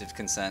that age of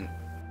consent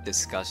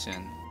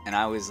discussion, and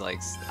I was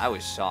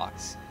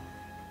shocked.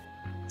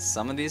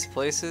 Some of these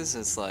places,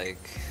 it's like...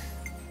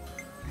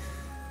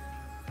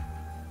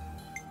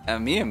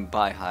 me and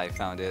Bai Hai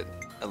found it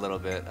a little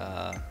bit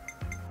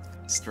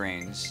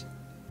strange,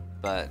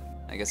 but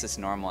I guess it's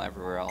normal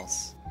everywhere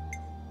else.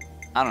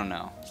 I don't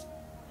know.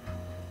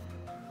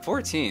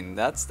 14,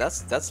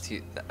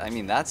 I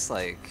mean, that's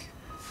like...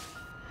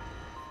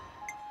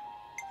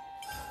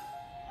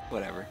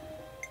 whatever.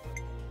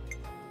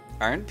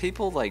 Aren't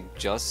people like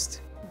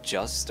just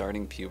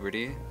starting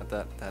puberty at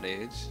that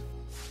age?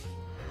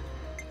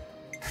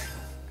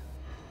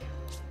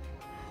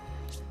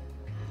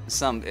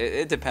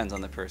 It depends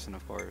on the person,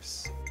 of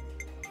course.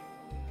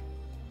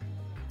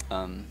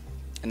 And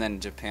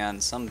then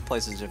Japan, some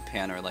places in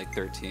Japan are like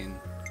 13.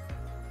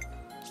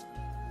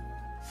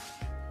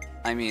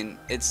 I mean,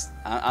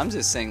 I'm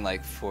just saying,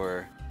 like,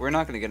 we're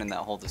not gonna get in that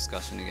whole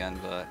discussion again,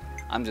 but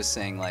I'm just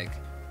saying, like,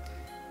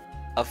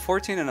 a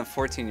 14 and a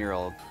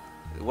 14-year-old,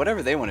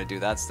 whatever they want to do,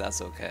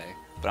 that's okay.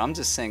 But I'm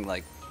just saying,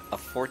 like, a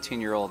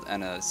 14-year-old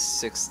and a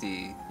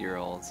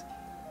 60-year-old,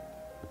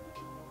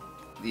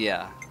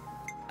 yeah,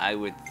 I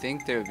would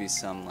think there would be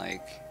some,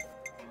 like,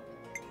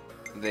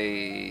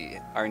 they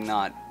are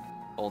not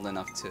old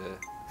enough to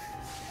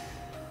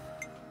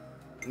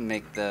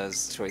make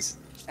those choices.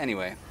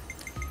 Anyway.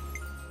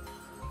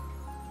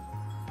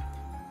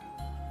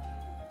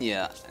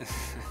 Yeah.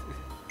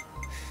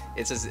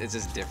 It's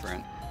just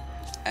different.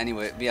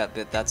 Anyway, yeah,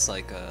 that's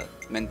like a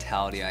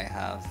mentality I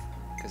have,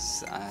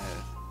 because I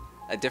have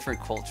a different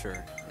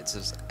culture. It's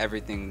just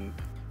everything.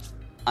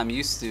 I'm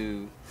used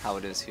to how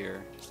it is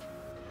here.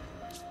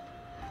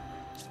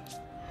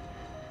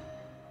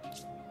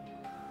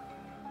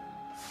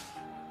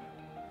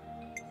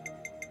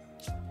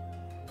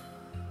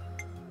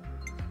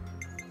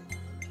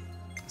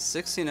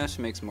 "16ish"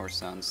 makes more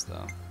sense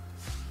though.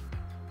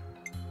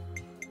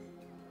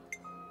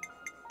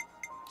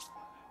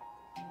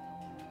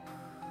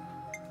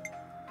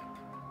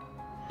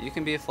 You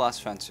can be a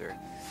flash fencer.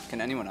 Can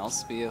anyone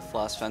else be a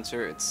flash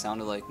fencer? It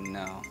sounded like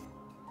no.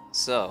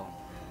 So,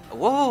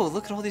 whoa,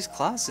 look at all these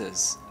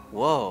classes.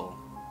 Whoa.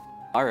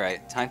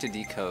 Alright, time to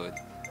decode.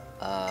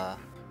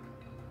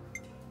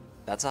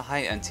 That's a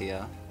high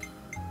Entia.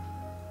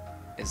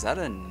 Is that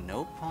a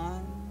no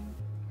pawn?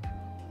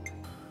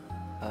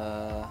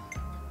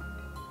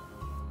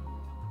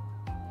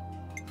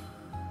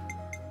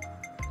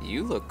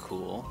 You look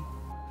cool.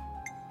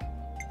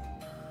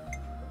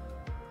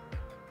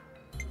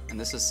 And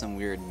this is some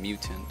weird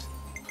mutant.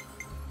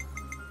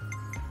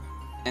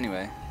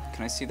 Anyway,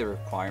 can I see the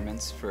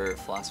requirements for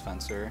Flask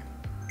Fencer?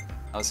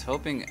 I was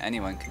hoping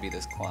anyone could be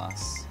this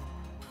class.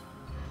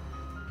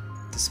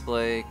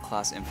 Display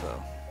class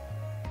info.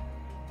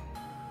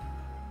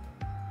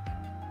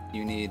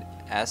 You need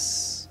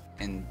S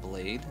in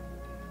Blade.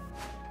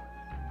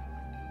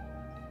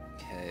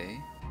 Okay.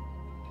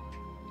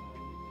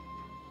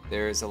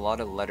 There's a lot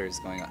of letters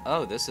going on.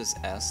 Oh, this is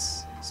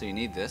S, so you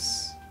need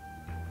this.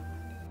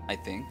 I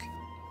think.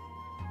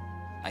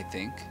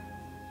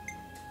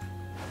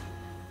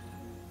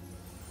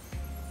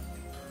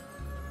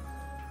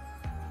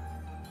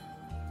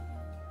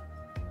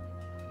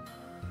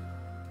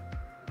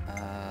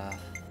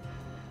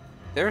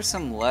 There are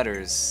some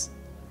letters.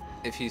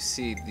 If you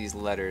see these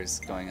letters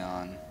going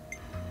on,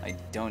 I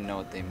don't know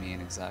what they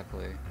mean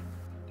exactly.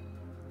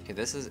 Okay,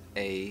 this is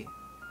A.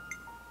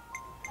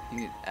 You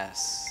need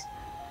S.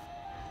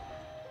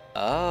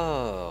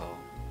 Oh.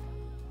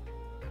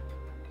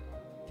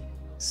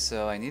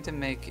 So I need to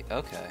make,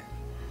 okay.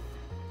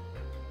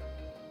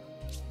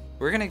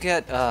 We're gonna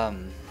get, I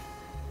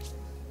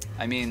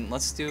mean,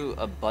 let's do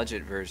a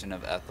budget version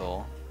of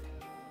Ethel.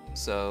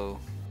 So,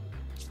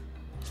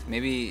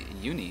 maybe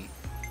Uni.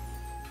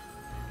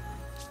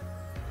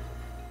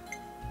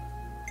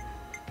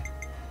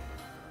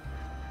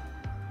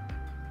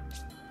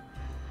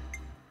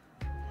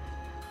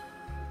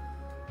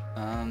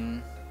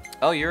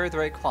 Oh, you're the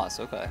right class,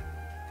 okay.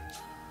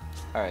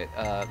 Alright,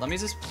 let me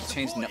just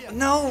change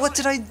no, what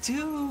did I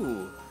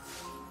do?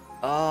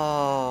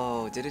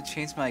 Oh, did it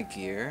change my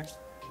gear?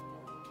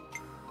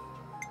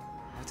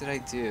 What did I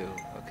do?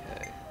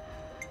 Okay.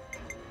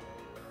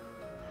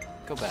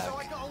 Go back. So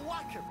I gotta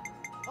whack him.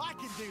 I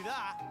can do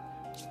that.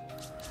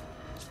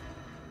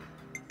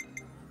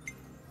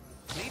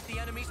 Leave the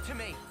enemies to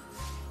me.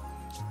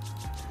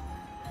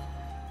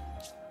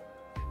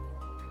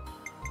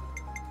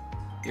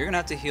 You're gonna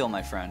have to heal,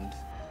 my friend.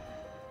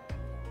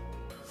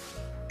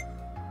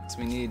 So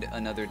we need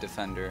another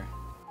defender.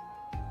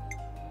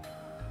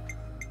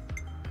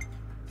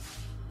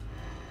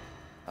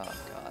 Oh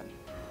god.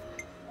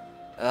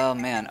 Oh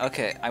man,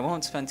 okay, I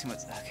won't spend too much.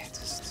 Okay,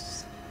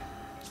 just...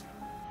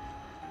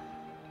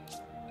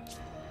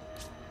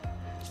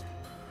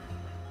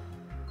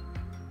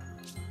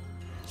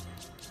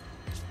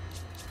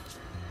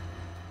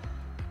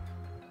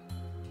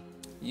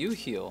 You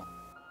heal.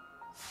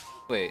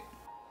 Wait.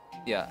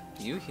 Yeah,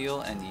 you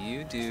heal and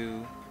you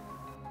do...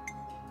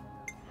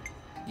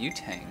 You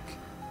tank.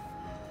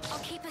 I'll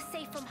keep us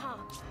safe from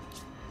harm.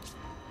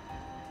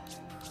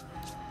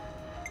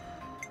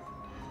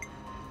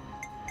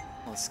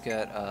 Let's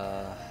get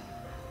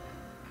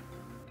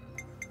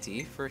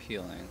D for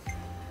healing.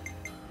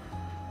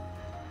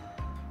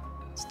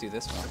 Let's do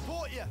this one.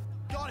 Support you.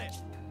 Got it.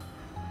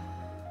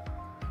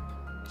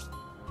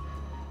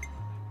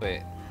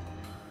 Wait.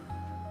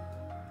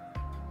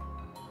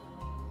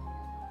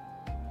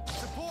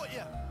 Support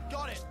you.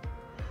 Got it.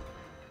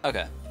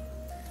 Okay.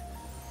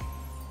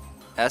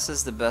 S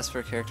is the best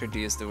for character,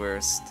 D is the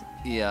worst.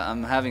 Yeah,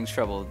 I'm having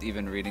trouble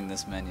even reading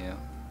this menu.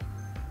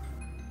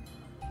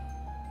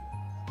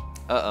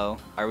 Uh-oh,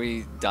 are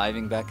we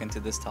diving back into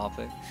this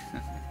topic?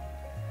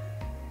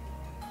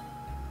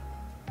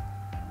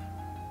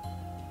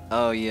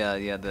 Oh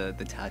yeah,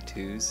 the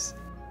tattoos.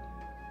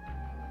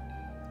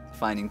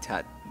 Finding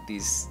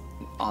these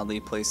oddly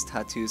placed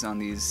tattoos on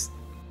these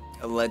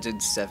alleged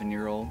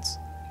 7-year-olds.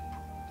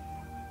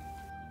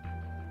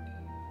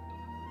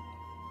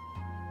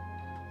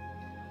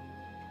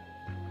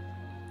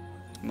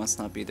 Must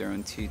not be their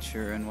own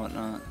teacher and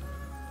whatnot.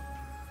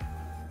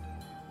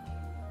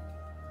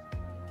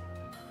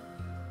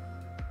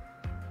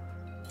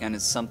 And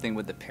it's something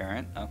with the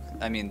parent.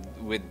 I mean,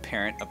 with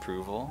parent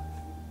approval.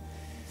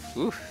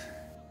 Oof.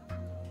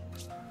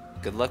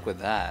 Good luck with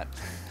that.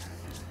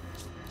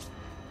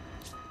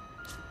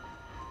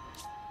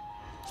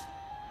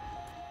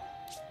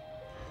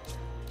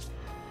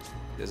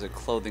 There's a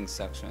clothing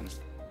section.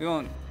 We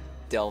won't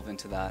delve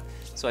into that.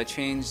 So I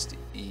changed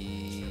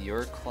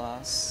your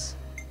class.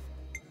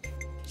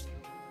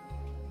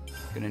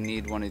 Gonna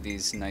need one of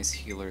these nice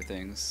healer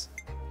things.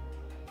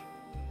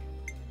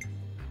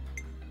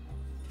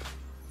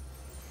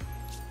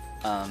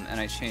 And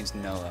I changed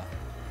Noah.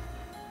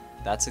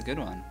 That's a good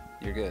one.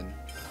 You're good.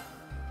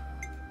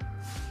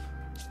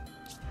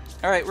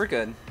 Alright, we're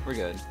good. We're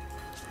good.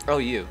 Oh,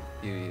 you.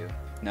 You.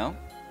 No?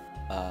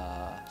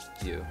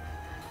 You.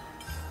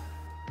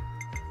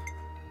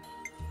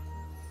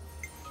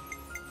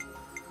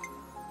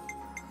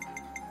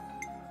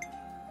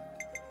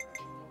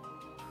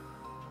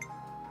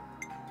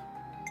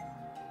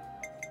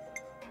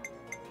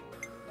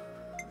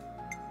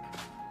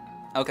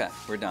 Okay,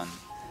 we're done.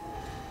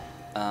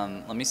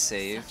 Let me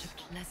save. Such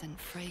a pleasant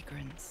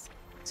fragrance.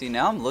 See,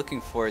 now I'm looking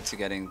forward to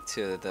getting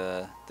to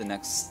the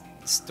next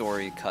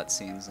story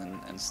cutscenes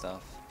and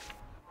stuff.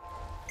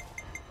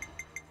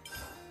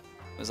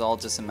 It was all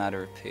just a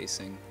matter of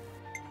pacing.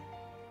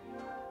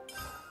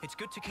 It's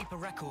good to keep a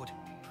record.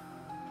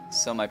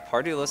 So my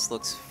party list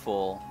looks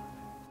full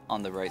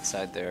on the right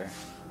side there.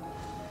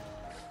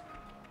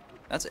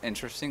 That's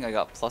interesting. I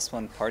got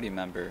 +1 party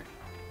member.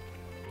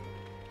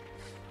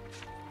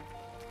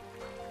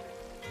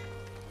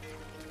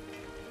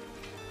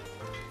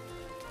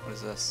 What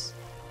is this?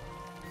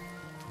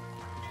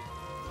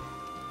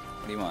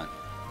 What do you want?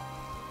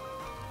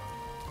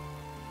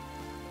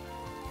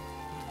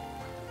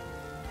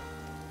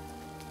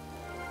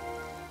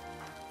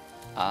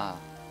 Ah,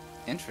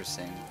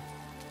 interesting.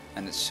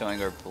 And it's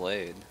showing our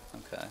blade.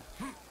 Okay.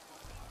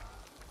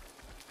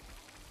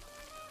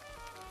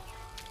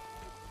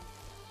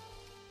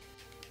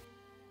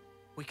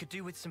 We could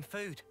do with some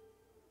food.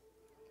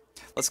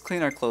 Let's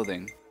clean our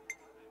clothing.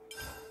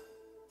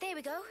 There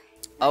we go.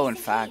 Oh, Nice in and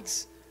clean.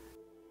 fact,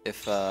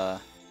 if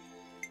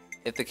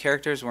the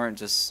characters weren't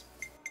just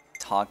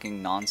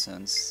talking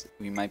nonsense,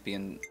 we might be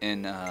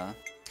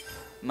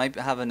might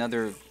have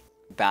another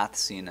bath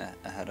scene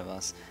ahead of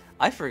us.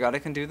 I forgot I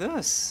can do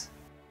this.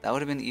 That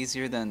would have been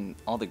easier than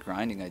all the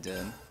grinding I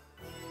did.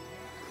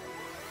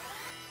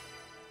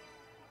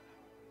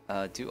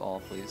 Do all,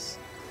 please.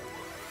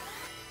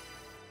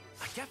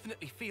 I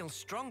definitely feel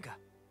stronger.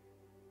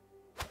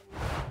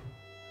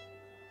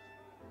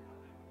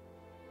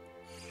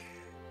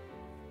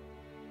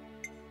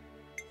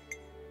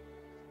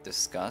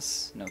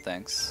 Discuss? No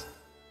thanks.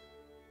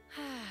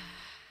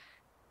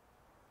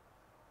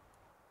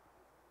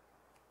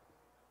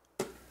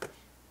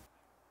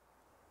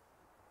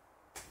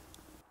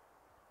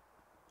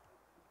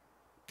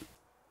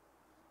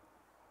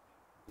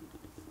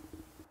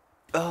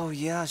 Oh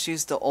yeah,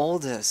 she's the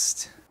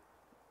oldest.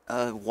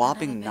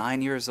 Whopping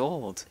 9 years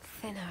old.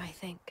 Thinner, I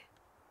think.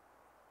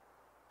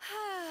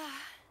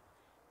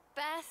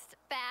 Best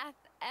bath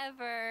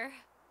ever.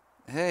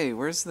 Hey,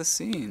 where's the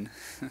scene?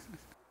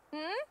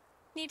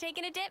 You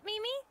taking a dip,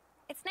 Mimi?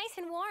 It's nice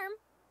and warm.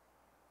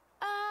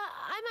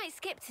 I might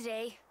skip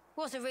today.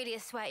 Wasn't really a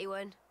sweaty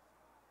one.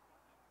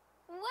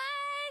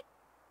 What?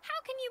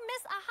 How can you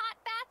miss a hot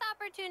bath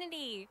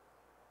opportunity?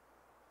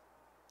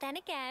 Then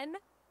again,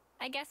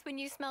 I guess when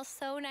you smell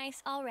so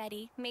nice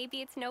already,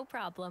 maybe it's no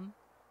problem.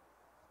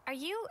 Are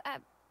you,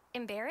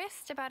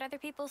 embarrassed about other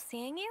people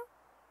seeing you?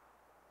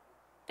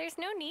 There's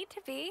no need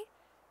to be.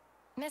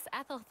 Miss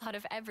Ethel thought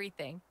of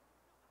everything.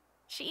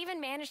 She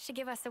even managed to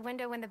give us a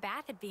window when the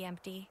bath would be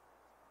empty.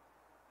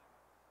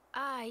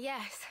 Ah,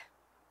 yes.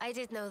 I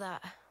did know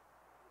that.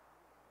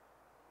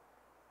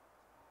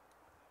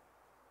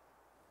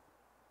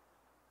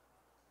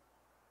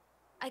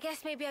 I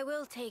guess maybe I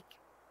will take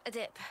a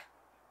dip.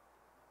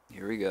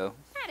 Here we go.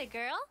 Atta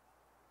girl.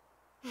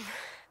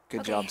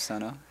 Good Okay. job,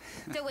 Senna.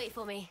 Don't wait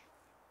for me.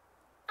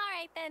 All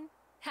right, then.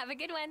 Have a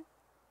good one.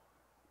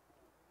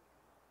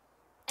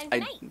 And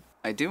good night.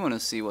 I do want to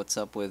see what's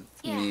up with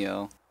Yeah.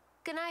 Mio.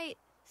 Good night,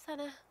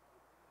 Senna.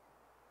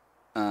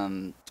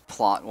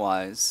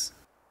 Plot-wise.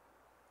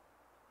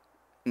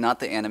 Not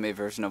the anime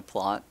version of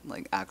plot,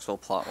 like actual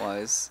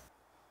plot-wise.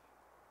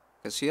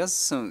 Because she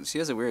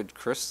has a weird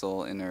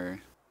crystal in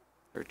her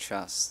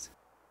chest.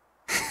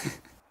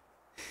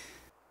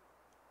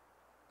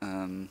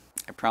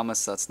 I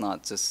promise that's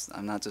not just,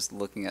 I'm not just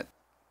looking at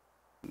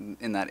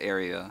in that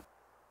area.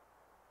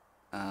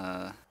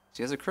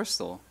 She has a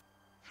crystal.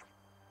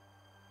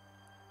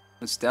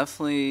 Which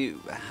definitely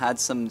had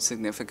some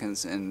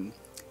significance in,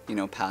 you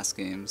know, past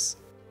games.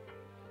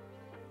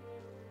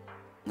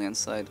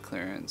 Landslide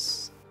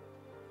clearance.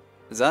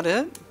 Is that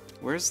it?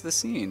 Where's the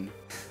scene?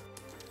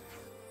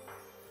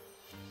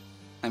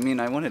 I mean,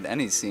 I wanted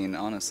any scene,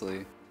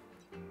 honestly.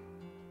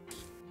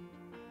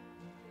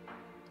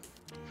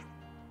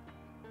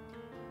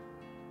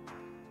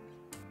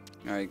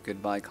 Alright,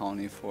 goodbye,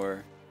 Colony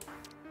 4.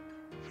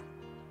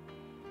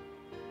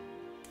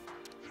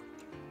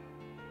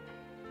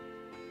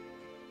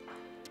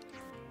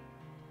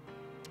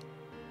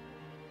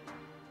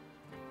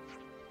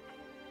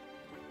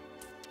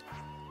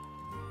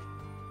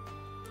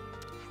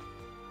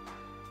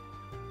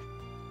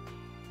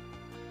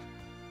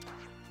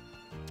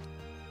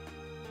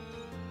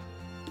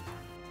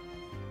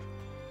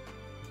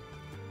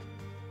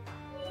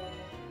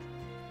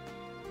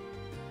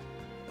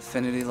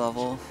 Affinity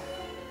level.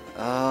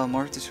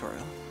 More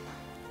tutorial.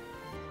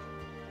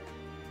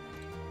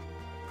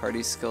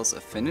 Party skills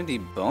affinity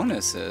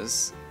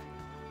bonuses.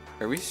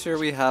 Are we sure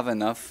we have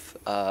enough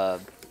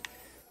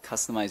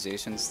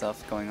customization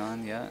stuff going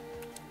on yet?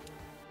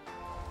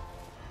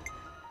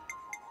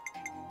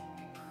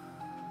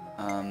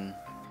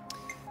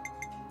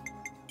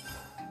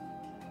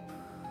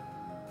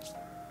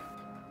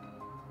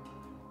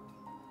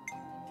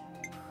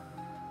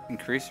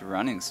 Increase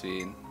running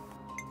speed.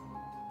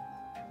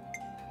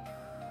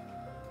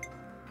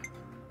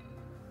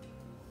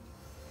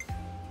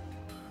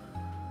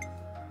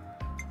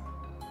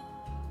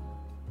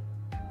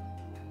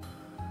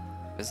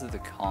 Visit the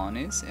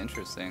colonies?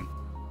 Interesting.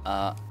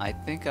 I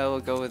think I will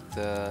go with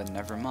the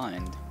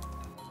Nevermind.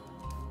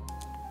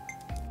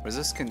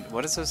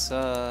 What is this,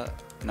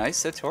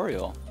 nice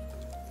tutorial.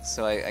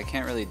 So I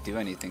can't really do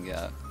anything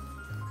yet.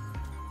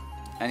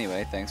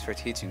 Anyway, thanks for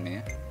teaching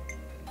me.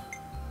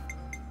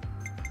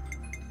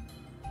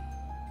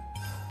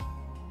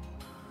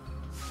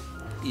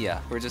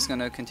 Yeah, we're just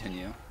gonna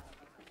continue.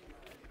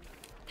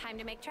 Time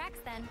to make tracks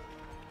then.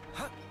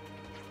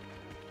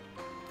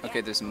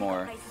 Okay, there's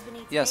more.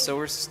 Yeah, so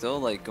we're still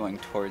like going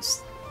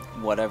towards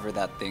whatever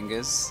that thing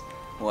is.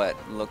 What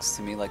looks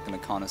to me like the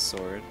Meccana's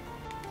sword.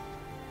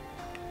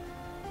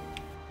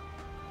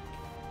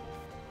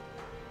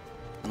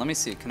 And let me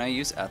see, can I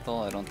use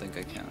Ethel? I don't think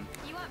I can.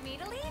 You want me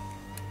to lead?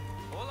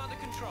 All under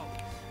control.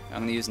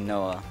 I'm gonna use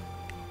Noah.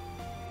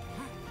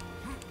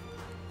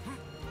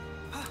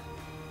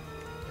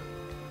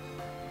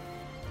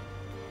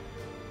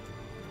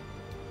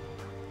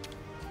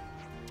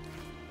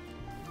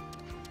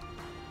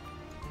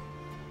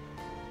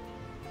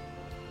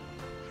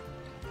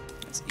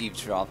 Let's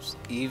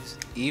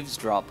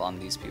eavesdrop on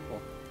these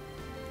people.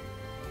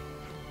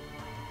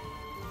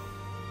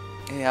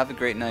 Hey, have a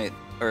great night,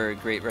 or a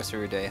great rest of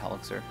your day,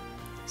 Helixer.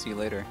 See you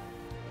later.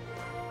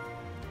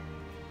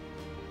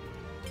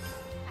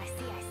 I see.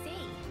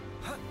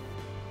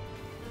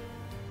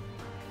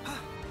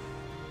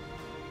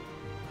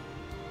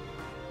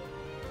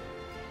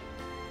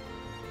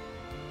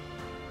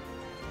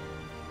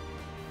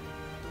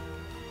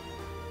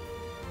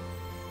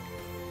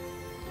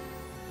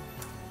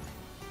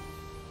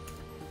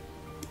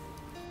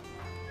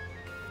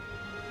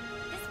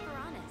 This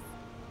Piranhas,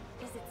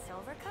 is it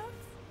silver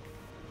coats?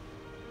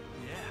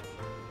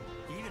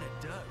 Yeah. Even a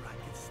dirt rag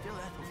is still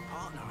Ethel's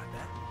partner, I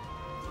bet.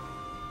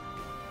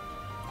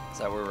 Is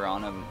that where we're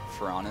on him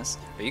for honest?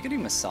 Are you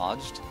getting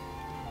massaged?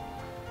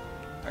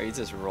 Or are you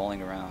just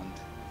rolling around?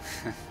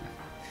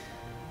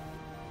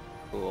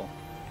 Cool.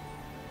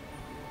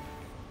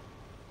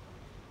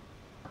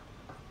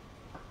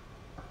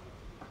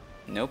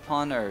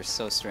 Nopon are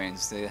so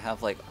strange. They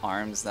have like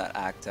arms that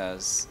act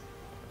as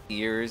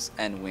ears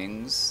and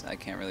wings. I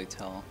can't really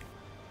tell.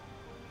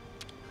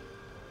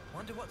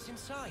 Wonder what's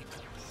inside.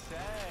 Say,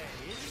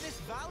 isn't this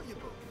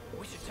valuable?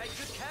 We should take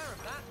good care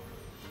of that.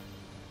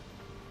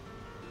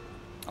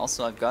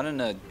 Also, I've gotten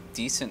a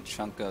decent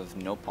chunk of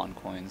Nopon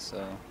coins,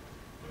 so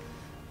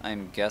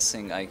I'm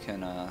guessing I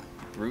can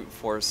brute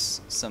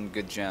force some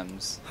good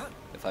gems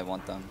if I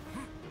want them.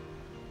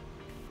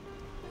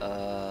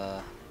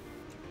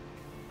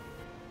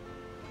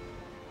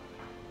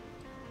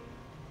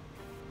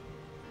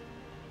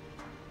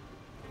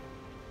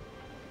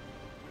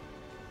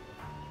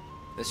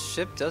 This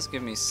ship does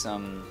give me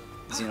some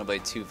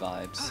Xenoblade 2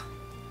 vibes.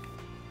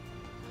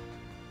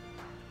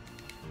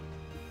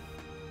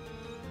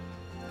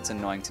 It's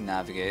annoying to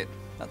navigate.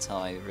 That's how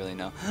I really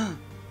know.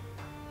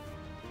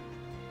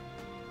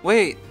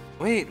 Wait.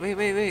 I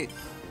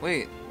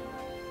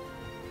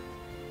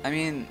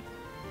mean,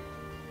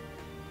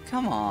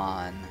 come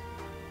on.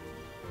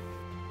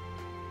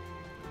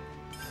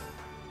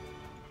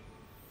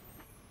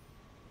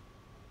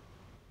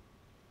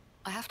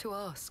 I have to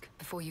ask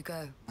before you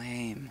go.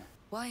 Lame.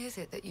 Why is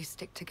it that you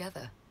stick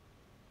together?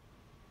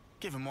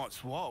 Given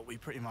what's what, we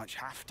pretty much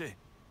have to.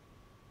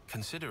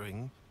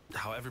 Considering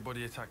how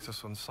everybody attacks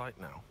us on sight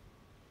now.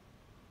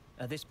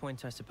 At this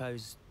point, I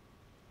suppose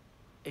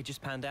it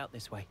just panned out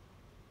this way.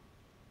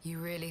 You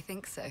really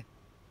think so?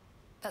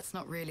 That's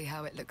not really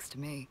how it looks to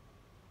me.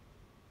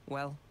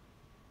 Well,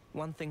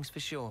 one thing's for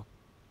sure.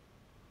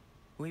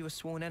 We were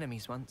sworn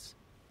enemies once.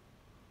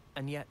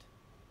 And yet,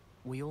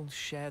 we all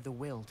share the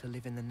will to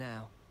live in the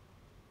now.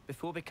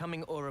 Before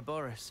becoming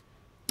Ouroboros,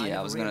 Yeah,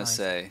 I was gonna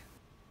say.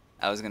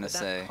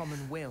 that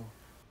common will,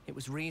 it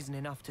was reason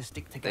enough to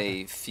stick together.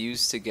 They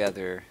fuse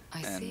together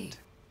I and see.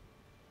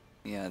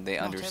 yeah, they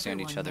Not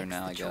understand each everyone other makes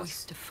now, the I guess.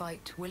 choice to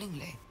fight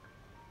willingly.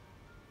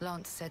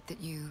 Lance said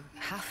that you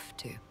have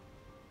to.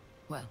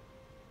 Well,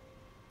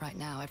 right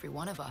now every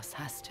one of us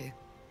has to.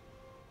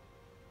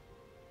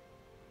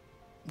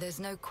 There's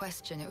no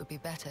question it would be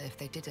better if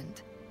they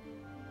didn't.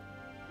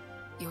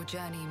 Your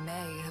journey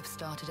may have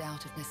started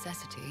out of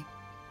necessity,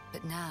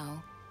 but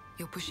now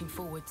you're pushing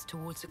forwards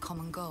towards a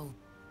common goal.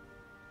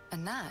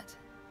 And that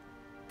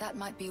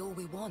might be all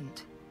we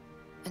want,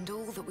 and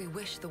all that we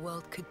wish the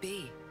world could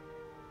be.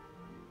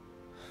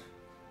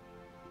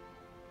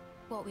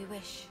 What we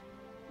wish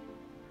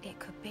it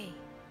could be.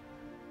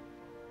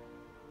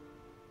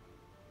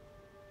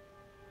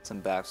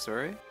 Some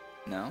backstory?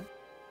 No?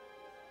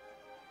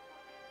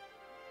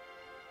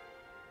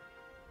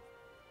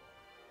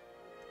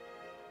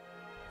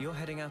 You're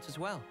heading out as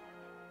well.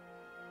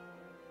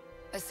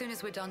 As soon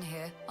as we're done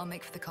here, I'll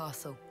make for the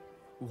castle.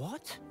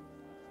 What?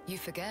 You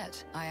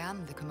forget, I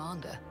am the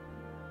commander.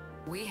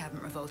 We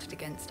haven't revolted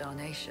against our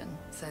nation,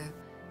 so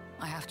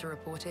I have to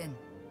report in.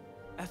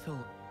 Ethel,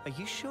 are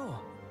you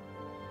sure?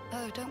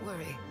 Oh, don't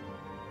worry.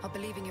 I'll be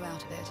leaving you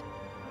out of it.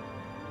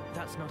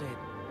 That's not it.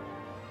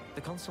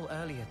 The consul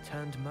earlier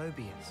turned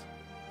Mobius.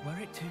 Were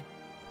it to...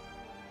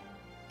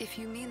 If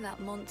you mean that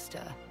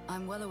monster,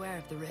 I'm well aware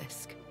of the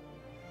risk.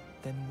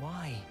 Then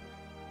why?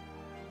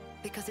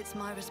 Because it's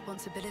my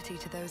responsibility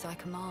to those I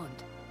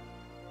command.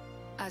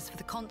 As for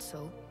the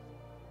consul,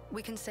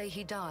 we can say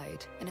he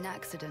died in an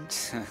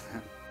accident.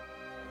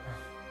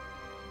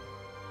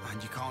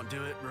 And you can't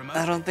do it remotely?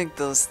 I don't think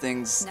those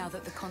things... Now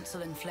that the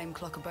consul and Flame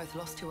Clock are both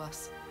lost to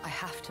us, I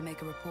have to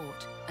make a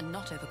report, and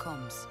not over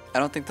comms. I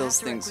don't think I those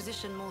have to things...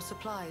 requisition more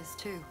supplies,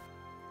 too.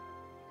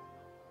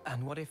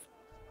 And what if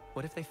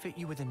they fit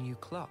you with a new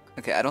clock?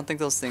 Okay, I don't think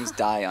those things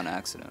die on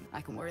accident.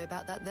 I can worry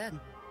about that then.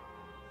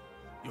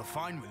 You're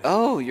fine with it?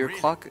 Oh, your Really?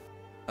 clock...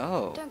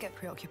 Oh. Don't get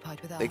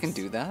preoccupied with us. They can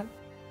do that?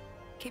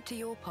 Keep to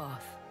your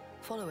path.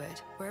 Follow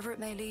it, wherever it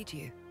may lead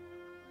you.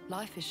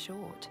 Life is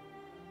short.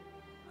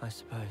 I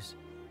suppose.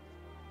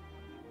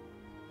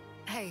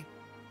 Hey,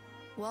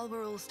 while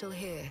we're all still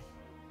here,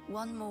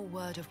 one more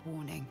word of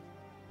warning.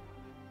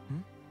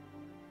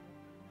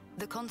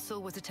 The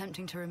consul was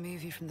attempting to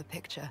remove you from the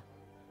picture.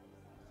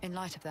 In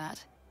light of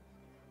that,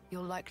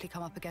 you'll likely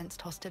come up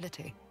against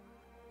hostility.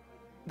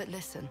 But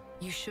listen,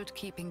 you should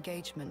keep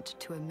engagement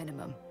to a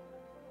minimum.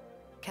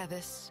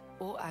 Kevis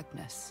or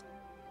Agnes.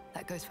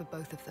 That goes for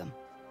both of them.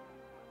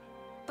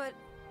 But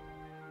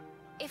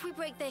if we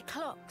break their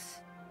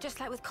clocks, just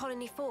like with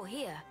Colony 4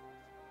 here,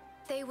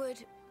 they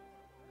would...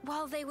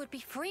 well, they would be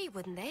free,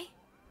 wouldn't they?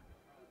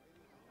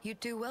 You'd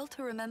do well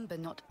to remember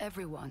not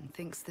everyone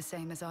thinks the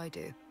same as I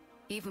do.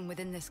 Even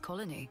within this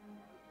colony,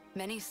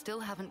 many still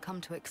haven't come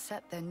to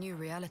accept their new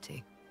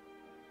reality.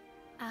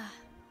 Ah.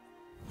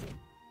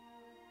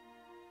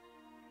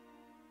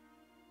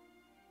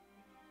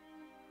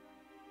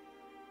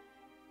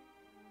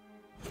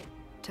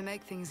 To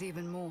make things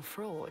even more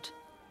fraught,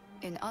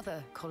 in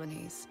other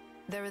colonies,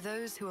 there are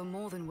those who are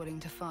more than willing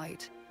to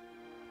fight,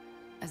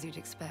 as you'd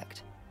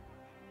expect.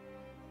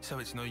 So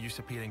it's no use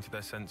appealing to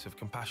their sense of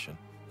compassion,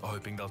 or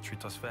hoping they'll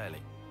treat us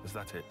fairly. Is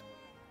that it?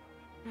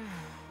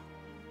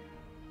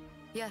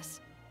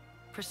 Yes,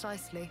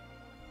 precisely.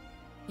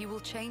 You will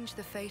change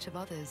the fate of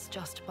others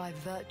just by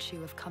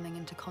virtue of coming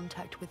into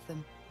contact with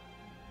them.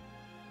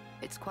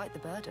 It's quite the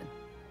burden.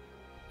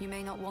 You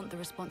may not want the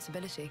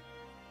responsibility.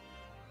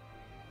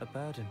 A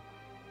burden,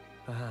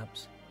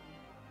 perhaps.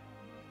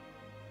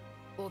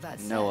 All that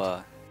said,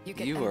 Noah, you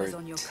get you embers are...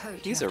 on your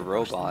coat. He's you a have to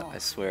brush them robot, off. I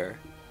swear.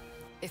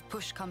 If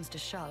push comes to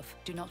shove,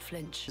 do not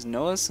flinch. Is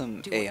Noah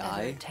some Do whatever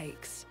AI? it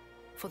takes,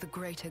 for the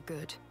greater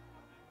good.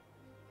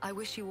 I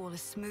wish you all a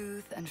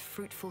smooth and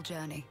fruitful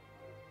journey.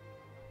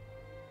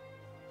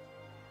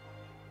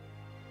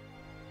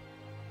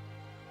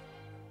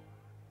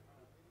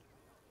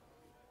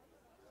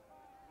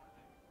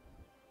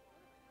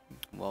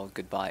 Well,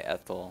 goodbye,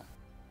 Ethel.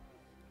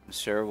 I'm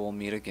sure we'll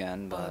meet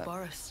again, but...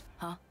 Boris,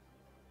 huh?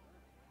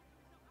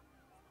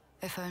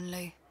 If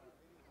only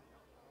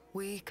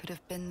we could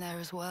have been there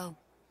as well.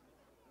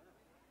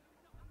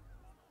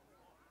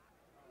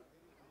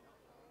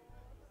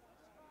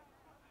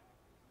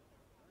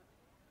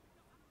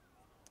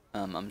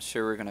 I'm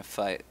sure we're gonna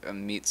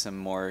meet some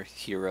more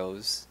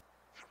heroes.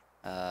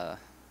 Oh,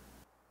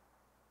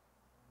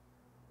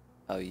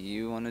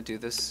 you want to do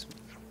this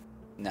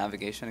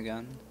navigation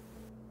again?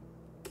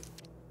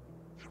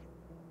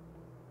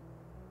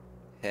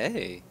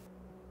 Hey,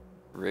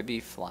 Ribby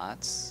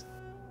Flats.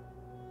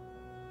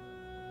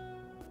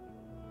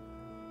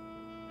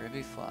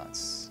 Ribby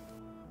Flats.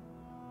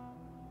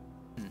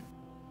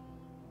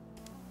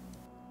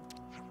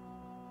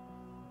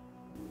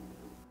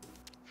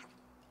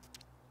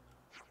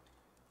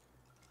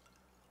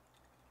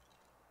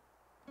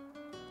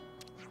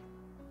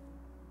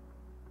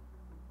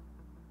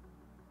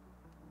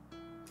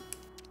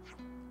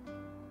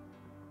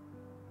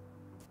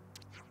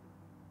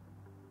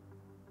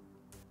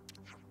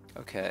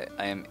 Okay,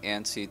 I am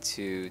antsy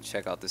to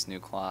check out this new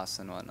class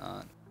and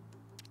whatnot.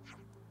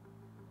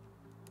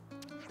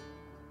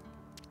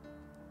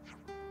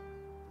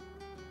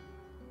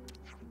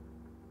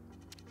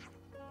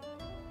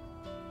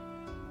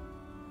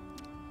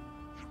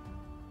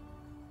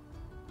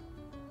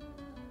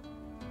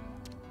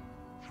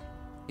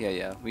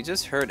 Yeah, we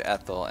just heard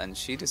Ethel and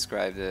she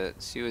described it.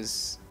 She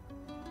was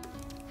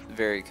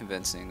very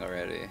convincing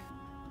already.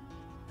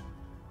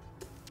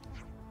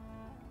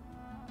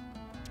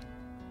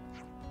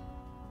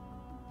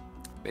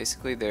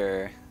 Basically,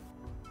 they're...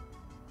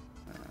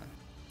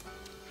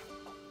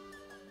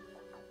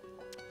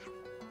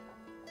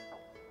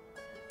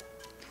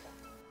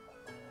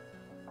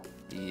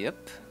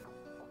 Yep.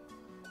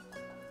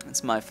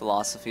 That's my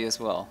philosophy as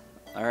well.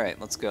 Alright,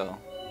 let's go.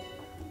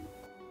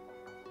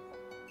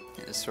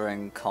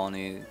 Destroying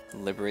colony,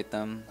 liberate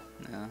them.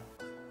 Yeah.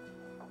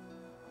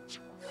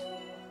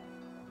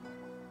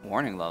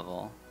 Warning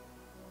level.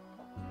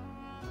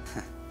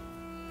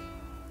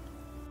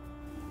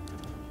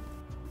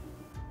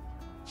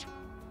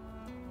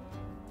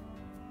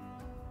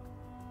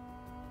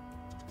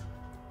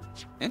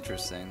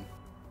 Interesting.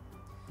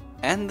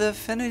 And the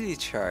affinity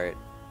chart.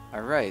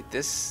 Alright,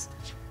 this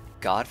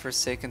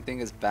godforsaken thing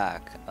is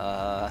back.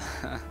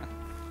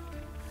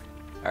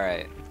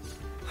 Alright.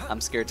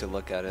 I'm scared to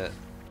look at it.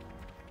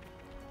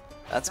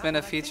 That's been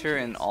a feature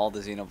in all the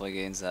Xenoblade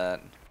games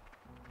that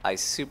I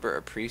super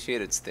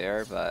appreciate. It's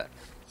there, but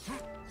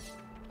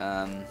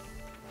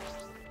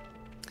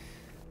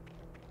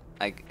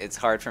like it's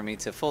hard for me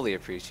to fully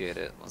appreciate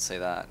it. Let's say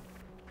that.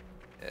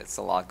 It's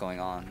a lot going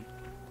on.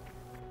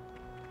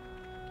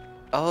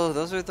 Oh,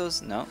 those are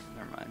those. No,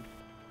 never mind.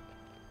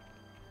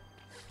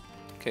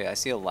 Okay, I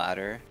see a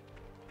ladder.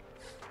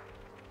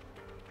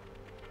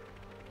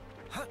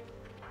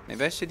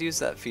 Maybe I should use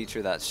that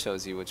feature that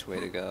shows you which way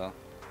to go.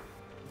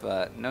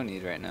 But no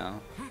need right now.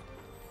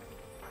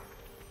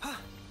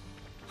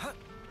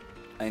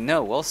 I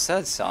know, well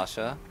said,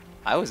 Sasha.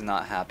 I was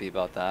not happy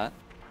about that.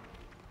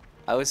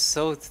 I was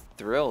so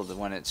thrilled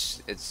when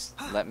it's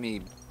let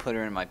me put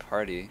her in my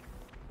party.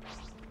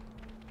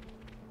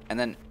 And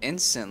then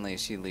instantly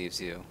she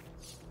leaves you.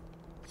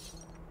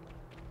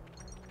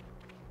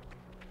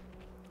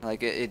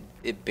 Like it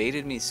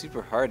baited me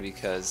super hard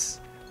because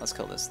let's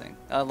kill this thing.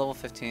 Level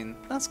 15.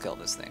 Let's kill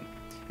this thing.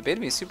 It baited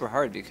me super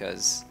hard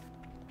because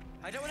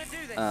I don't want to do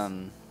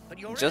this, but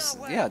you're just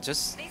in our way. yeah,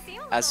 just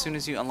as soon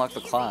as you unlock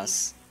the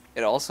class,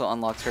 it also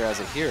unlocked her as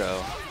a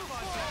hero.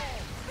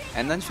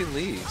 And then she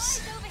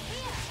leaves.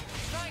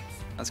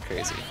 That's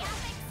crazy.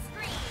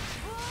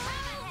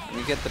 Let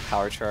me get the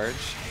power charge.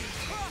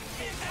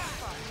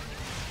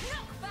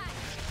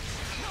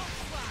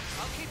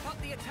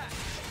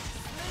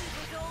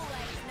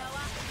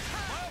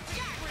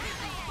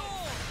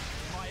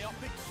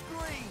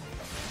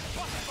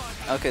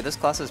 Okay, this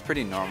class is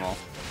pretty normal.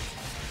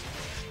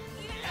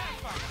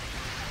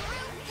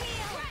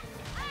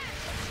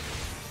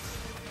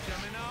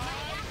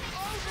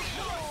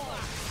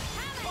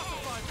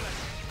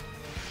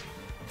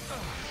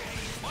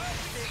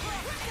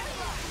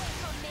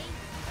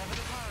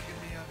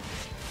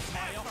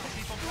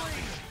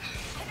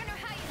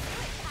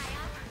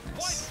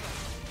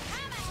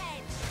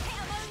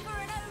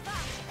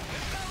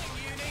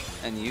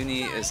 And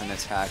Uni is an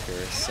attacker,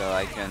 so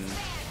I can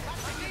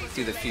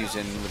do the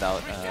fusion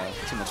without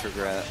too much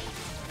regret.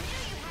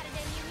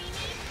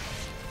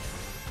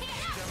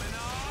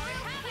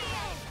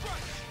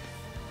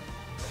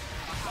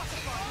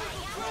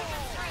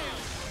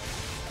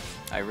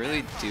 I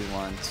really do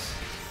want...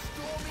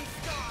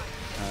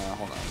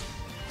 hold on.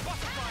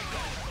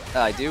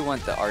 I do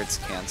want the arts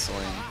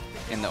canceling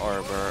in the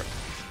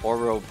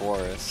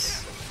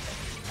Ouroboros.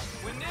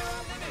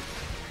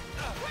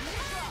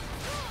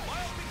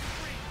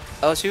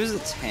 Oh, she was a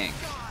tank.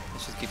 I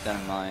should keep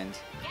that in mind.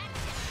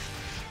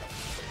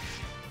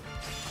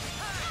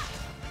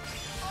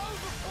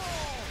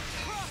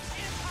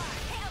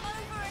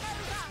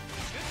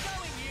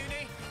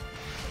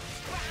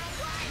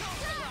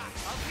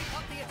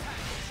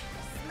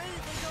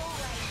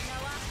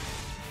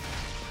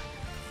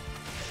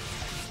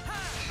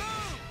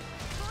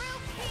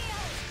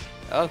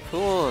 Oh,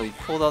 cool. You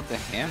pulled out the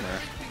hammer.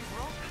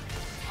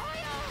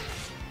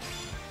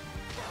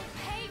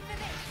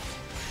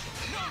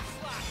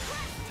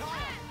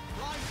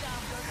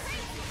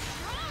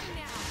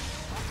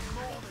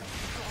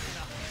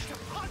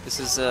 This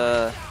is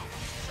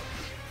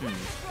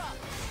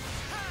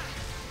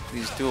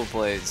these dual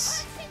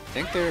blades. I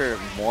think they're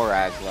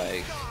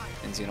Morag-like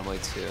in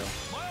Xenoblade 2,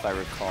 if I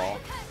recall.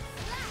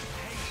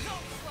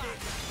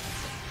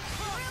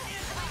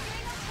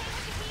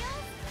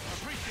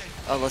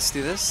 Oh, let's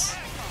do this.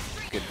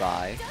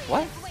 Goodbye.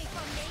 What?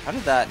 How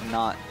did that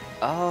not...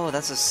 Oh,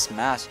 that's a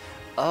smash.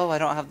 Oh, I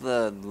don't have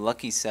the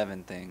Lucky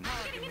 7 thing.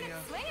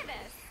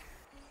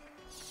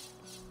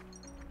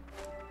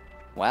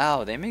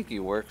 Wow, they make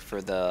you work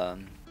for the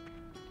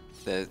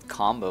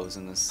combos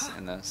in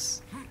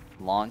this.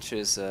 Launch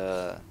is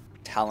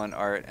talent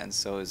art, and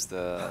so is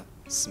the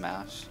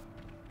smash.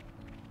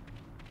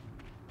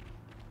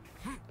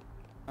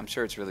 I'm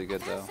sure it's really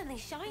good though.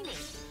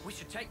 We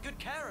should take good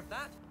care of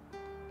that.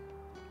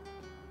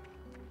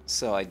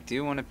 So I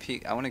do want to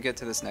peek. I want to get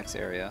to this next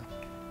area.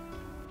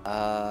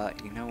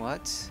 You know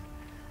what?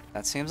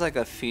 That seems like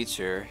a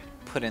feature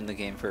put in the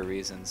game for a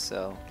reason.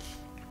 So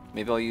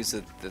maybe I'll use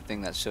the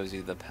thing that shows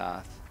you the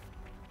path.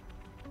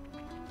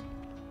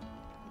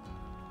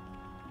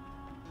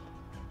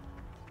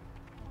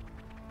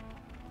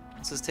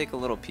 Let's just take a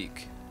little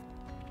peek.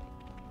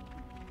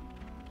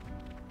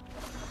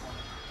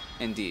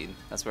 Indeed,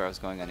 that's where I was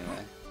going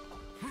anyway.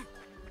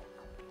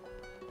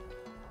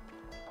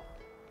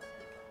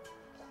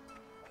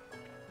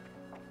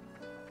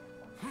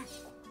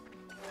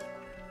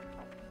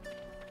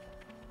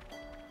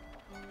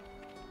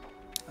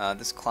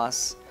 This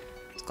class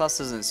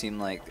doesn't seem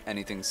like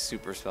anything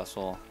super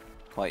special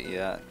quite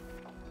yet,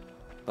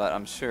 but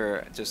I'm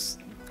sure just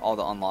all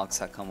the unlocks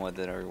that come with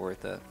it are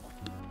worth it.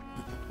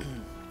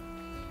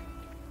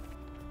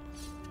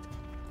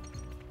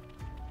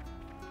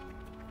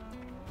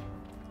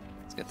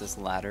 Let's get this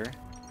ladder.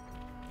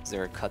 Is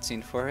there a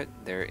cutscene for it?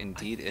 There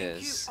indeed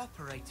is. You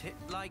operate it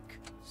like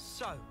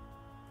so.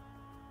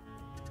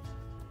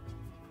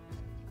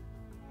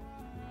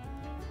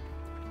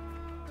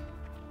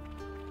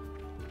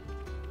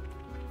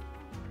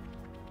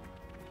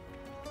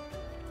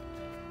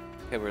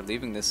 Okay, we're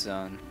leaving this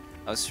zone.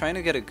 I was trying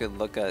to get a good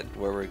look at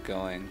where we're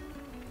going.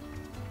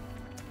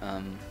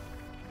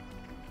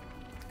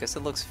 Guess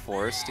it looks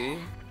foresty.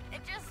 It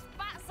just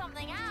spat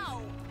something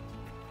out.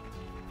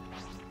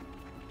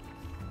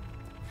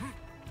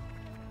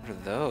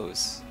 are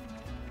those?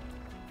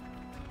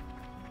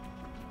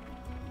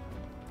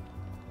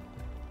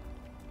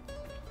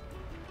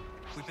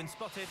 We've been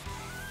spotted.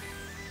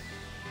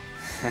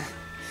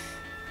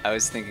 I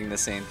was thinking the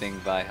same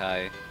thing by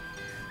high,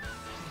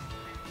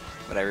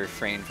 but I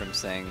refrained from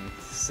saying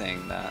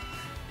that.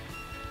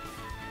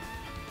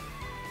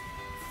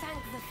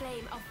 Thank the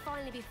flame, I'll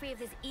finally be free of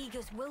this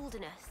Aegis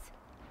wilderness.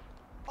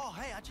 Oh,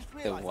 hey, I just The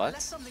realized I what?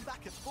 left something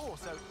back at 4,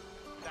 so...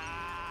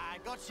 Ah,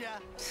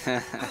 gotcha.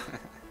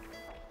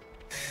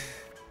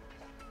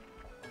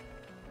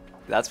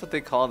 That's what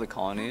they call the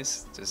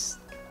colonies, just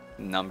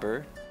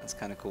number. That's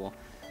kind of cool.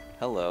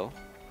 Hello.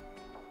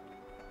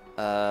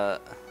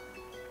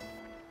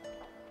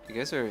 You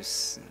guys are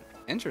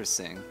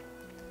interesting.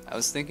 I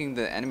was thinking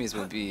the enemies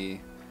would be,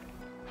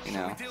 you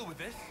know,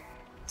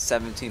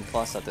 17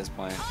 plus at this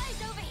point.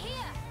 Eyes over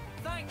here!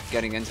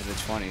 Getting into the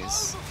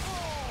 20s.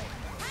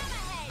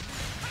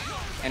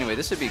 Anyway,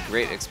 this would be a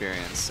great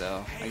experience,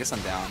 so I guess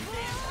I'm down.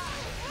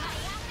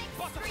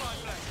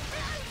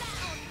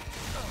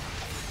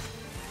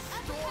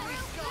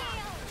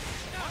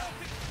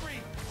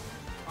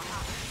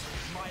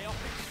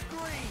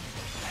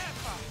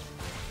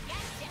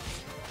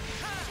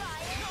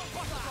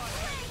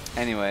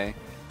 Anyway,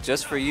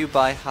 just for you,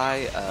 By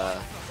High,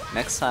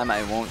 next time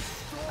I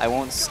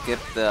won't skip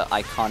the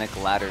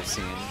iconic ladder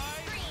scene.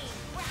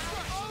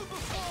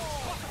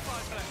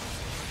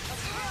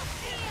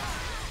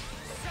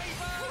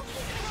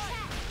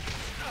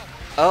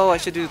 Oh, I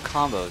should do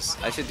combos.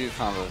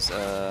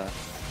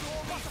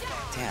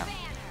 Damn,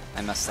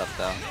 I messed up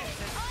though.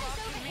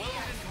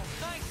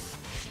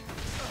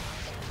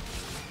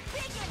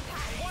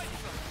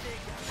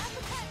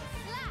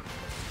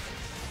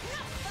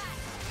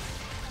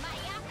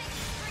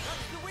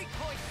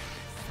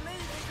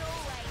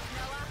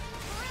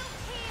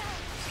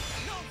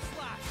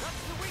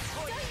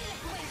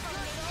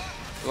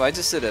 Oh, I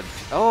just did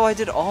oh, I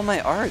did all my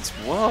arts.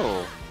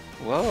 Whoa.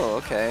 Whoa,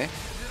 okay.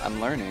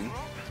 I'm learning.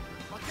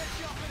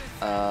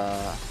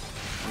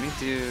 Let me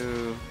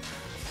do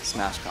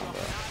smash combo.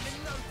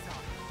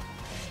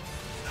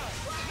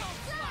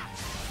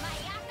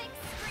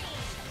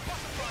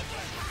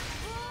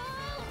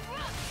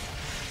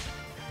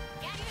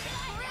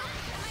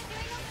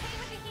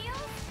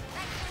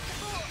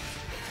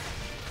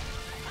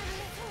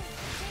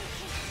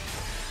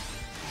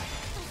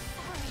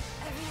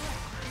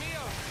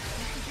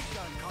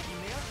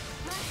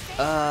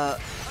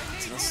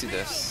 Let's do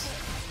this.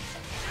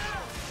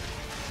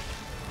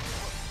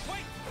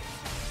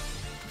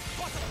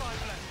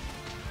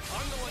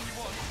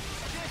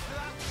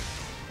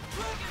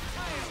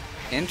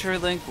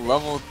 Interlink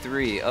level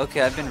 3.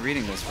 Okay, I've been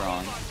reading this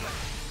wrong.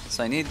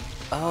 So I need...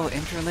 Oh,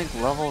 Interlink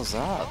levels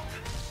up.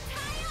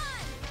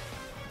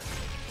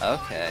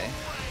 Okay.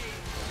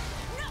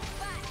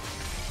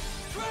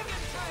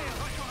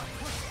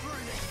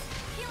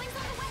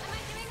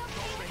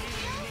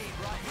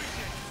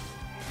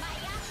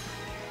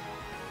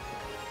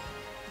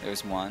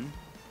 There's one.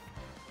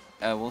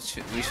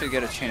 We should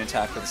get a chain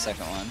attack for the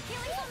second one.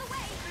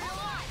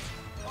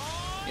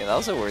 Yeah, that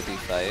was a worthy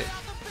fight.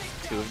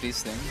 2 of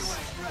these things.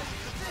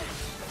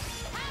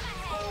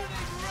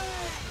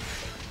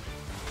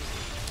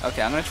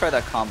 Okay, I'm gonna try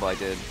that combo I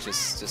did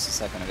just a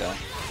second ago.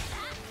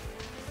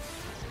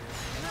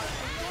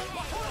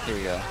 Here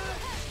we go.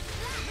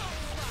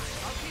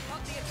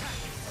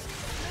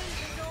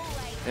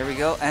 There we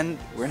go, and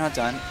we're not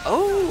done.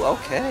 Oh,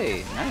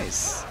 okay,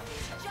 nice.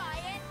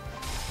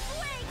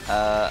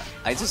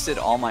 I just did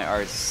all my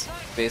arts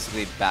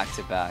basically back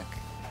to back,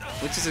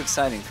 which is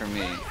exciting for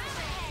me.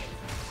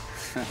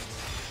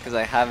 Because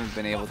I haven't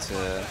been able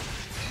to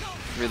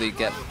really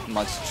get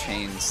much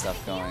chain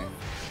stuff going.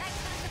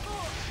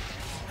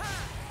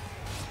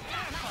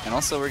 And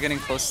also we're getting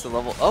close to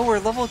level... Oh, we're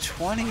level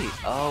 20!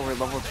 Oh, we're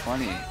level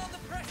 20.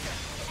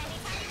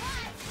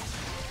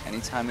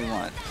 Anytime we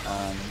want.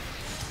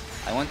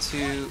 I want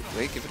to...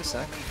 Wait, give it a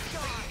sec.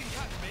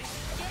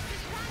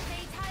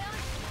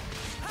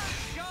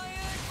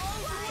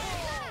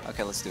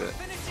 Okay, let's do it.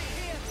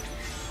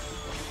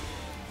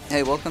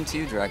 Hey, welcome to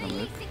you, Dragon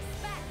Luke.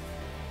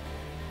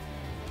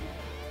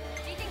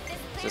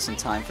 Just in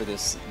time for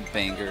this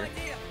banger.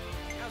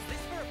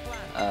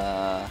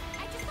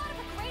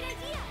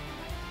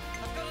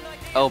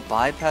 Oh,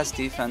 bypass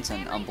defense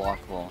and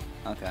unblockable.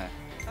 Okay.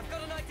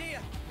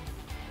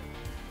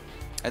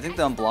 I think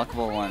the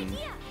unblockable one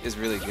is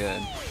really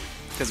good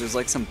because there's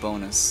like some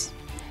bonus.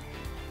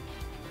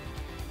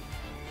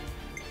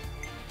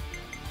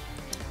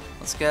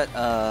 Let's get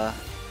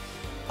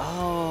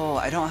oh,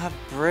 I don't have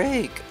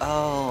break.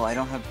 Oh, I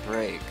don't have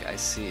break. I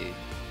see.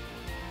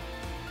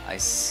 I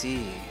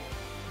see.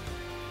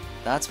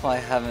 That's why I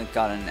haven't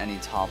gotten any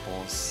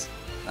topples.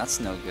 That's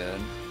no good.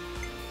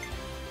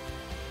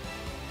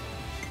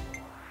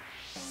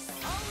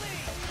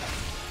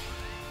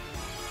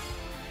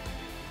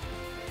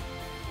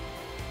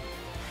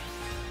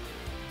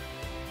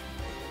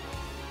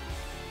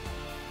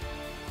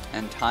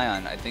 And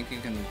Tyon, I think you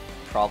can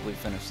probably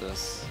finish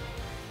this.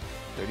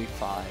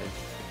 35.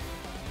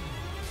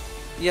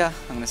 Yeah,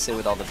 I'm gonna say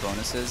with all the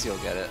bonuses, you'll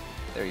get it.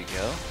 There you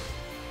go.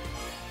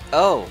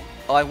 Oh,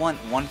 I want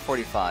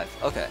 145.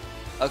 Okay,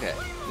 okay.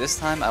 This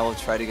time I will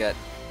try to get,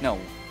 no,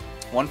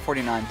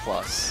 149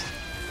 plus.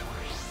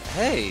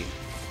 Hey,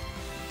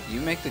 you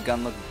make the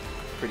gun look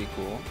pretty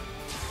cool.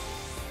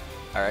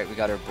 All right, we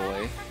got our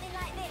boy.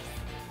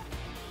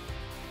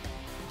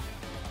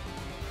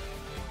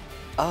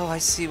 Oh, I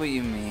see what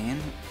you mean.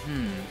 Hit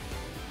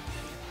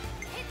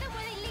them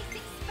where they least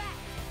expect.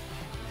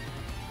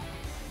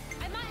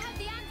 I might have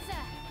the answer.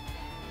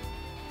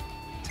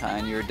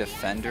 Tyne, you're a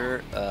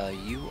defender.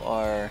 You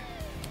are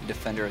a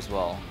defender as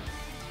well.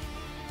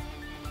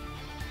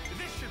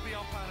 This should be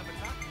our plan of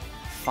attack.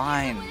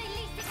 Fine,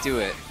 do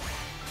it.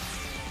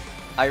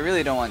 I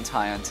really don't want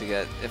Tyne to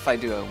get, if I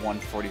do a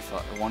 145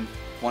 or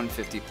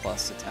 150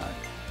 plus attack.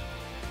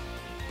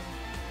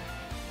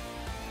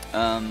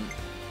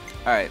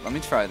 Alright, let me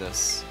try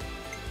this.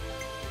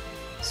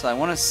 So I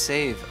want to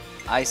save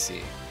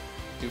Icy.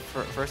 Do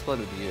first blood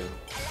with you.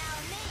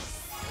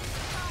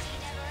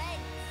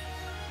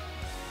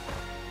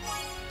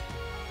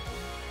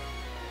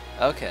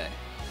 Okay.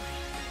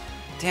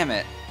 Damn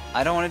it.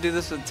 I don't want to do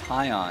this with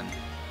Tyon.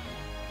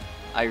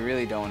 I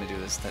really don't want to do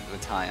this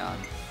with Tyon.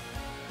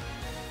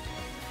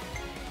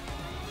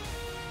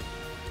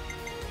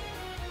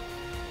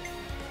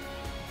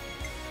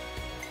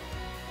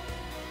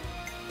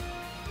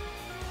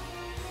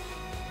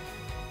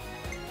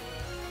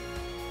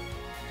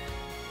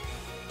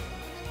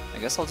 I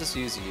guess I'll just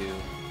use you.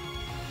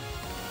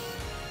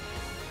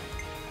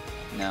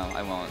 No,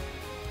 I won't.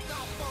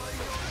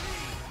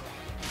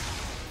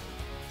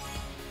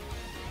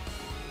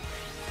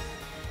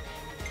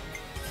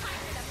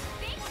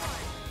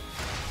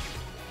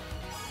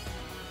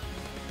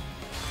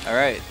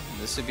 Alright,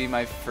 this would be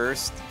my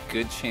first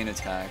good chain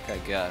attack, I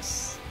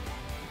guess.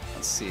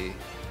 Let's see.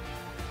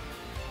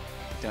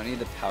 Don't need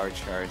the power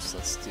charge,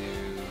 let's do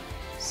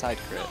side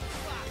crit.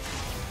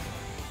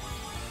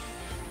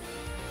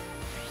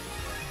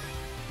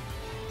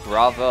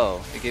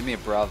 Bravo! It gave me a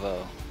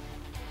bravo.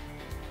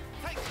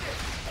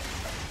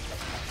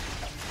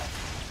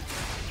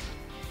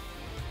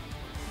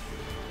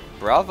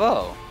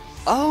 Bravo!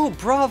 Oh,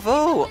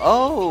 bravo!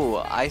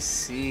 Oh, I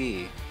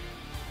see.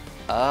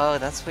 Oh,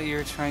 that's what you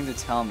were trying to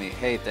tell me.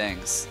 Hey,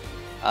 thanks.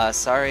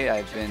 Sorry,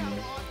 I've been...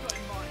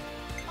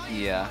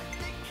 Yeah.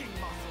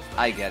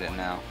 I get it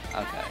now.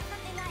 Okay.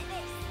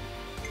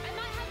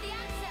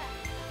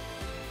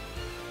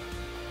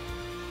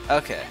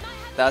 Okay.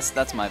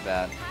 That's my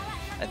bad.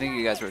 I think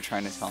you guys were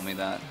trying to tell me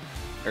that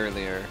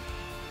earlier.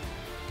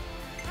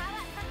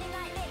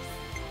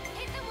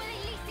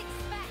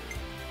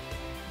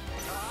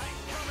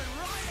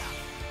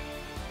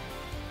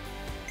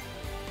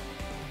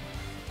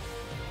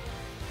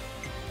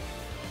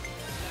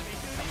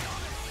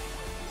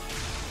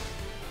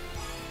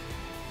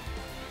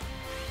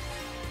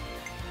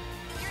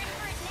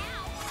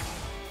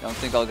 Don't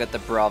think I'll get the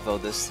bravo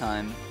this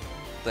time,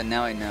 but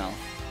now I know.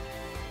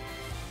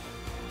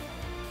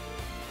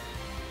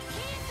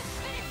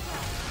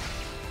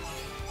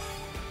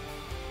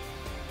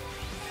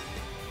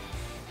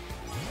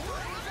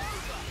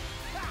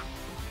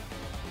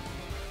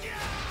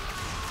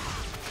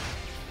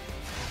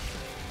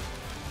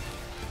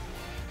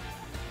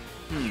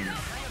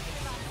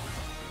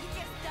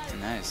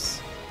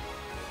 Nice.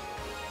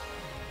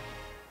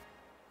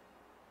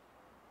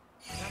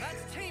 Now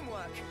that's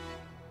teamwork.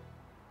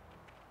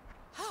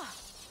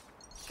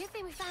 Good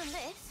thing we found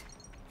this.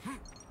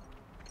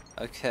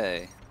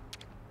 Okay.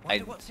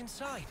 Wonder what's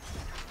inside.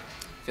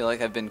 Feel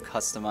like I've been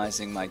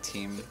customizing my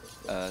team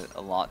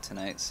a lot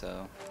tonight,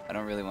 so I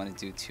don't really want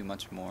to do too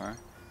much more.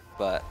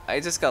 But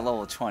I just got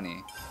level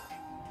 20,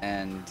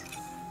 and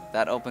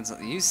that opens.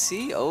 You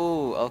see?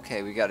 Oh,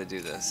 okay. We got to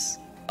do this.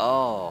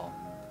 Oh,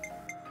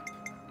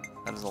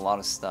 that is a lot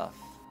of stuff.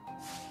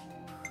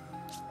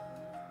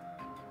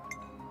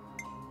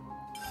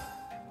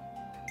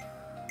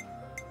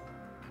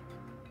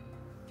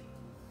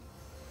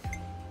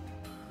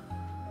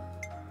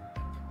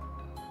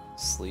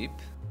 Sleep?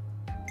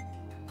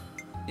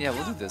 Yeah,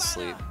 we'll do this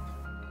sleep.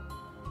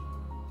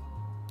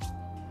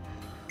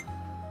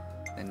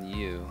 And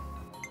you.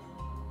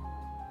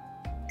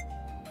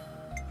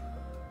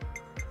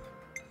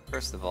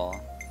 First of all,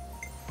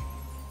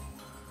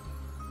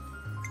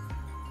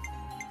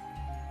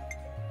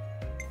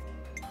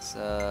 let's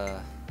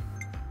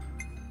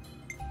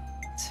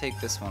take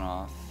this one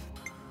off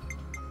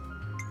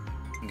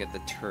and get the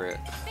turret.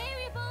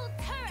 Variable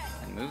turret.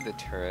 And move the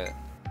turret.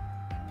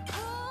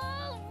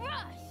 Full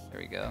rush. There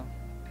we go.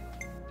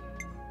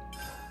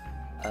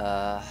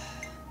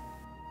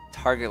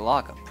 Target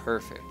lock,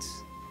 perfect.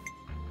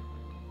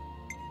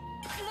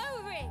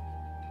 Glow ring.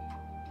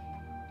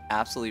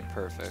 Absolutely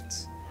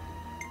perfect.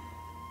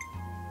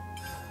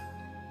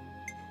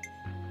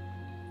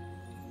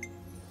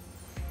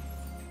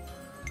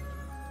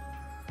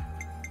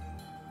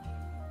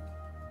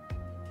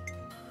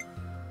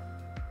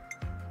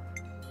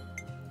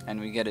 And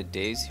we get a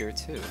daze here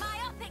too.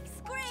 Myopic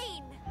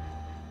screen.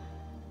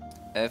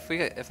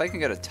 If I can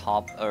get a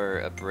top or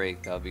a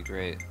break, that would be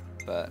great.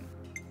 But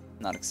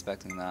not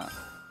expecting that.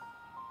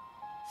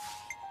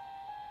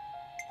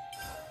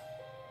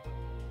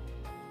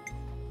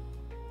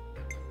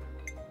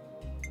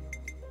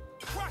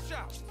 Crush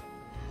out.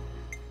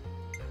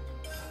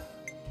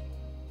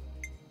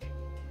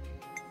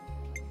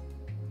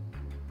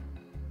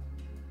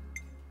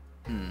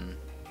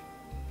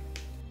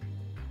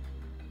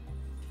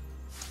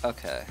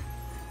 Okay.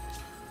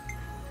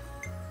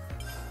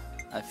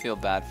 I feel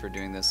bad for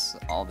doing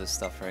all this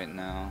stuff right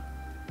now.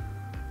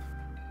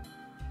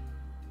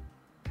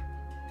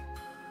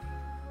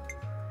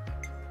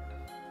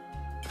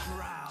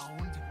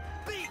 Ground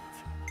beat.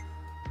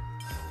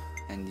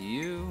 And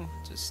you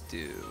just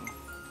do.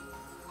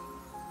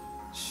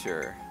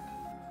 Sure.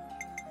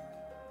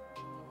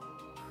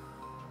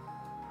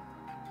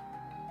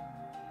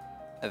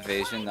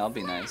 Evasion, that'll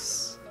be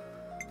nice.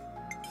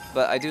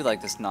 But I do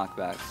like this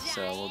knockback,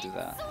 so we'll do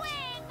that.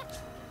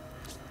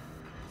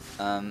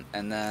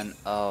 And then,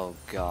 oh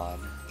god.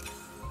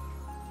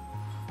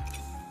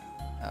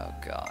 Oh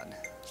god.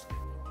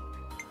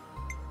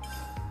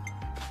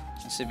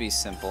 It should be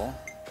simple.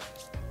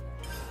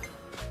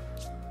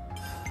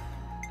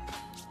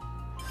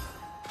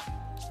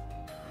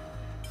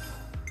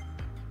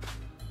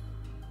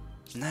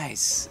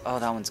 Nice! Oh,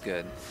 that one's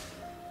good.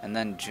 And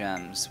then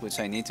gems, which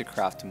I need to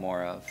craft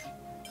more of.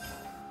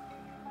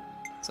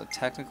 So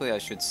technically I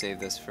should save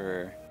this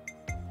for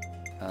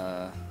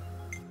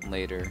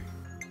later.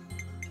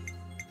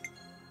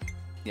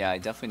 Yeah, I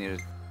definitely need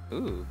to...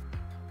 Ooh.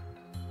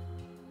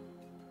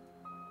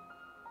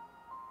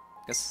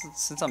 Guess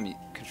since I'm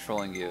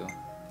controlling you,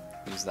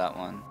 use that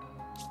one.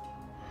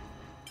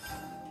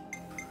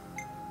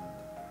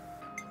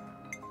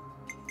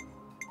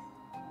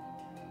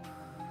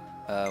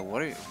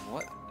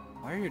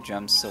 Why are your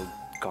gems so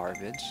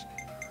garbage?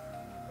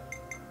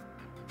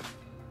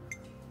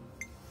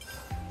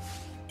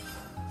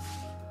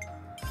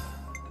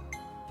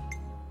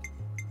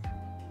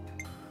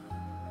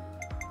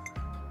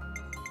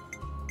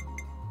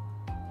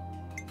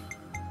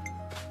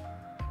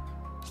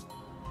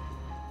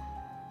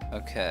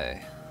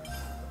 Okay.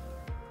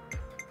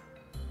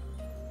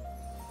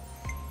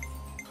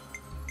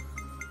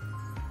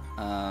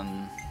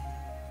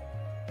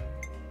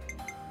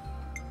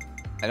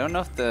 I don't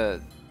know if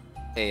the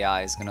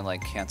AI is gonna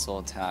like cancel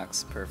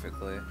attacks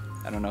perfectly.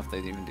 I don't know if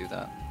they'd even do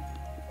that.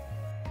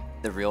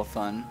 The real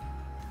fun.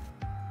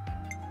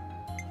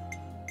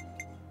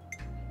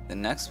 The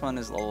next one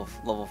is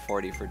level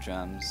 40 for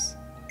gems.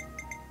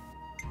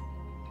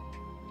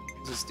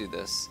 Let's just do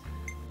this.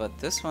 But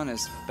this one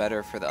is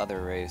better for the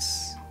other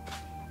race.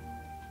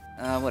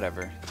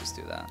 Whatever, just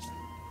do that.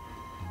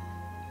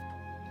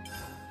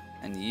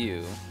 And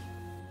you...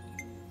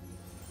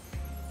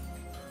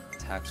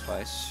 attack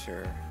twice,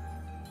 sure.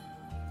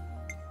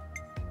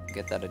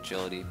 Get that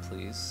agility,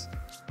 please.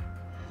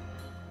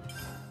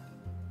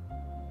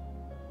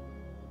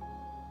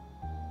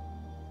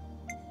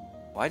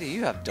 Why do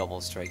you have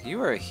double strike?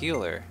 You are a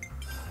healer.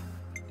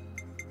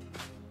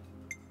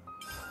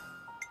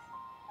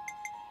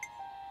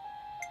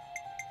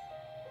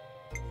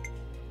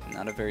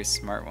 Not a very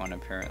smart one,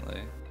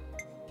 apparently.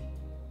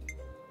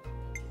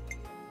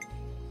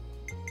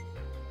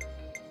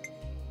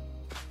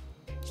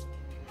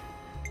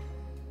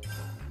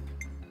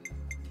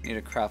 Need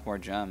to craft more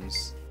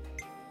gems.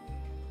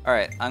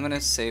 Alright, I'm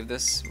gonna save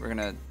this. We're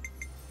gonna...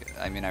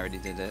 I mean, I already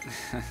did it.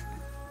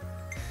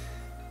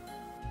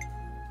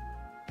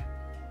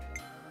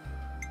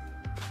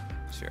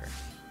 Sure.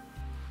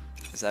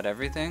 Is that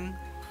everything?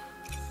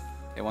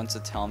 It wants to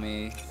tell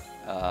me...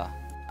 I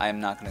am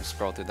not gonna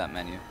scroll through that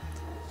menu.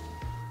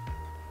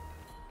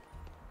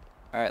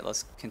 Alright,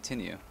 let's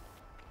continue.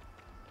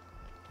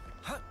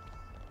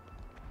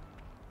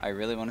 I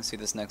really want to see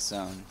this next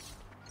zone.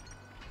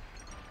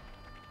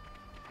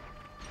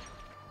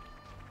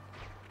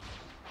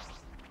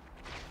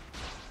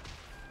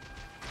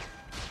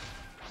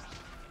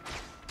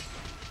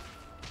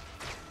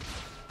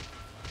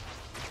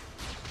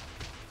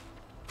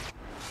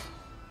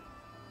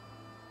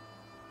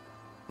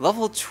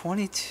 Level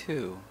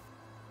 22.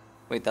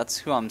 Wait, that's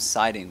who I'm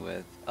siding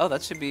with. Oh,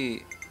 that should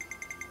be...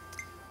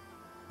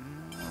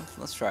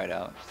 let's try it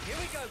out. Here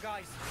we go,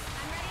 guys. I'm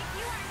ready if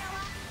you are,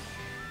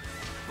 Noah.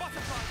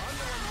 Butterfly, I'm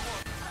the one you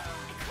want.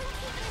 I couldn't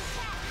keep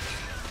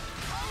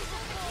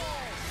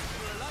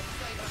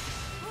it in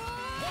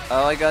check.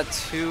 Oh, I got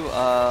 2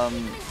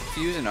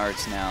 fusion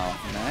arts now.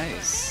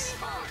 Nice.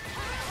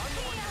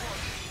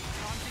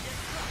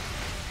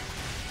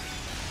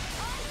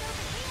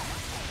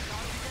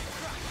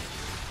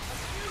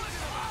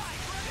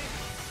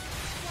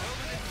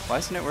 Why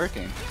isn't it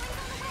working?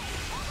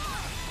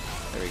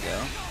 There we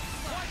go.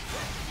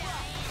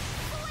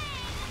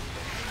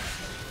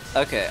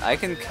 Okay, I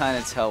can kind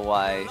of tell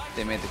why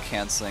they made the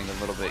canceling a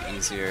little bit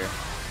easier.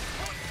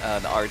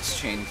 The arts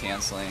chain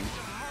canceling.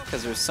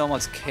 Because there's so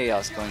much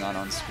chaos going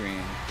on screen.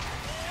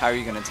 How are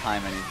you going to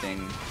time anything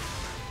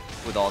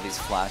with all these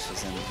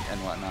flashes and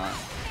whatnot?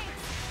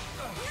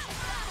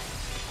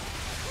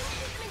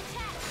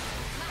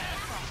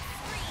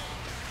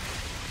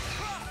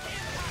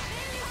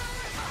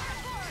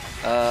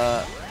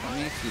 Let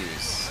me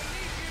fuse.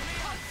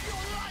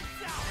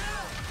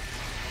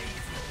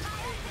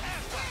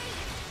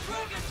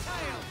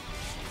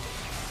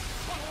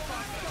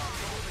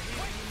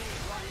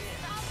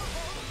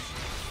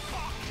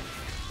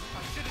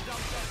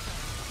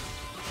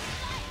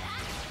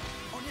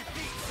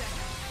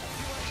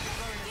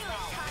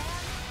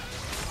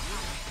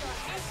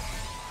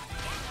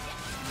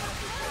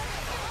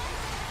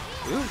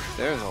 Oof,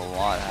 there's a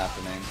lot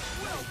happening.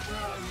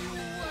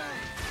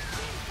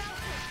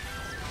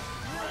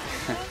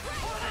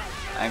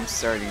 I'm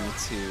starting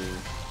to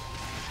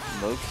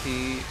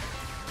low-key...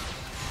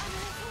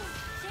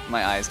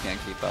 My eyes can't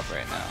keep up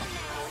right now.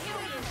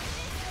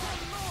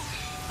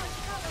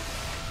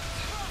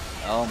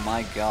 Oh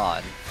my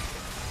god.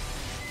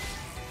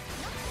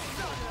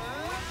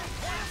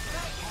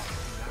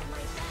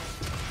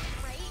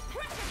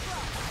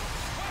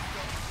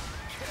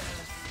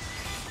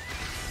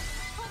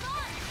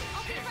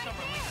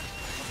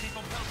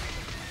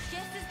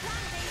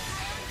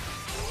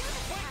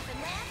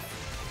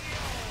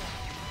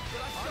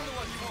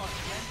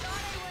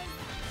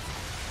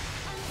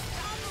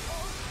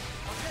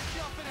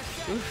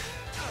 Oof.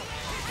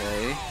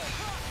 Okay.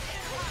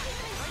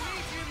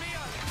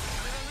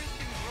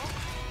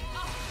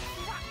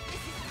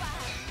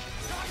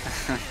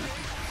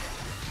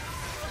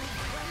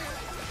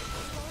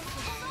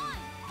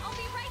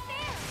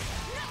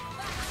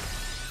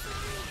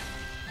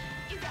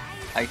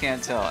 I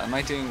can't tell. Am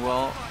I doing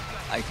well?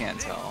 I can't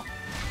tell.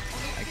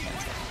 I can't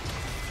tell.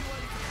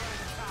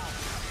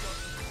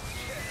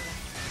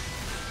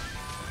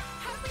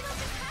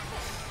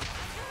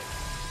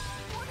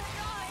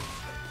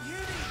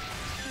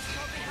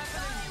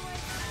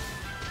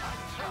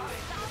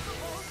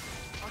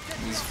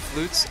 These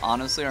flutes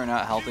honestly are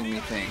not helping me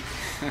think.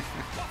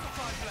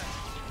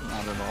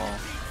 Not at all.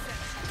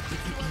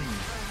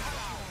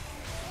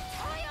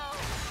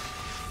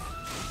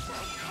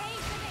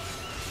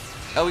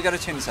 Oh, we got a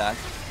chain attack.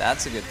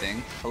 That's a good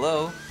thing.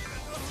 Hello?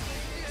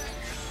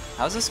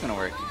 How's this gonna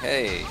work?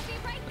 Hey,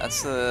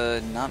 that's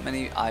not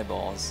many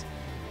eyeballs.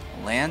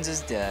 Lands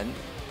is dead,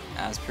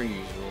 as per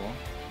usual.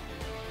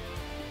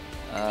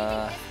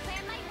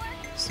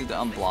 Let's do the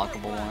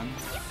unblockable one.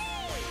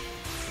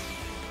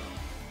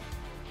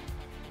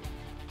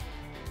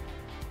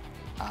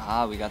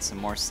 Ah, we got some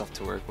more stuff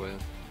to work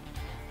with.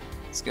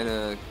 Let's get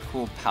a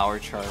cool power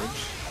charge.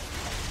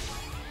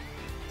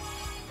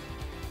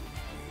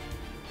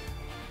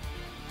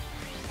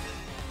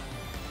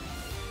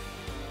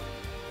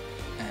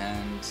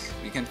 And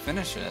we can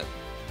finish it.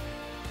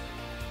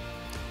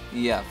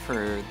 Yeah,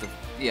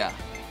 yeah.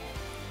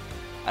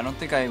 I don't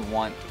think I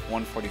want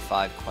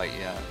 145 quite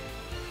yet.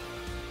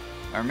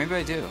 Or maybe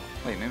I do.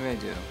 Wait, maybe I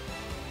do.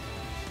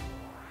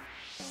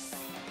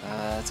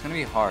 It's gonna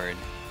be hard.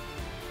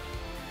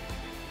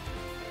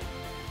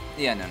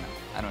 Yeah, no,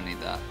 I don't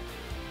need that.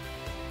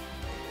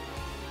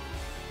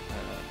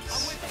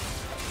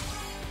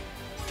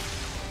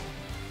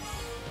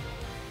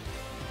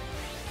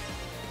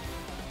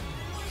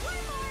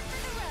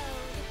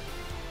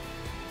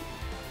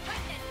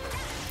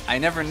 I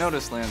never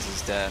noticed Lance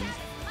is dead.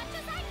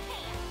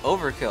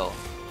 Overkill.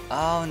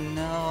 Oh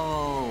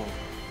no.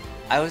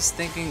 I was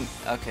thinking,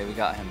 okay, we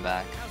got him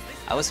back.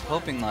 I was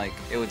hoping like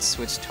it would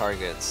switch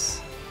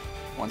targets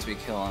once we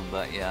kill him,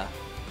 but yeah.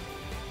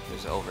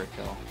 There's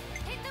overkill.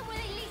 Hit them where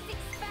they least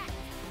expect.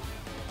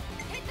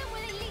 Hit them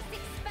where they least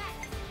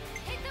expect.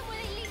 Hit them where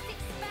they least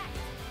expect.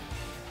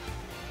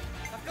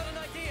 I've got an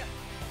idea.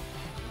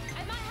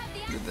 I might have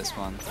the answer. Do this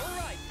one. All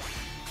right.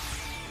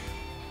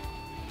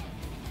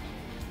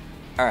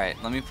 Alright,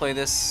 let me play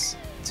this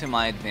to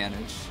my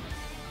advantage.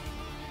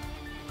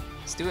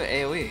 Let's do it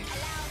AoE.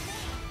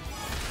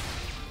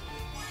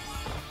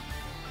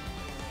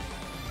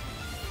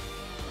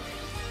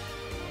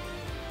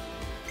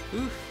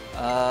 Oof.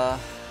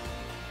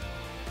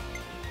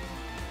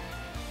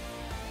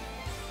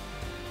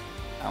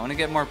 I want to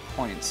get more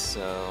points,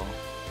 so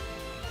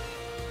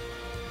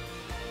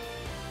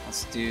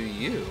let's do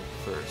you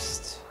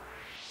first.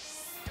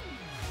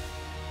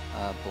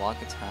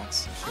 Block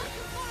attacks and shit.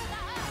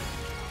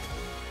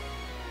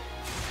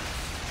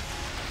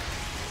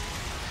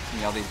 Give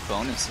me all these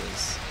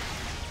bonuses.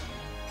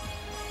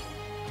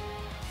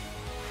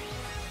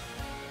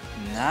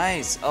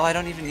 Nice! Oh, I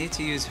don't even need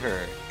to use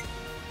her.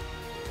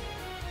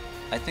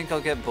 I think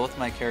I'll get both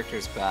my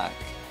characters back.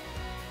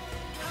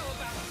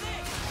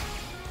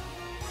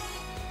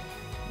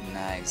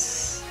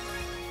 Nice.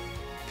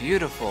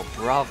 Beautiful,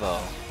 bravo.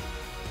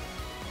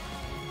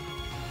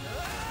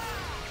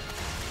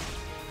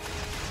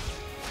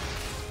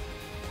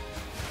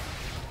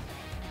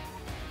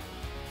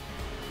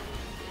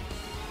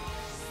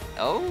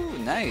 Oh,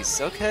 nice.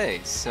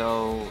 Okay,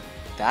 so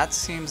that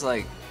seems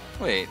like...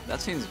 Wait, that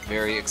seems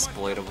very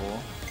exploitable.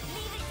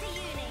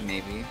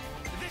 Maybe.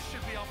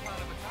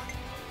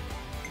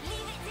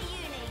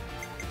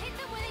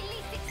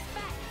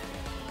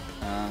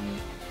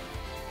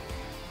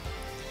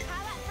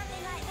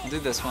 I'll do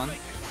this one.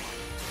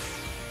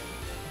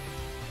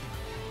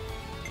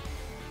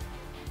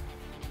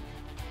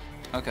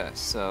 Okay,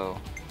 so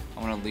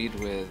I want to lead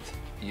with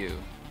you.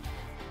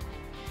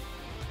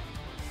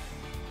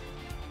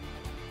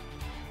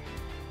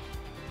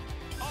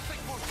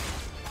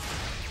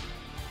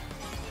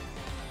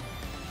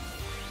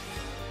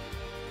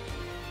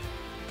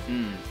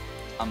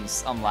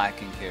 I'm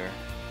lacking here,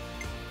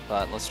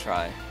 but let's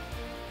try.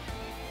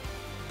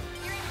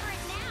 You're in for it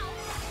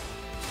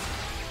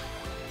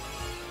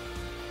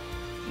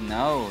now.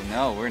 No,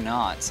 no, we're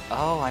not.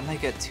 Oh, I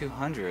might get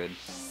 200.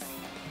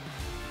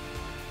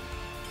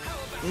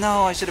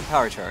 No, I should have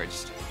power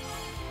charged.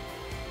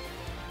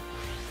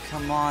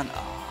 Come on.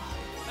 Oh.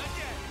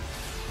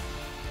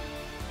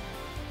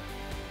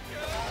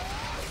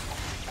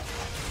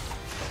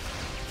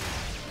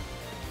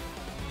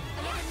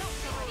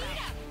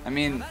 I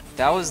mean,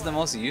 that was the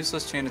most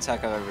useless chain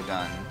attack I've ever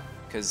done.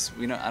 Because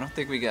we don't. I don't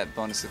think we get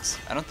bonuses.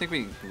 I don't think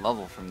we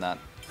level from that.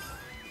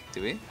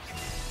 Do we?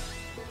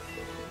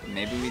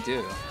 Maybe we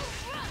do.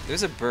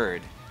 There's a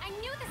bird. I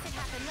knew this would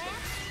happen, Lance.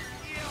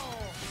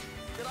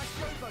 Did I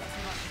showboat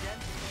too much again?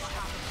 I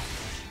haven't.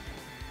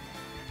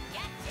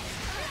 Gotcha.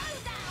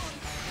 Throw down.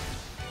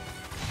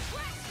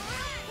 Crush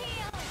through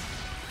heel.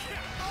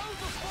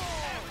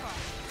 Overfall!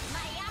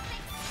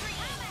 Myopic stream.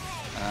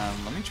 I'm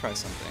ahead. Let me try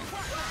something.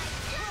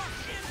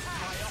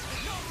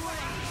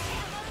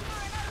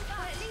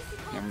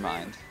 Never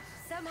mind.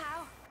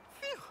 Somehow.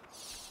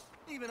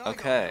 Even I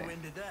Okay. got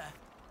winded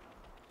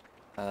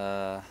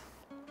there.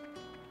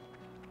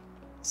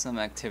 Some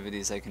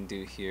activities I can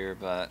do here,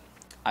 but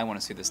I want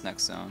to see this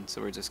next zone,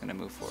 so we're just gonna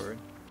move forward.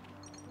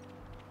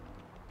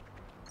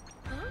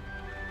 Huh?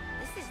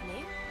 This is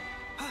new.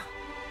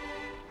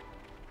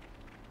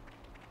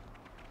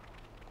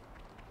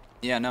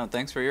 Yeah, no,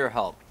 thanks for your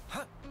help.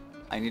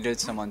 I needed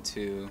someone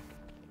to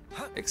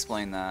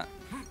explain that.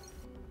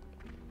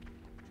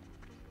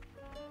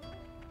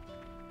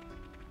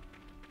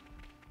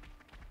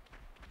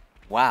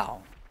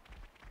 Wow.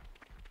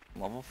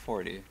 Level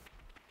 40.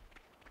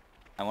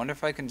 I wonder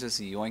if I can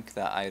just yoink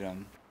that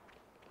item.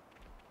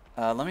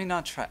 Let me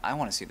not try. I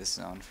want to see this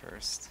zone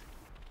first.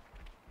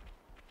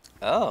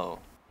 Oh.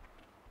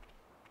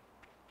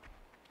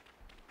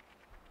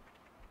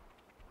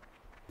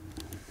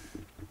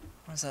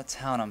 Where's that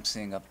town I'm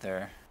seeing up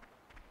there?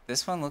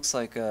 This one looks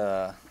like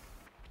the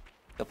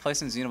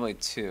place in Xenoblade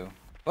 2.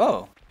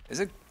 Whoa! Is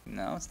it?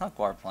 No, it's not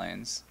Guar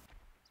Plains.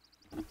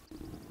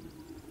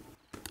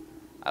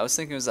 I was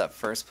thinking it was that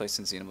first place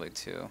in Xenoblade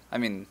 2. I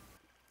mean,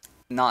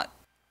 not...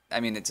 I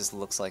mean, it just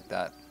looks like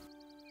that.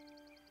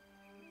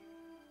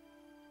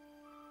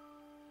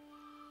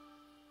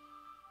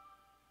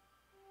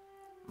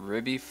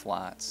 Ribby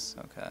Flats,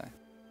 okay.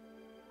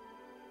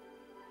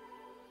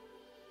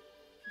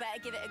 Better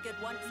give it a good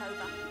once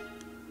over.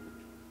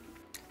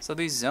 So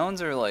these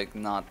zones are like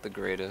not the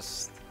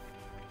greatest.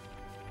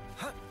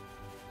 You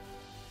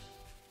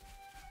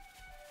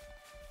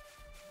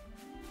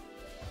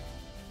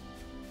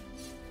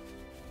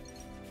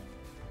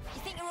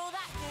think you're all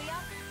that, do ya?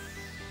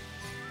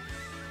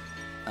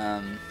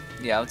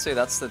 Yeah, I would say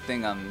that's the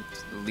thing I'm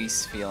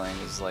least feeling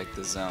is like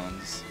the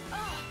zones.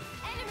 Oh,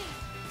 enemy!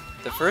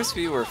 The first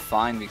few were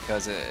fine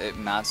because it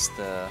matched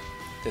the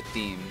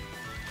theme.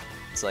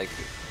 It's like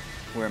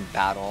we're in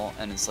battle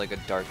and it's like a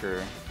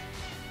darker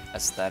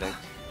aesthetic.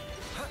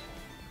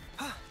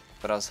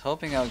 But I was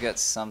hoping I would get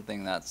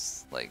something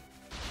that's like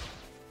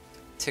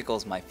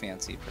tickles my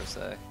fancy per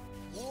se.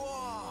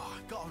 Whoa,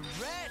 got a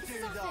rare This is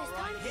dude our first right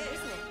time here, here.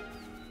 isn't it?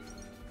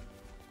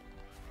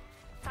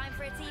 Time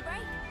for a tea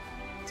break?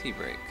 Tea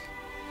break.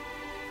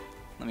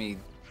 Let me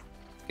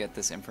get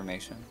this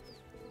information.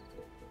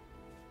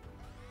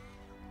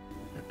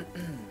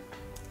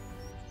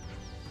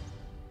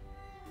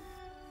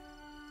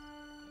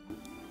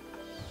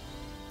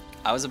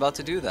 I was about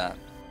to do that.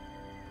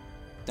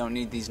 Don't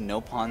need these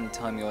no-pon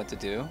telling me what to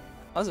do.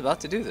 I was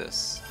about to do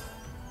this.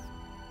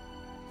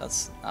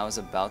 I was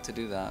about to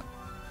do that.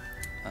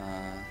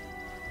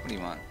 What do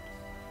you want?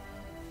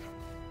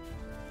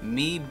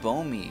 Me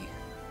Bomi.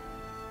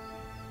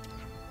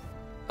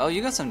 Oh,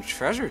 you got some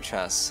treasure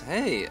chests.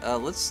 Hey,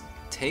 let's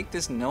take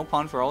this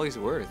no-pon for all he's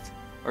worth.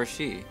 Or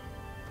she.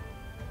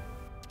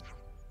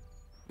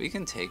 We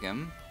can take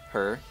him.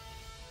 Her.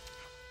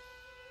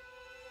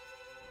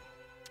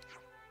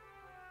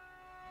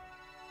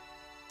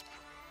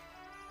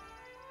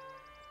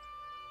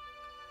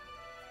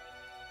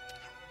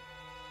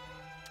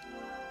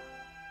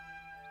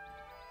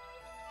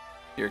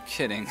 You're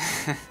kidding.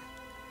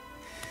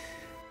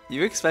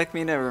 You expect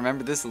me to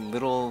remember this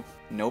little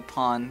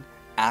no-pon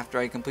after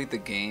I complete the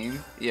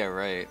game? Yeah,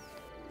 right.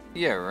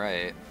 Yeah,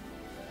 right.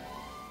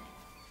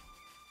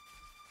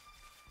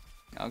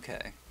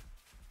 Okay.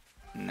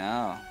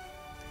 No.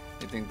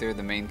 I think they're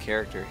the main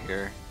character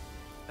here.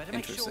 Better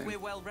make sure Interesting. we're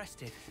well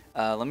rested.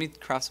 Let me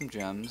craft some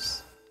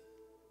gems.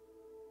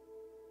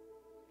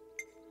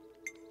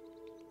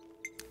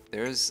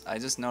 I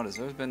just noticed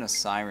there's been a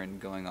siren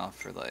going off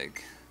for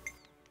like...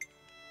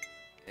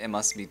 It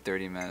must be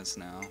 30 minutes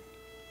now.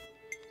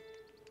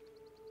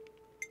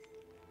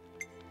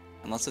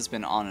 Unless it's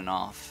been on and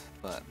off,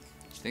 but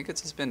I think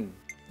it's just been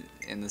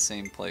in the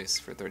same place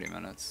for 30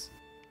 minutes.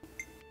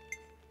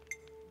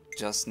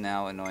 Just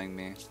now annoying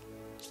me.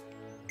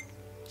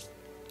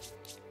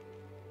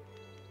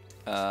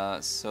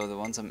 So the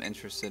ones I'm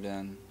interested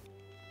in.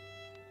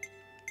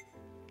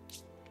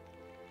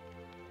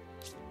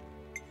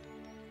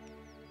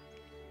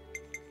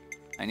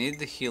 I need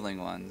the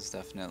healing ones,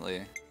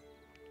 definitely.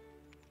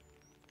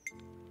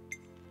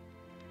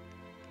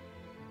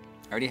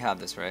 I already have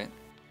this, right?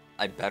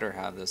 I better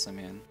have this, I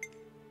mean.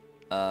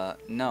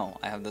 No,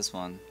 I have this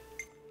one.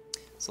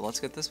 So let's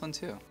get this one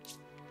too.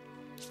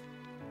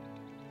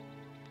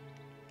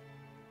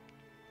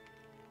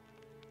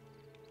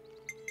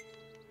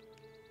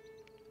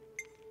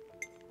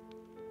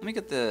 Let me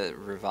get the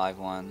revive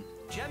one.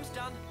 Gem's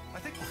done. I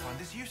think we'll find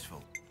this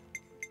useful.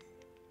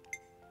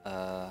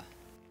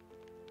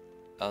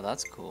 Oh,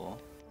 that's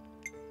cool.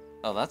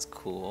 Oh, that's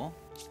cool.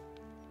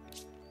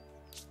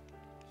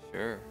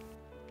 Sure.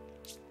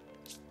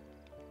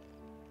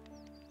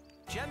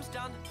 Gem's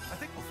done. I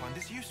think we'll find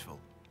this useful.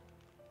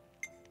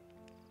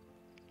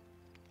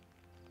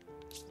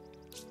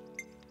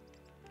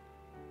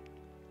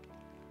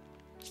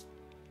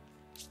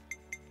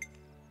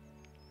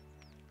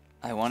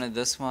 I wanted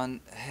this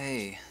one.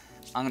 Hey,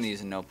 I'm gonna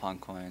use a no pawn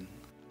coin.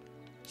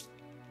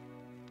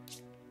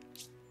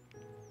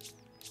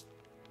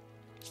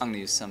 I'm gonna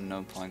use some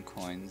no pawn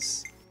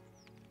coins.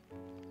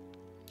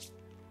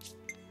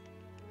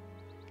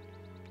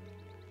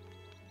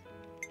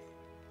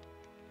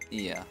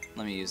 Yeah,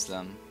 let me use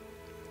them.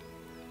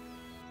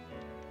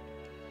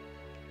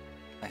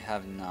 I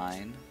have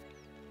 9.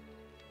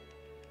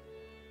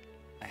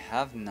 I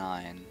have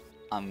 9.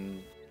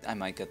 I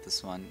might get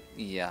this one.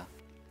 Yeah.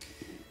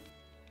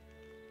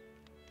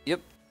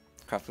 Yep.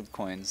 Craft with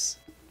coins.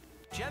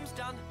 Gem's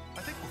done.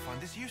 I think we'll find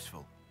this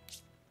useful.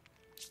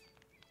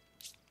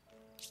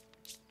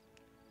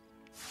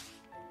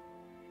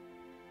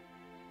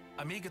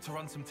 I'm eager to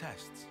run some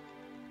tests.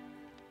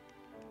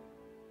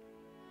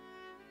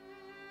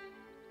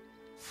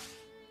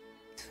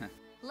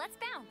 Let's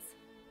bounce.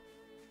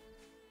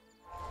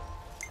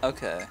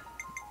 Okay.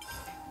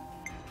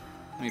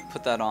 Let me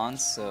put that on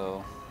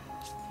so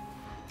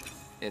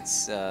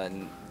it's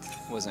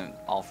wasn't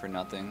all for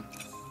nothing.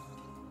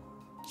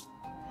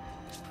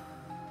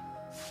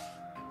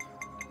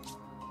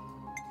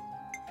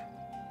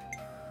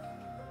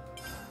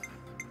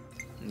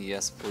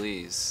 Yes,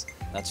 please.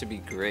 That should be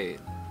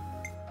great.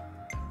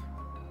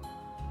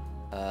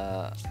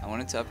 I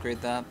wanted to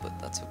upgrade that, but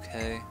that's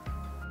okay.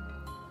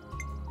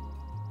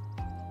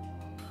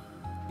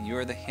 You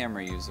are the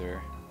hammer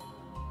user.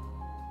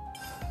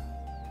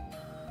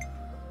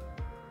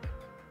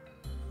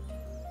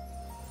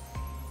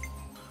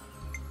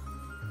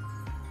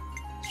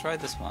 Let's try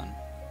this one.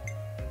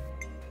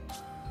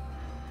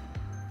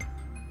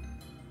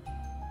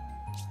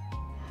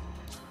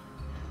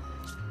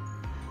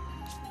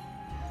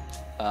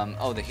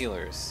 Oh, the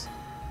healers.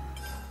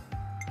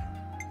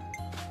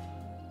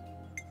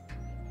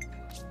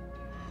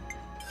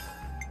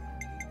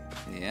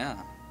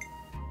 Yeah.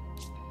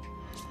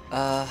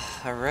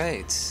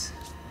 Alright.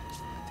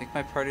 I think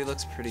my party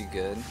looks pretty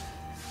good.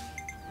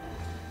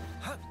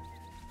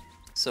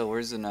 So,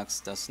 where's the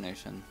next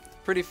destination?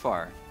 Pretty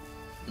far.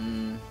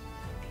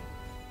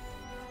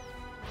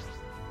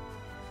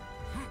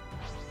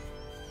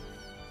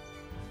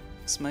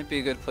 This might be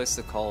a good place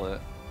to call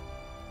it.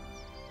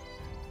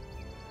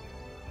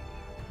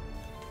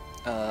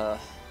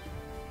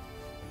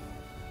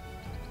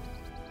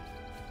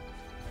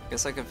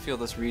 Guess I can feel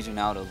this region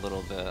out a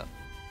little bit.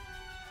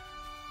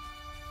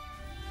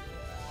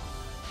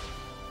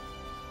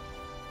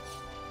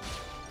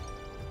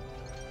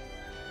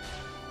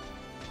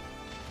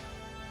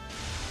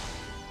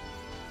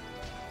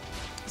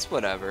 It's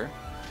whatever.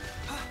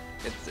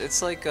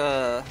 It's like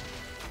Guar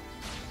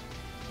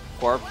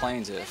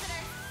Plaintiff,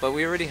 but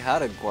we already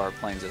had a Guar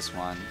Plaintiff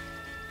one.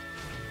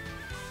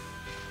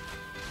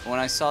 When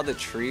I saw the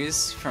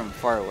trees from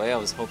far away, I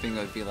was hoping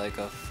it would be like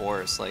a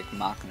forest, like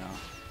Makno.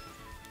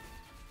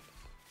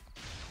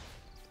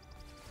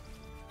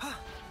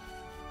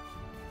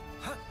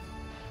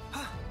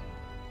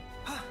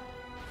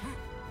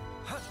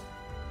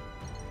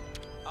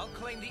 I'll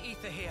claim the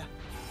ether here.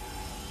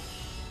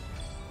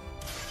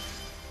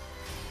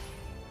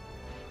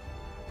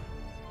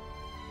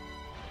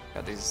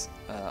 Got these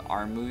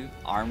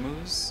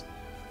Armus.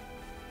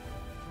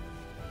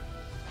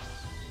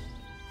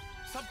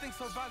 Something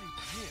so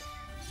valuable here.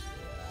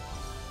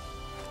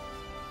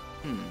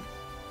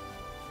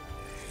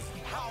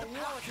 How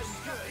what can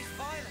stop this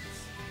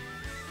violence?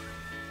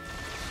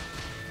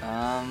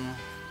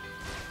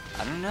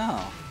 I don't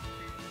know.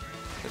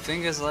 The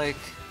thing is, like,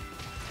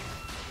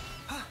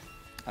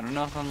 I don't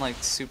know if I'm like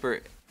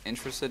super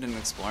interested in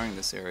exploring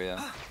this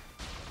area.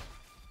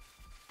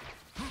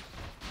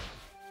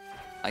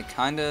 I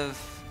kind of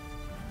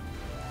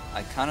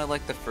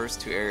like the first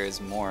two areas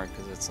more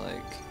because it's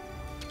like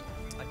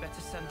I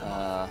better send them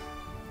off.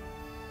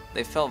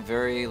 they felt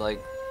very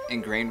like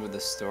ingrained with the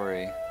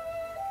story.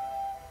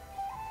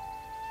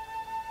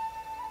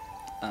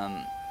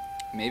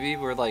 Maybe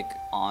we're like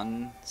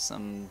on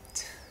some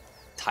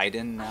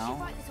Titan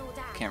now.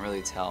 Can't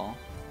really tell.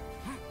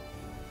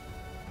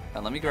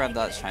 Let me grab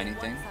that shiny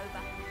thing.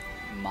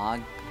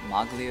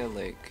 Maglia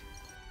Lake.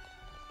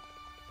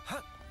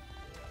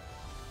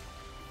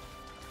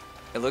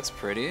 It looks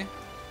pretty.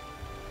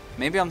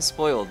 Maybe I'm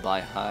spoiled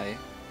by High,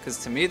 because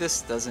to me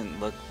this doesn't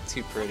look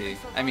too pretty.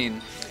 I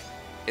mean,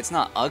 it's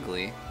not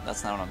ugly.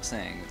 That's not what I'm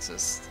saying. It's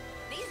just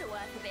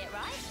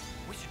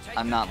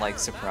I'm not like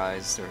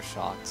surprised or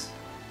shocked.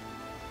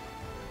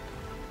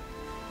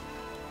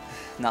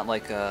 Not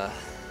like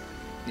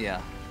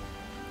yeah.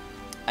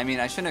 I mean,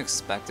 I shouldn't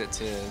expect it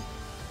to.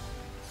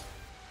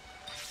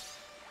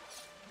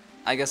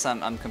 I guess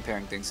I'm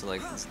comparing things to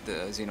like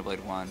the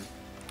Xenoblade 1.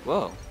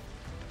 Whoa.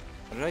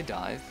 What did I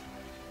dive?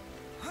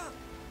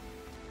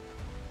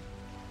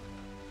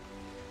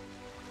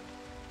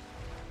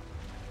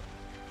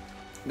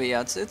 But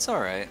yeah, it's all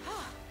right.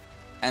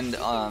 And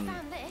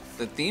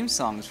the theme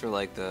songs for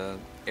like the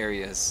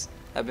areas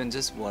have been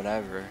just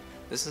whatever.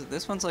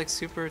 This one's like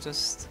super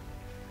just.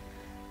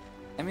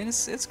 I mean,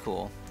 it's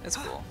cool. It's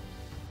cool.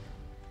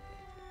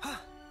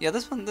 Yeah,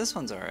 this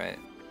one's all right.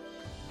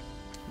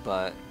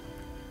 But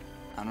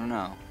I don't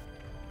know.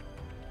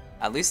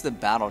 At least the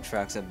battle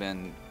tracks have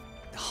been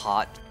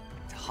hot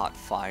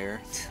fire.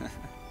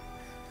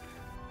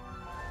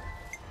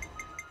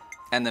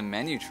 And the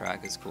menu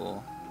track is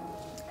cool.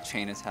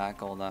 Chain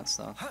attack, all that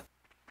stuff.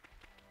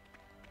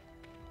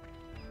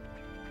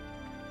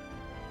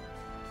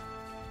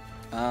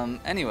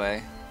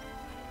 Anyway.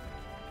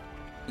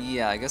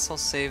 Yeah, I guess I'll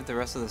save the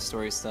rest of the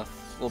story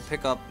stuff. We'll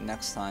pick up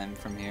next time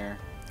from here,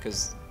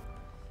 because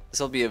this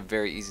will be a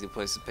very easy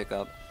place to pick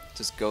up.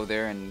 Just go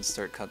there and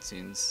start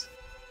cutscenes.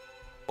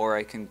 Or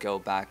I can go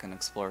back and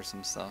explore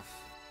some stuff.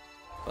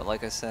 But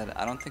like I said,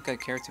 I don't think I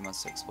care too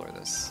much to explore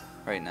this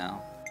right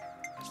now.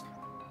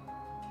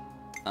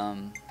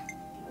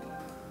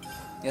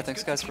 Yeah,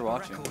 thanks guys for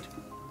watching.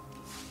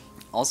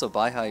 Also,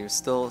 bye, how you're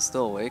still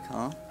awake,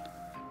 huh?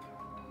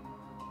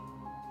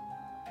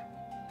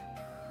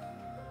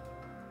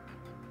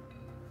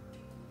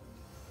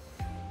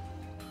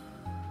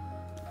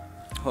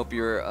 Hope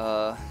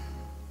your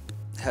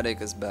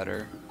headache is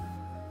better.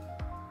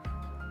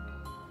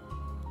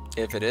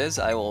 If it is,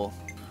 I will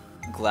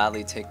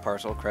gladly take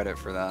partial credit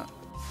for that.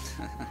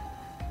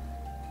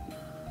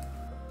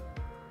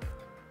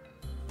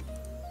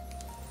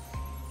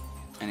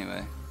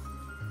 Anyway,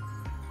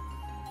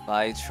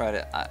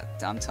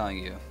 I'm telling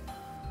you,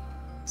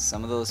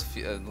 some of those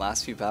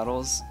last few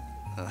battles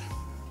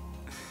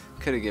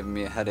could have given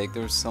me a headache.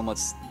 There was so much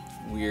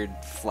weird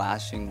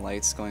flashing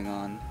lights going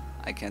on.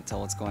 I can't tell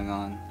what's going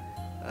on.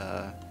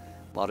 A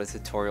lot of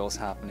tutorials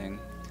happening,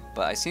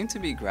 but I seem to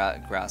be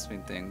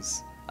grasping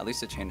things. At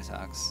least the chain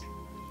attacks.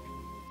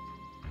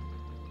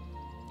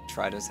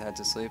 Tried to head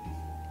to sleep.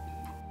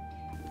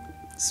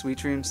 Sweet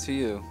dreams to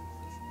you.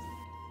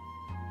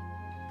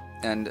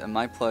 And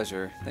my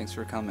pleasure. Thanks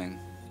for coming.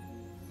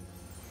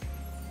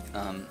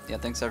 Yeah,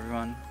 thanks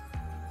everyone.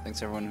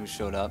 Thanks everyone who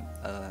showed up.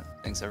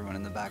 Thanks everyone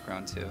in the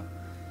background too.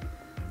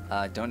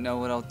 Don't know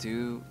what I'll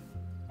do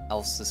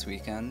else this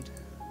weekend.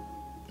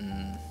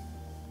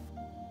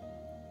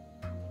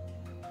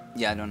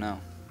 Yeah, I don't know.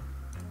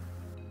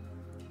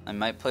 I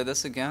might play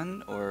this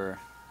again, or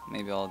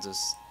maybe I'll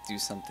just do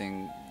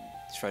something,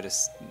 try to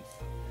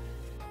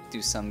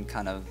do some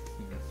kind of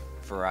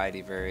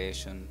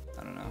variation.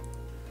 I don't know.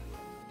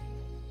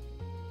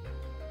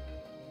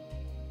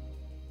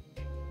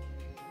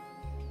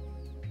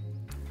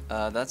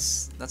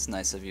 That's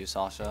nice of you,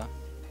 Sasha.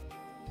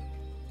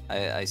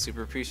 I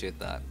super appreciate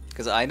that.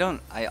 Cause I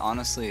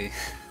honestly,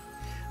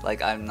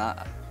 like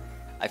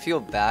I feel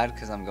bad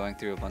because I'm going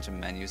through a bunch of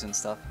menus and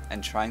stuff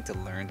and trying to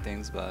learn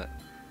things, but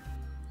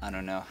I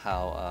don't know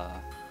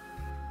how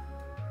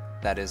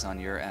that is on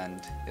your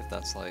end, if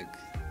that's like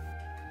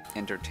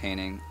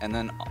entertaining. And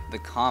then the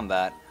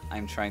combat,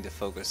 I'm trying to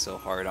focus so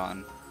hard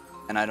on,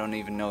 and I don't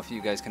even know if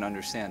you guys can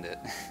understand it.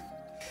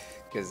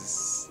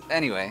 Because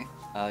anyway,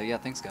 yeah,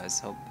 thanks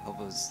guys.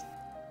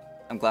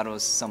 I'm glad it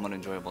was somewhat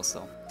enjoyable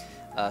still.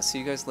 See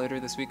you guys later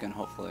this weekend,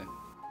 hopefully.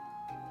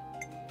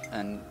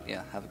 And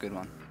yeah, have a good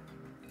one.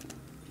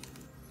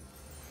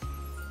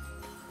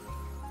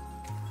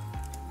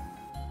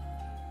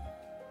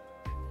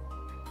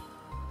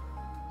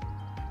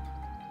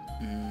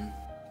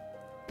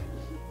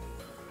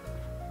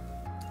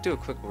 Do a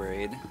quick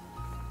raid.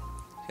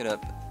 Hit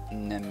up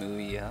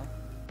Nemuya.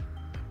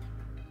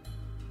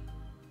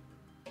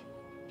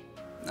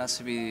 That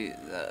should be.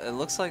 It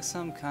looks like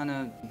some kind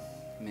of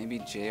maybe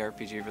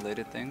JRPG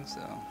related thing, so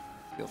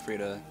feel free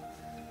to.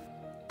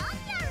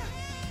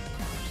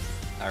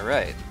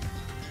 Alright.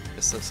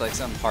 This looks like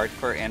some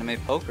hardcore anime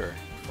poker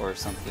or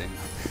something.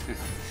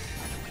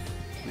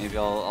 Maybe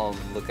I'll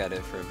look at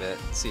it for a bit.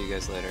 See you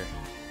guys later.